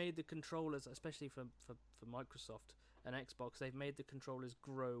they've made the controllers, especially for Microsoft and Xbox, they've made the controllers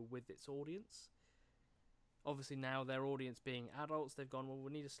grow with its audience. Obviously now their audience being adults, they've gone, well, we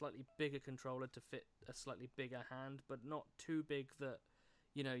need a slightly bigger controller to fit a slightly bigger hand, but not too big that,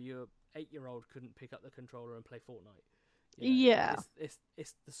 your 8-year-old couldn't pick up the controller and play Fortnite. Yeah. It's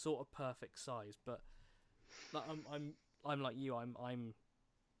the sort of perfect size. But like, I'm like you. I'm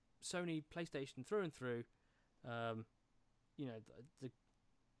Sony PlayStation through and through. I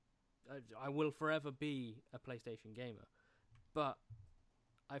will forever be a PlayStation gamer, but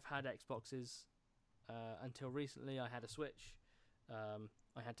I've had Xboxes until recently. I had a Switch.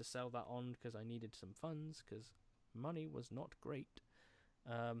 I had to sell that on because I needed some funds because money was not great.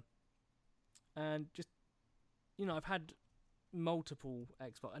 And just, I've had multiple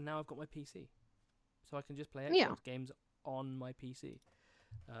Xbox, and now I've got my PC, so I can just play Xbox games on my PC.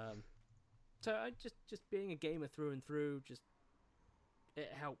 So I just being a gamer through and through, just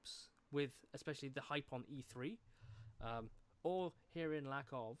it helps with especially the hype on E3, or herein lack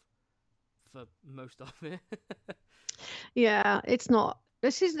of for most of it. Yeah, it's not.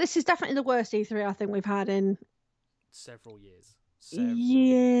 This is definitely the worst E3 I think we've had in several years.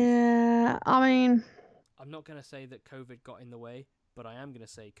 Yeah, I mean, I'm not going to say that COVID got in the way, but I am going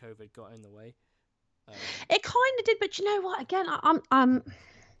to say COVID got in the way. It kind of did, but you know what? Again,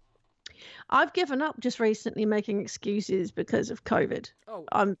 I've given up just recently making excuses because of COVID.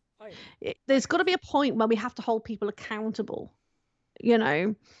 There's got to be a point where we have to hold people accountable,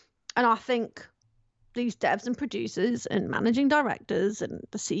 and I think these devs and producers and managing directors and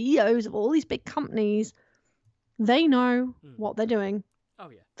the CEOs of all these big companies, they know what they're doing. Oh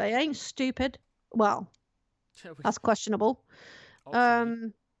yeah, they ain't stupid. Well, that's questionable.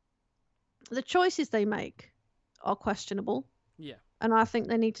 The choices they make are questionable. Yeah. And I think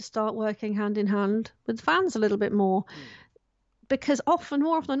they need to start working hand in hand with fans a little bit more. Because more often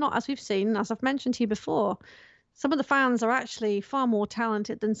than not, as we've seen, as I've mentioned to you before, some of the fans are actually far more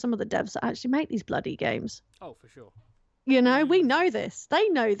talented than some of the devs that actually make these bloody games. Oh, for sure. We know this. They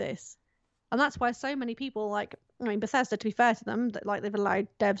know this. And that's why so many people, Bethesda, to be fair to them, that they've allowed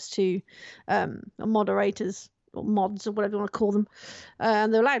devs to, or moderators, or mods, or whatever you want to call them,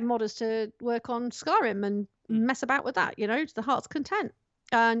 they allowed modders to work on Skyrim and mess about with that, to the heart's content.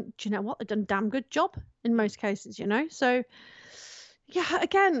 And do you know what? They've done a damn good job in most cases, So, yeah,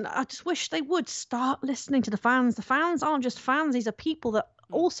 again, I just wish they would start listening to the fans. The fans aren't just fans. These are people that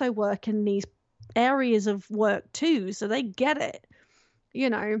also work in these areas of work too, so they get it. They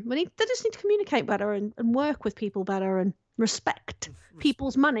just need to communicate better and work with people better and respect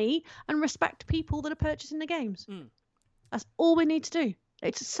people's money and respect people that are purchasing the games. That's all we need to do.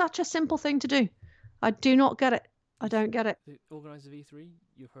 It's such a simple thing to do. I do not get it. I don't get it. The organizer of E3,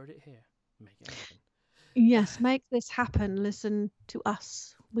 you heard it here. Make it happen. Yes, make this happen. Listen to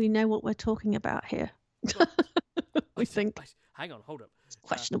us. We know what we're talking about here. We think. Hang on, hold up. It's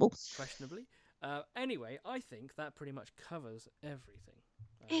questionable. Questionably. Anyway, I think that pretty much covers everything.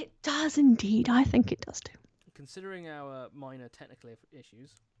 It does indeed. I think it does too. Considering our minor technical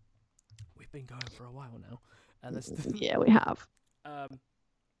issues, we've been going for a while now. And yeah, we have.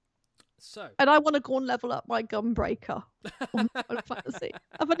 And I want to go and level up my Gunbreaker on Final Fantasy.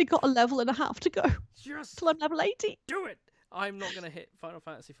 I've only got a level and a half to go. Just till I'm level 80. Do it! I'm not going to hit Final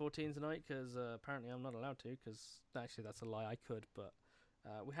Fantasy 14 tonight because apparently I'm not allowed to, because actually that's a lie, I could, but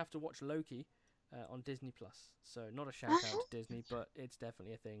we have to watch Loki on Disney+. So not a shout out to Disney, but it's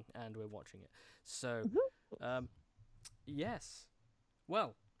definitely a thing and we're watching it. So, yes.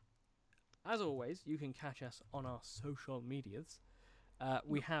 Well, as always, you can catch us on our social medias.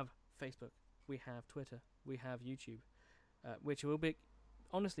 We have Facebook, we have Twitter, we have YouTube, which will be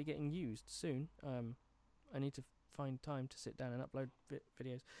honestly getting used soon. I need to find time to sit down and upload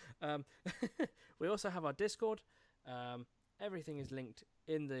videos. We also have our Discord, Everything is linked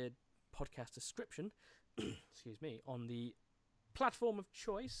in the podcast description. Excuse me, on the platform of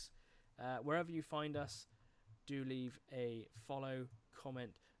choice. Wherever you find us, do leave a follow,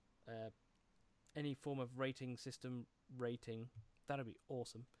 comment, any form of rating system rating. That'd be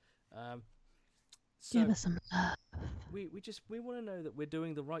awesome. So Give us some love. we want to know that we're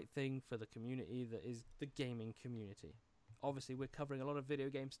doing the right thing for the community that is the gaming community. Obviously, we're covering a lot of video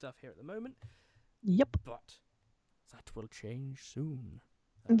game stuff here at the moment. Yep. But that will change soon.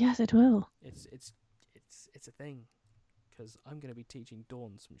 Yes, it will. It's a thing, because I'm going to be teaching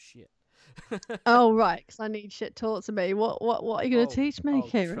Dawn some shit. Oh, right, because I need shit taught to me. What are you going to teach me,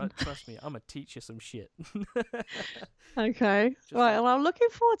 Kieran? Trust me, I'm going to teach you some shit. Okay. Right, well, I'm looking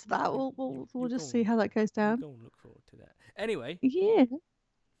forward to that. We'll just see how that goes down. Go and look forward to that. Anyway. Yeah.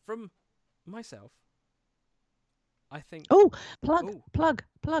 From myself, I think... Oh, plug.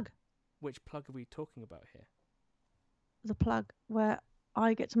 Which plug are we talking about here? The plug where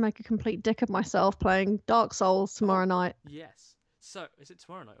I get to make a complete dick of myself playing Dark Souls tomorrow night. Yes. So, is it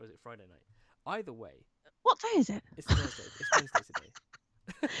tomorrow night or is it Friday night? Either way. What day is it? It's Thursday. It's Wednesday today.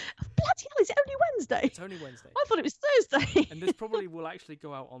 Bloody hell, is it only Wednesday? It's only Wednesday. I thought it was Thursday. And this probably will actually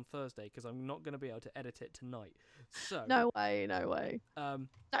go out on Thursday because I'm not going to be able to edit it tonight. So No way. No,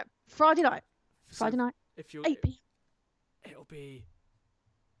 Friday night. Friday night. If you're 8 p.m. It'll be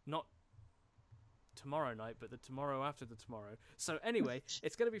not tomorrow night, but the tomorrow after the tomorrow. So anyway,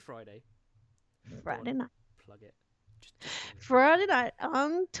 it's going to be Friday. Friday night. Plug it. Just Friday night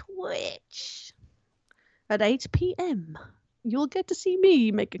on Twitch at 8 p.m. You'll get to see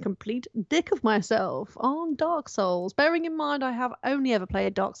me make a complete dick of myself on Dark Souls. Bearing in mind I have only ever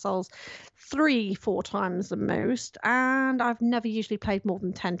played Dark Souls 3-4 times the most, and I've never usually played more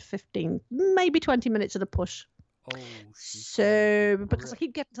than 10 to 15, maybe 20 minutes at a push. Oh, so because I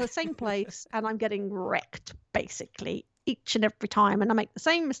keep getting to the same place and I'm getting wrecked basically each and every time, and I make the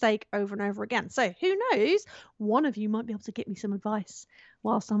same mistake over and over again. So who knows, one of you might be able to get me some advice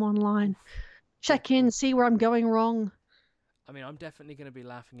whilst I'm online. Check in, see where I'm going wrong. I mean, I'm definitely going to be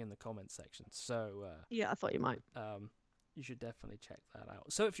laughing in the comments section, so yeah, I thought you might. You should definitely check that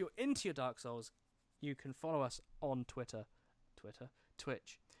out. So if you're into your Dark Souls, you can follow us on Twitch,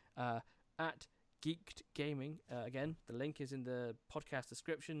 at Geeked Gaming. Again, the link is in the podcast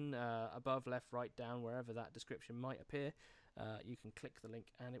description, above, left, right, down, wherever that description might appear. You can click the link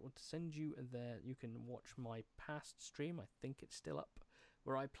and it will send you there. You can watch my past stream, I think it's still up,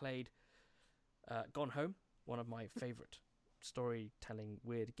 where I played Gone Home, one of my favourite storytelling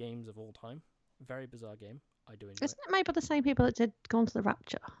weird games of all time. Very bizarre game. I do enjoy Isn't it made by the same people that did Gone to the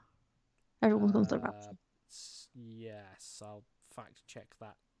Rapture? Everyone's Gone to the Rapture. Yes, I'll fact check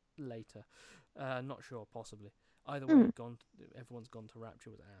that later. Not sure, possibly. Either way, everyone's Gone to Rapture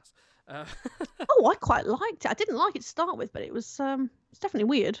with ass. Oh, I quite liked it. I didn't like it to start with, but it's definitely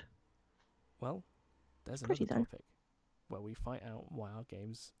weird. Well, there's another topic where we find out why our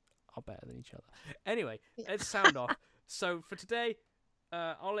games are better than each other. Anyway, let's sound off. So for today,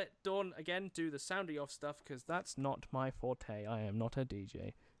 I'll let Dawn again do the soundy off stuff because that's not my forte. I am not a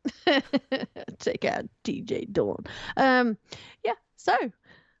DJ. Take out DJ Dawn. Yeah, so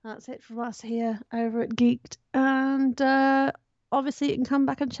that's it from us here over at Geeked. And obviously you can come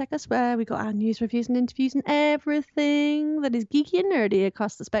back and check us where we got our news, reviews and interviews and everything that is geeky and nerdy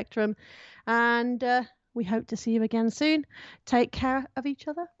across the spectrum. And we hope to see you again soon. Take care of each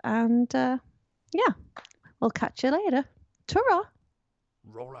other. And yeah, we'll catch you later. Ta-ra.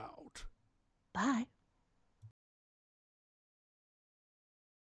 Roll out. Bye.